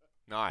earth.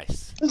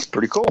 Nice. That's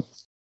pretty cool.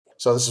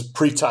 So this is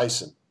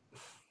pre-Tyson.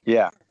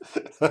 Yeah.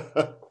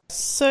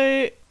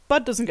 So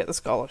Bud doesn't get the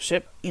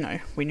scholarship.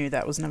 We knew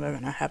that was never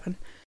going to happen.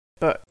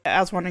 But I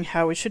was wondering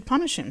how we should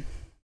punish him.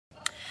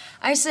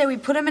 I say we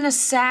put him in a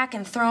sack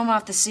and throw him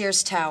off the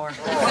Sears Tower.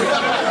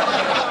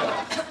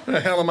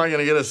 The hell am I going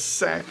to get a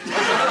sack?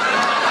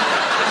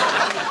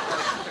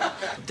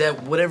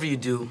 Dad, whatever you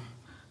do,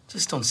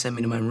 just don't send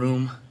me to my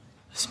room,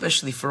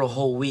 especially for a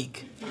whole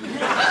week.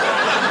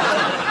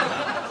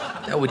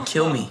 That would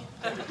kill me.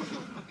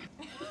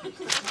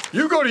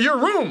 You go to your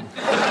room.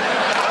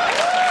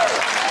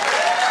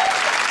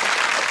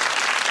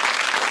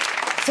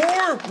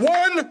 For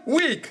 1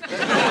 week.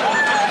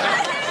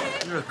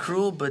 You're a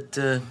cruel but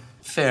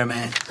fair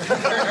man.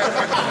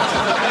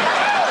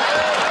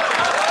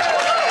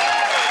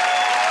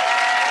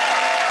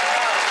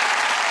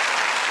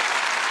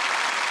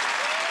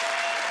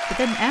 But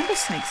then Amber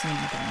sneaks in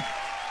again.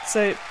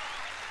 So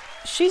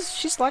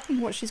she's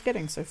liking what she's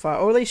getting so far,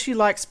 or at least she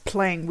likes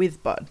playing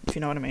with Bud, if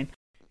you know what I mean.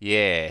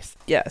 Yes.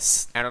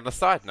 Yes. And on a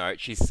side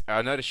note,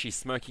 I noticed she's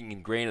smoking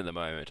in green at the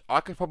moment.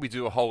 I could probably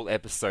do a whole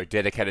episode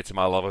dedicated to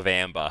my love of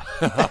Amber.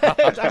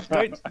 I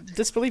don't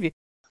disbelieve you.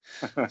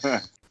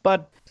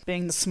 Bud,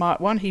 being the smart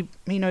one, he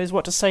knows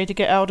what to say to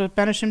get Al to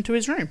banish him to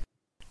his room.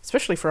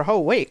 Especially for a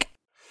whole week.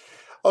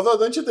 Although,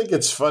 don't you think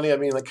it's funny? I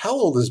mean, like, how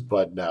old is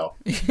Bud now?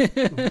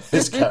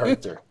 His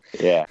character.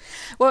 Yeah.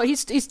 Well,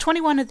 he's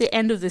 21 at the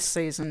end of this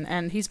season,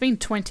 and he's been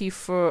 20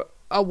 for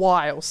a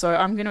while, so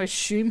I'm going to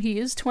assume he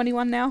is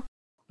 21 now.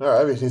 All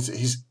right, I mean,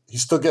 he's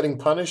still getting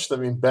punished? I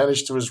mean,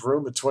 banished to his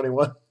room at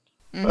 21?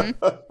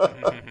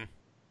 Mm-hmm.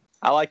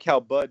 I like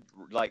how Bud,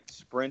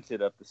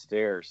 sprinted up the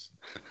stairs.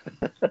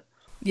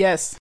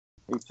 Yes.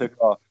 He took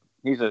off.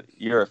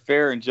 You're a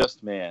fair and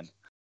just man.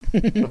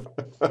 Sprint up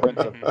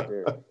the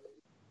stairs.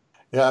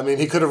 Yeah, I mean,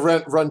 he could have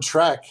run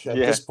track at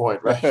this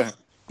point, right?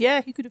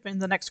 Yeah, he could have been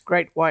the next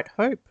Great White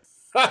Hope.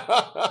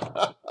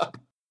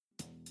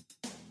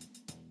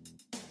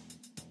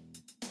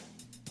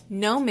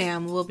 No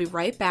Ma'am will be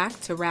right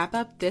back to wrap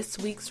up this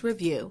week's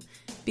review.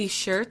 Be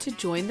sure to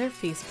join their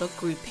Facebook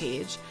group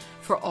page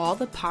for all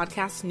the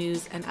podcast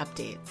news and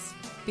updates.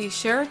 Be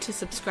sure to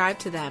subscribe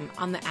to them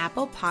on the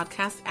Apple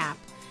Podcast app,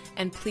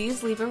 and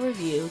please leave a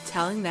review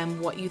telling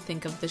them what you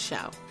think of the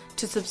show.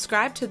 To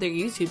subscribe to their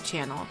YouTube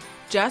channel,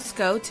 just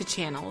go to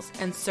channels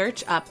and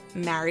search up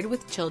Married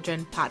with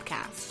Children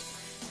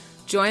podcast.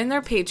 Join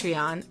their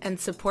Patreon and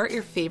support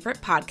your favorite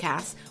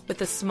podcast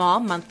with a small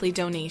monthly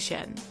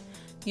donation.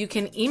 You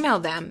can email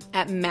them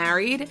at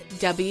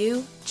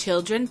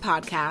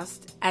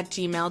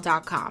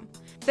marriedwchildrenpodcast@gmail.com.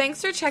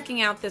 Thanks for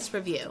checking out this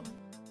review.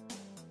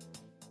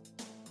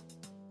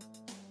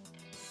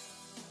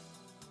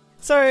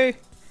 So,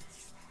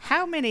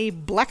 how many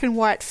black and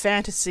white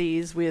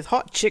fantasies with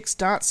hot chicks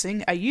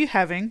dancing are you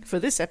having for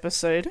this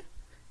episode,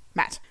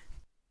 Matt?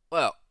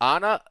 Well,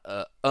 Anna,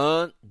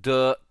 un,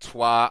 deux,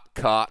 trois,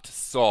 quatre,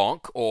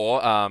 cinq,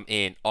 or,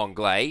 in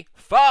anglais,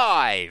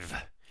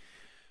 5!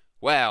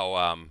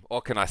 Well,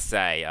 what can I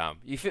say?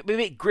 We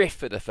meet Griff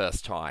for the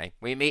first time.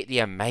 We meet the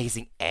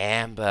amazing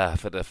Amber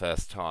for the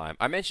first time.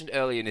 I mentioned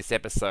earlier in this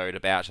episode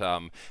about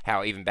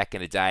how even back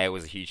in the day I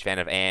was a huge fan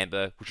of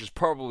Amber, which was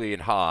probably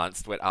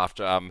enhanced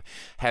after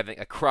having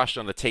a crush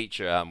on the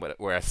teacher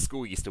where a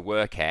school used to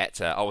work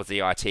at. I was the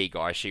IT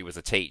guy, she was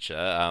a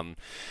teacher,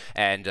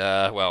 and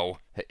her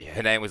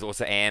name was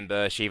also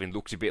Amber. She even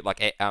looked a bit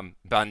like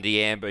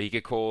Bundy Amber, you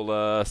could call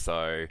her,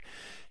 so...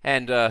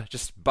 And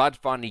just Bud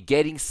finally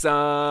getting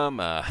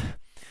some,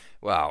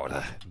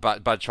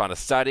 Bud trying to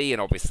study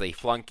and obviously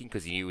flunking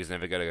because he knew he was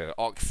never going to go to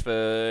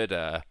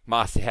Oxford.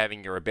 Marcy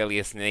having a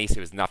rebellious niece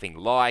who was nothing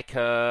like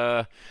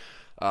her.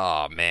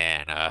 Oh,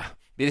 man.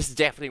 This is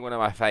definitely one of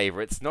my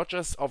favourites, not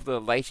just of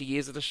the later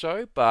years of the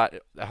show,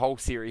 but the whole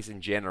series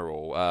in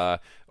general.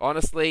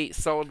 Honestly,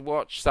 solid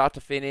watch, start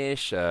to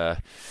finish.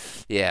 I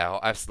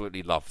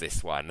absolutely love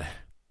this one.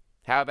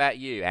 How about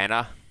you,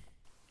 Anna?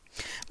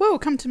 Well,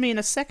 come to me in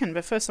a second,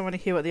 but first I want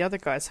to hear what the other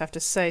guys have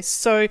to say.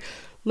 So,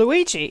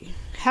 Luigi,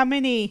 how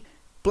many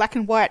black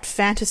and white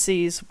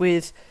fantasies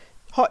with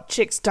hot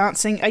chicks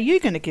dancing are you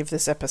going to give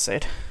this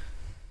episode?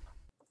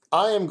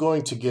 I am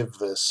going to give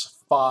this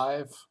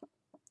 5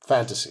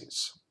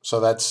 fantasies. So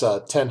that's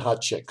 10 hot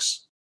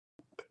chicks.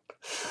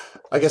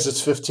 I guess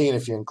it's 15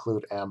 if you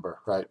include Amber,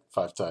 right?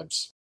 5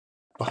 times.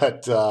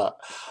 But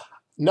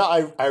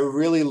no, I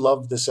really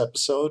loved this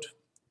episode.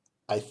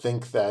 I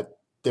think that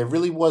there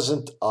really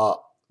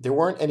there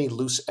weren't any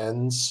loose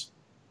ends.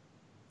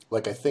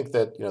 Like, I think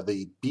that,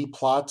 the B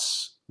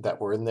plots that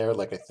were in there,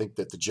 like, I think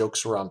that the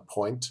jokes were on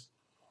point.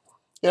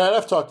 Yeah, and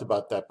I've talked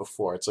about that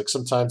before. It's like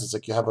sometimes it's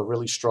like you have a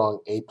really strong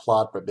A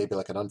plot, but maybe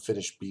like an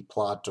unfinished B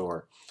plot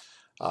or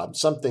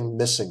something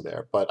missing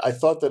there. But I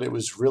thought that it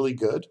was really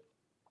good.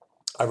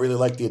 I really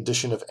liked the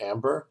addition of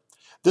Amber.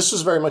 This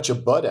was very much a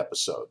Bud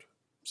episode.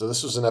 So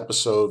this was an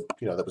episode,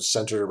 that was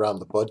centered around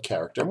the Bud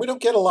character. And we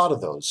don't get a lot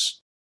of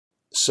those.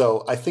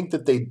 So I think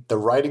that the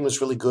writing was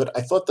really good.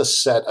 I thought the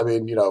set,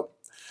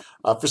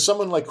 for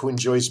someone like who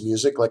enjoys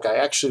music, like I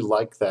actually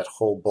like that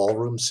whole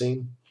ballroom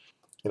scene,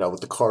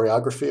 with the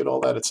choreography and all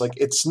that. It's like,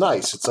 it's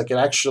nice. It's like it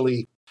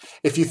actually,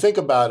 if you think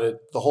about it,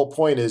 the whole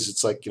point is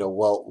it's like,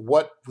 well,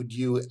 what would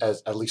you,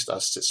 as at least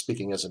us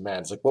speaking as a man,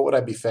 it's like, what would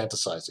I be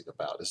fantasizing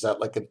about? Is that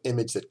like an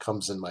image that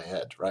comes in my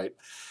head, right?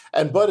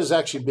 And Bud is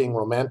actually being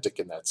romantic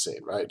in that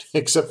scene, right?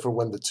 Except for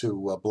when the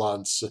two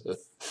blondes,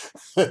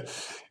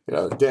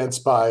 dance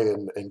by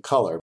in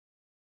color.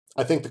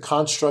 I think the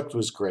construct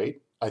was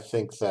great. I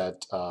think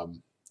that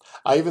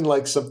I even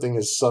like something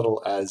as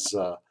subtle as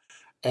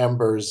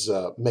Amber's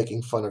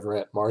making fun of her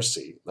Aunt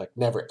Marcy, like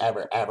never,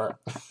 ever, ever.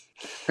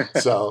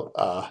 So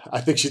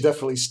I think she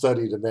definitely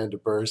studied Amanda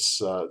Burse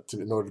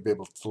in order to be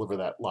able to deliver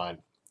that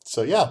line.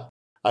 So yeah,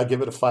 I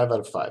give it a 5 out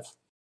of 5.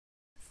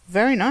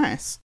 Very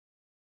nice.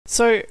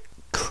 So,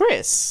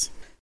 Chris,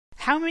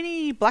 how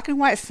many black and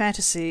white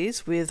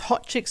fantasies with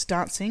hot chicks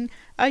dancing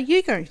are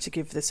you going to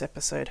give this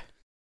episode?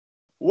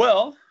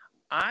 Well,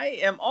 I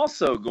am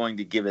also going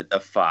to give it a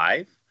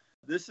 5.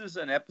 This is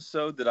an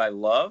episode that I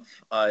love.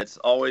 It's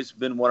always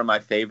been one of my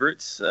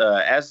favorites.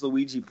 As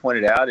Luigi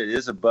pointed out, it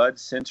is a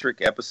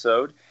Bud-centric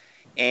episode.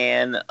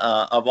 And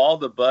of all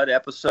the Bud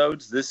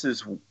episodes, this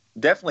is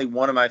definitely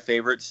one of my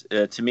favorites.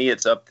 To me,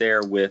 it's up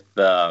there with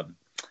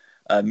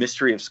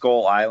Mystery of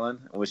Skull Island,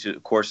 which,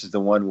 of course, is the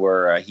one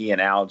where he and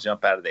Al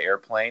jump out of the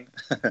airplane.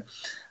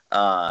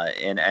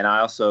 And I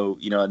also,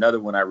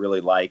 another one I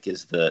really like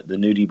is the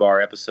nudie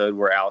bar episode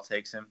where Al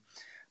takes him.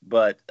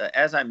 But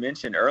as I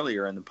mentioned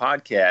earlier in the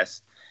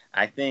podcast,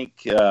 I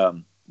think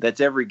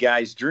that's every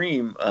guy's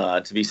dream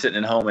to be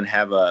sitting at home and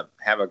have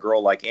a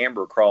girl like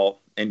Amber crawl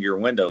into your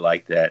window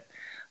like that.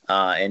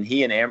 And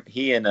he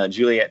and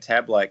Juliet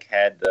Tablek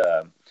had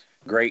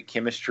great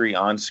chemistry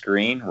on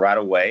screen right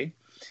away.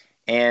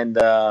 And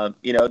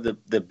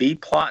the B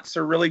plots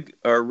are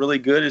really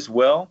good as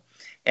well.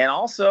 And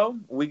also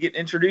we get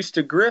introduced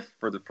to Griff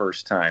for the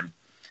first time.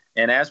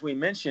 And as we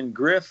mentioned,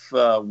 Griff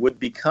would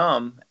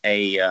become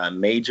a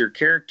major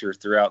character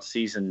throughout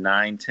season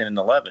 9, 10, and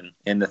 11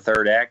 in the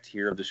third act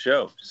here of the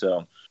show.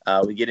 So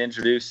we get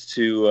introduced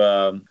to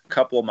a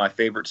couple of my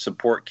favorite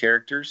support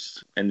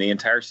characters in the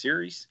entire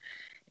series.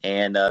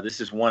 And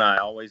this is one I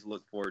always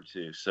look forward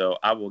to. So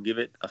I will give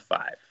it a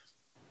 5.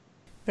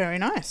 Very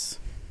nice.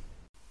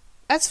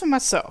 As for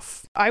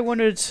myself, I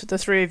wanted the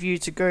three of you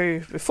to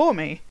go before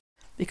me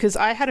because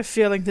I had a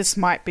feeling this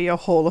might be a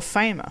Hall of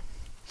Famer.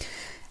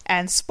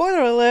 And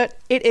spoiler alert,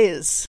 it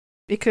is.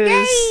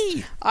 Because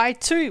Yay! I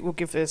too will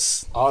give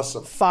this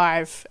awesome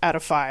 5 out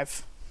of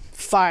 5.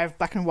 5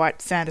 black and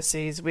white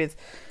fantasies with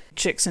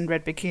chicks in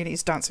red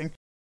bikinis dancing.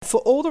 For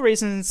all the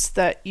reasons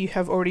that you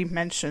have already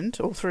mentioned,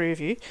 all three of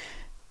you,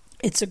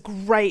 it's a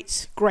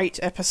great, great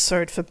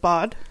episode for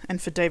Bud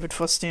and for David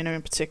Faustino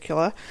in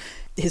particular.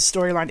 His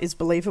storyline is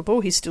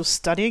believable. He's still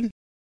studying.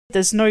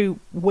 There's no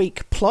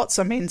weak plots,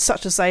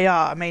 such as they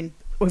are.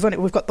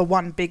 We've got the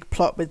one big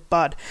plot with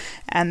Bud,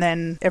 and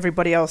then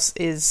everybody else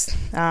is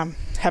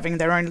having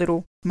their own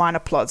little minor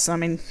plots.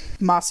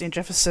 Marcy and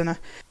Jefferson,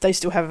 they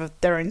still have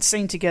their own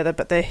scene together,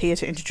 but they're here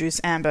to introduce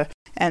Amber.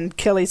 And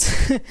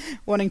Kelly's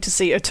wanting to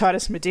see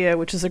Otitis Media,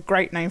 which is a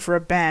great name for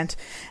a band,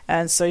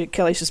 and so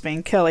Kelly's just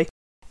being Kelly.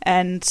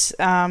 And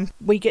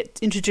we get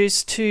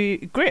introduced to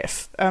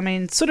Griff.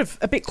 Sort of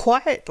a bit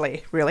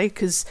quietly, really,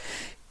 because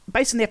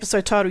based on the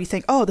episode title, you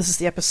think, oh, this is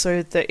the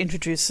episode that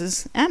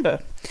introduces Amber.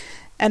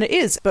 And it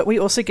is, but we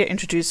also get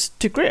introduced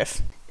to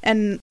Griff.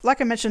 And like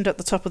I mentioned at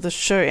the top of the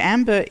show,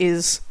 Amber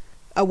is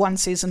a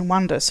one-season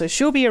wonder, so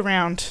she'll be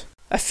around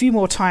a few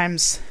more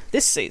times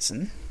this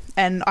season.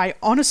 And I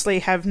honestly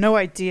have no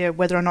idea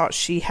whether or not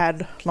she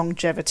had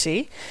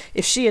longevity.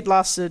 If she had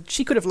lasted,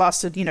 she could have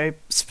lasted,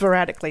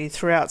 sporadically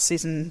throughout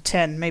season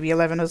 10, maybe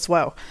 11 as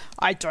well.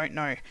 I don't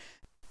know.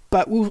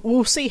 But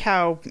we'll see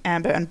how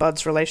Amber and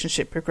Bud's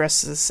relationship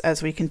progresses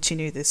as we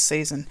continue this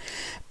season.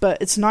 But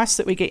it's nice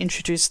that we get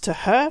introduced to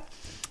her.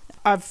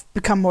 I've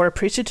become more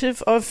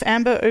appreciative of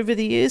Amber over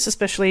the years,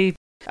 especially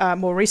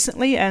more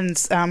recently, and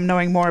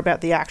knowing more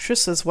about the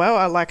actress as well.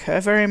 I like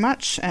her very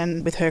much,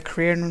 and with her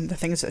career and the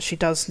things that she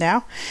does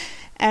now.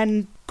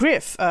 And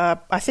Griff,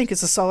 I think,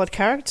 is a solid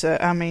character.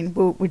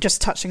 We're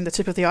just touching the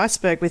tip of the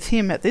iceberg with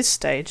him at this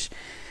stage,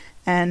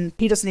 and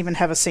he doesn't even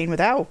have a scene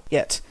with Al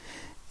yet.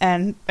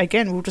 And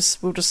again, we'll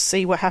just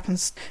see what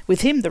happens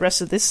with him the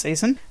rest of this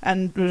season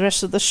and the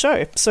rest of the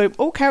show. So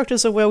all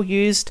characters are well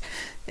used,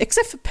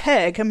 except for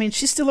Peg. I mean,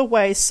 she's still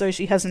away, so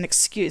she has an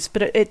excuse,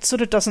 but it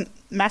sort of doesn't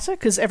matter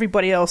because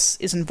everybody else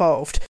is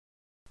involved.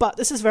 But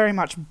this is very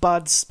much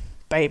Bud's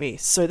baby.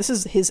 So this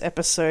is his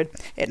episode.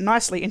 It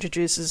nicely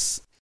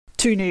introduces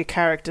 2 new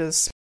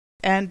characters.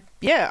 And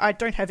yeah, I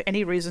don't have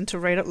any reason to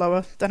rate it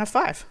lower than a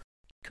 5.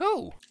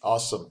 Cool.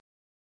 Awesome.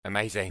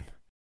 Amazing.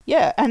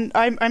 Yeah, and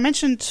I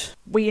mentioned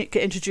we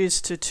get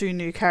introduced to 2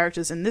 new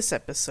characters in this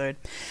episode,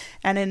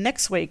 and in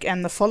next week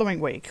and the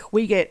following week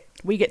we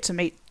get to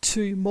meet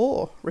 2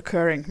 more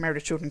recurring Married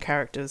with Children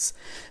characters.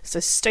 So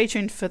stay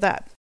tuned for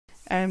that.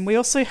 And we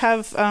also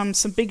have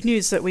some big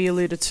news that we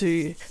alluded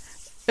to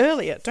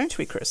earlier, don't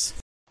we, Chris?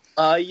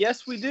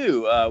 Yes, we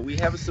do. We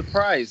have a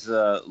surprise.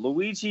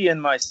 Luigi and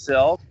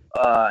myself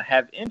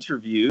have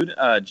interviewed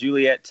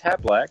Juliet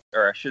Tablak,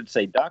 or I should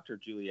say Dr.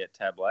 Juliet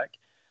Tablak,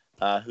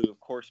 who, of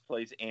course,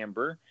 plays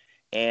Amber.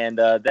 And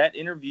that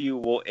interview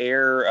will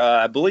air,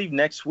 I believe,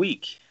 next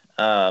week.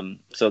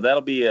 So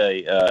that'll be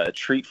a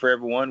treat for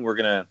everyone. We're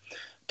going to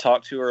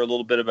talk to her a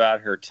little bit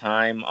about her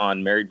time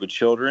on Married with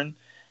Children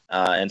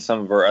and some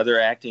of her other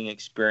acting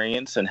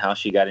experience and how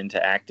she got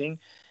into acting,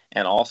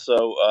 and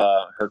also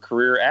her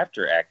career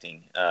after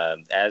acting.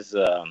 As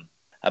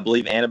I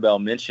believe Annabelle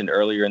mentioned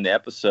earlier in the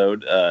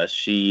episode,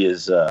 she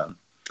is a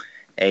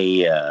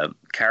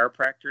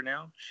chiropractor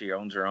now. She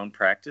owns her own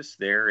practice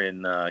there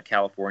in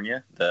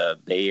California, the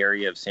Bay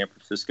Area of San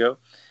Francisco,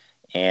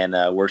 and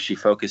where she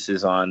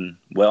focuses on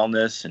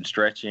wellness and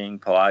stretching,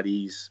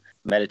 Pilates,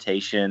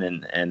 meditation,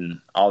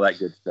 and all that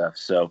good stuff.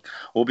 So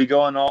we'll be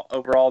going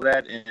over all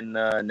that in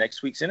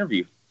next week's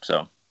interview.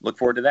 So look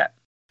forward to that.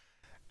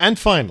 And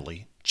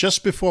finally,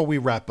 just before we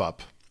wrap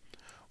up,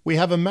 we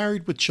have a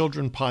Married with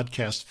Children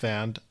podcast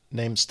fan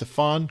named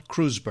Stefan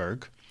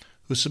Kreuzberg,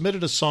 who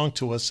submitted a song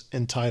to us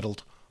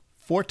entitled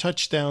 4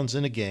 Touchdowns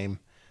in a Game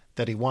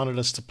that he wanted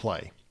us to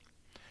play.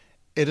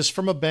 It is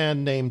from a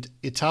band named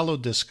Italo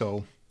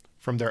Disco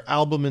from their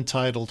album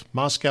entitled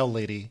Moscow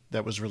Lady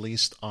that was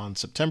released on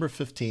September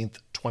 15th,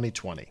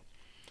 2020.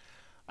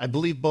 I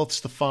believe both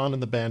Stefan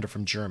and the band are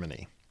from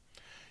Germany.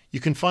 You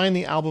can find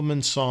the album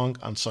and song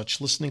on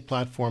such listening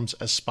platforms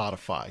as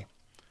Spotify.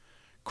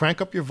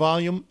 Crank up your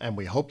volume, and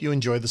we hope you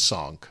enjoy the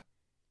song.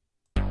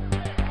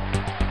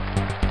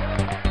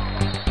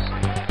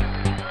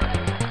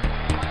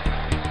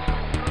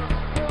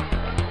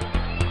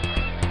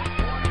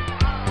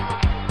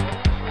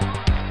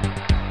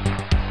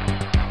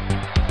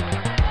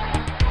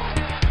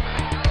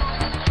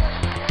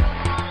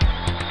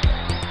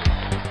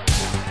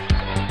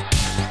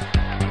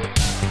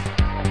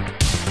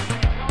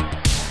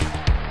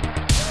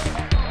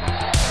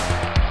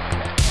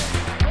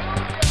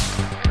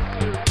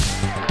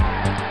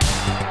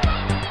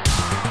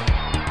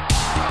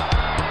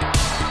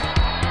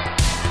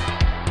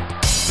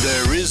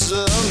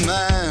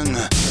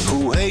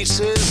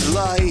 His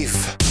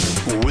life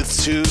with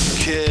 2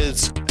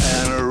 kids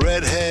and a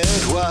redhead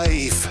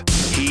wife.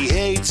 He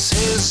hates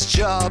his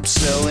job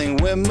selling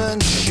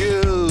women's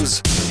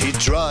shoes. He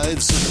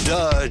drives a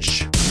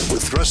Dodge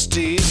with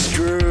rusty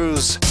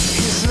screws.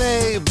 His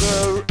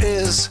neighbor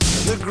is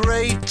the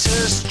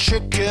greatest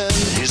chicken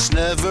he's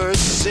never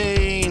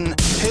seen.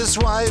 His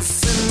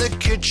wife in the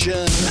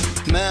kitchen,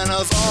 man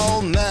of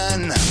all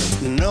men,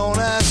 known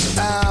as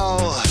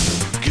Al,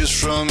 gives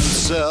from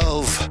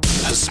himself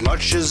as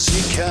much as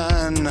he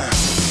can.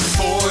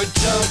 4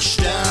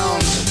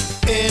 touchdowns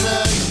in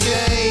a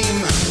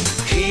game.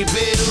 He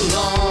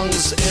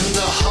belongs in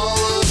the Hall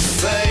of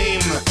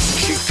Fame.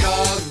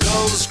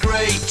 Chicago's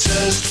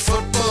greatest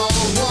football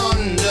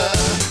wonder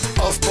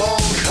of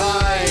Polk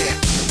High.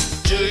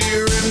 Do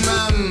you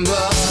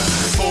remember?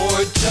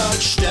 4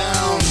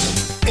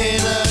 touchdowns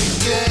in a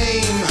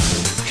game.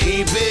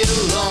 He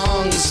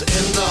belongs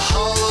in the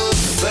Hall of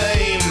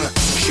Fame.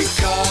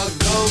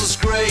 Chicago's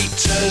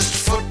greatest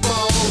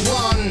football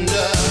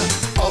wonder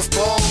of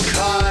Polk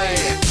High.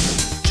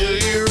 Do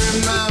you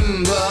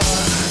remember?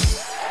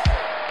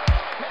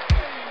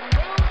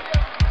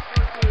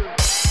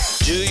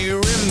 Do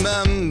you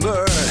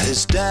remember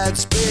his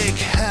dad's big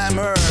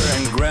hammer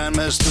and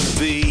Grandmaster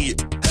B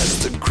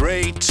as the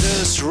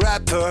greatest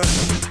rapper?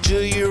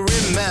 Do you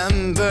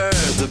remember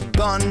the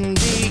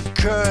Bundy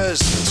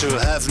curse to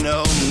have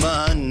no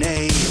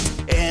money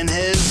in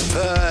his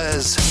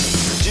purse?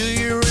 Do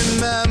you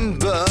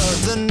remember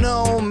the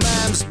No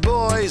Ma'am's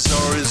Boys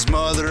or his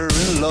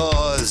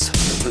mother-in-law's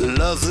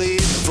lovely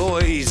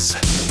voice?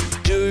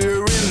 Do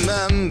you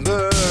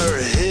remember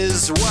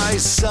his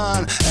wife's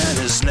son and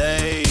his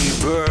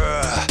neighbor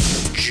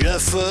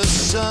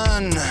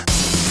Jefferson?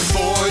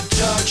 4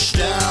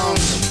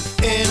 touchdowns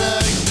in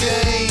a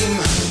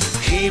game.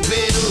 He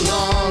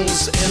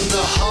belongs in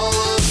the Hall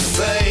of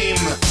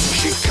Fame.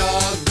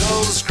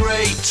 Chicago's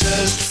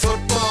greatest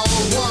football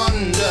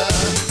wonder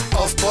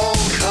of Polk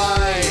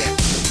High.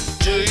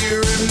 Do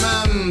you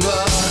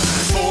remember?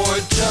 4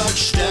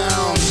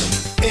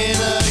 touchdowns in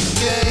a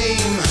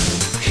game.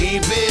 He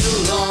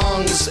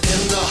belongs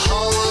in the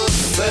Hall of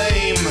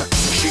Fame.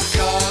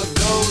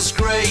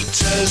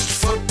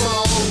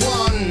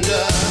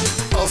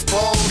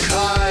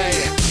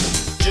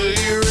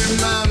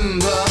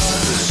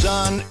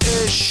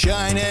 is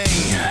shining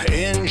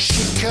in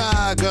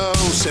Chicago,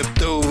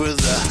 stepped over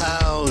the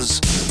house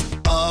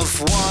of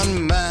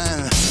one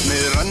man.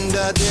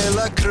 Miranda de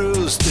la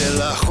Cruz de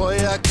la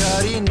Joya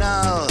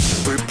Cardinal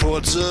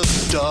reports of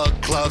dark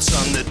clouds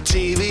on the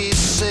TV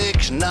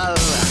signal.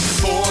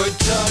 4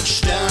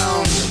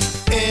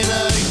 touchdowns in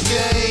a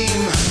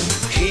game.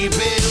 He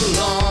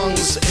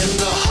belongs in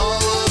the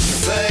Hall of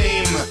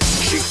Fame.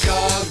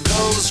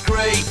 Chicago's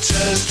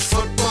greatest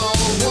football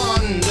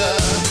wonder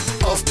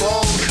of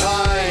Polk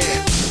High.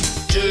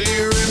 Do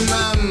you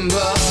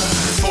remember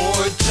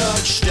 4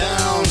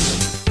 touchdowns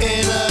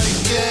in a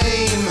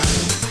game?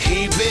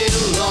 He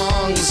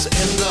belongs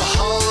in the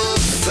Hall of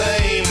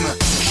Fame.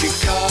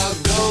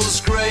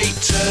 Chicago's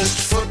greatest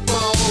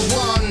football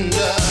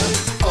wonder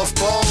of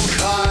Polk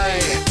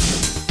High.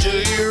 Do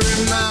you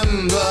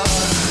remember?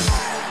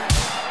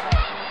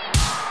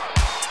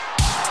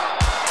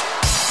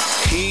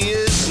 He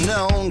is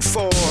known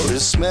for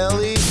his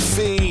smelly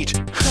feet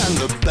and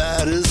the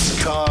baddest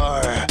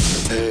car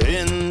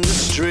in the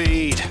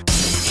street.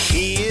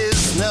 He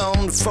is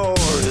known for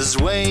his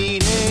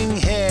waving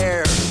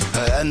hair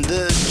and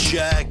the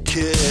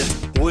jacket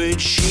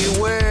which he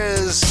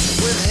wears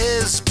with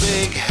his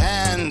big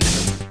hand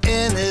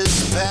in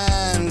his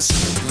pants.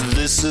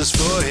 This is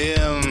for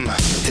him,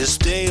 his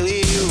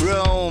daily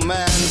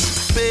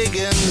romance.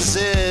 Biggins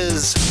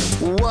is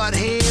what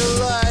he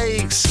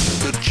likes,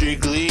 the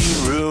jiggly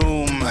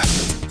room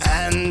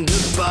and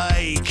a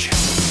bike.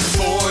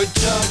 4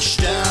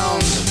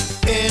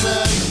 touchdowns in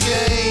a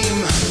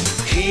game.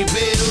 He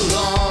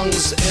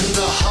belongs in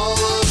the Hall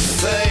of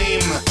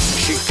Fame.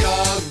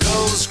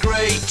 Chicago's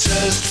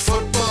greatest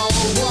football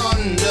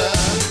wonder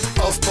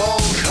of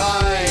Polk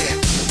High.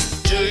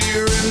 Do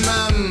you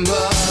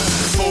remember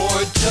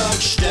 4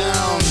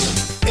 touchdowns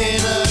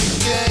in a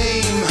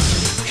game?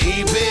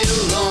 He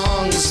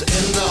belongs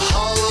in the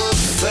Hall of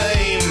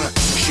Fame.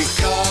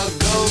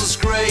 Chicago's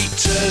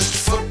greatest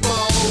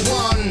football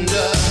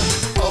wonder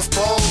of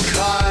Polk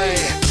High.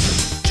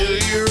 Do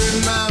you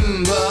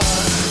remember?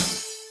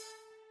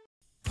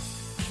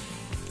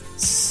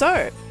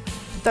 So,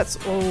 that's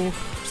all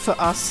for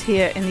us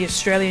here in the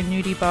Australian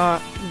Nudie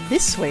Bar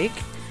this week.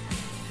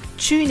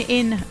 Tune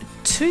in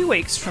 2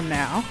 weeks from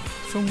now,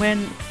 from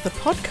when the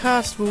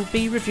podcast will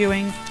be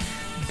reviewing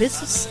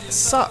Business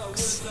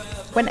Sucks.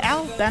 When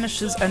Al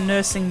banishes a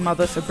nursing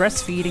mother for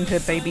breastfeeding her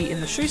baby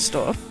in the shoe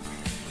store,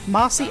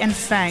 Marcy and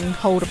Fang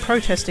hold a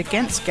protest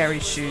against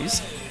Gary's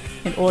shoes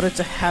in order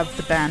to have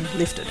the ban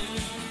lifted.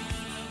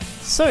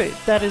 So,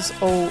 that is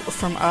all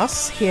from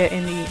us here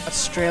in the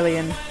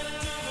Australian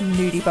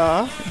Nudie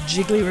Bar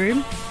Jiggly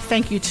Room.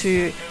 Thank you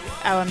to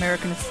our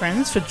American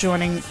friends for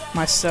joining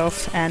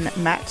myself and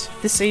Matt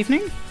this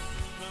evening,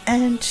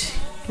 and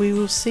we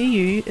will see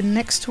you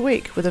next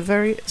week with a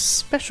very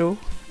special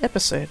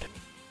episode.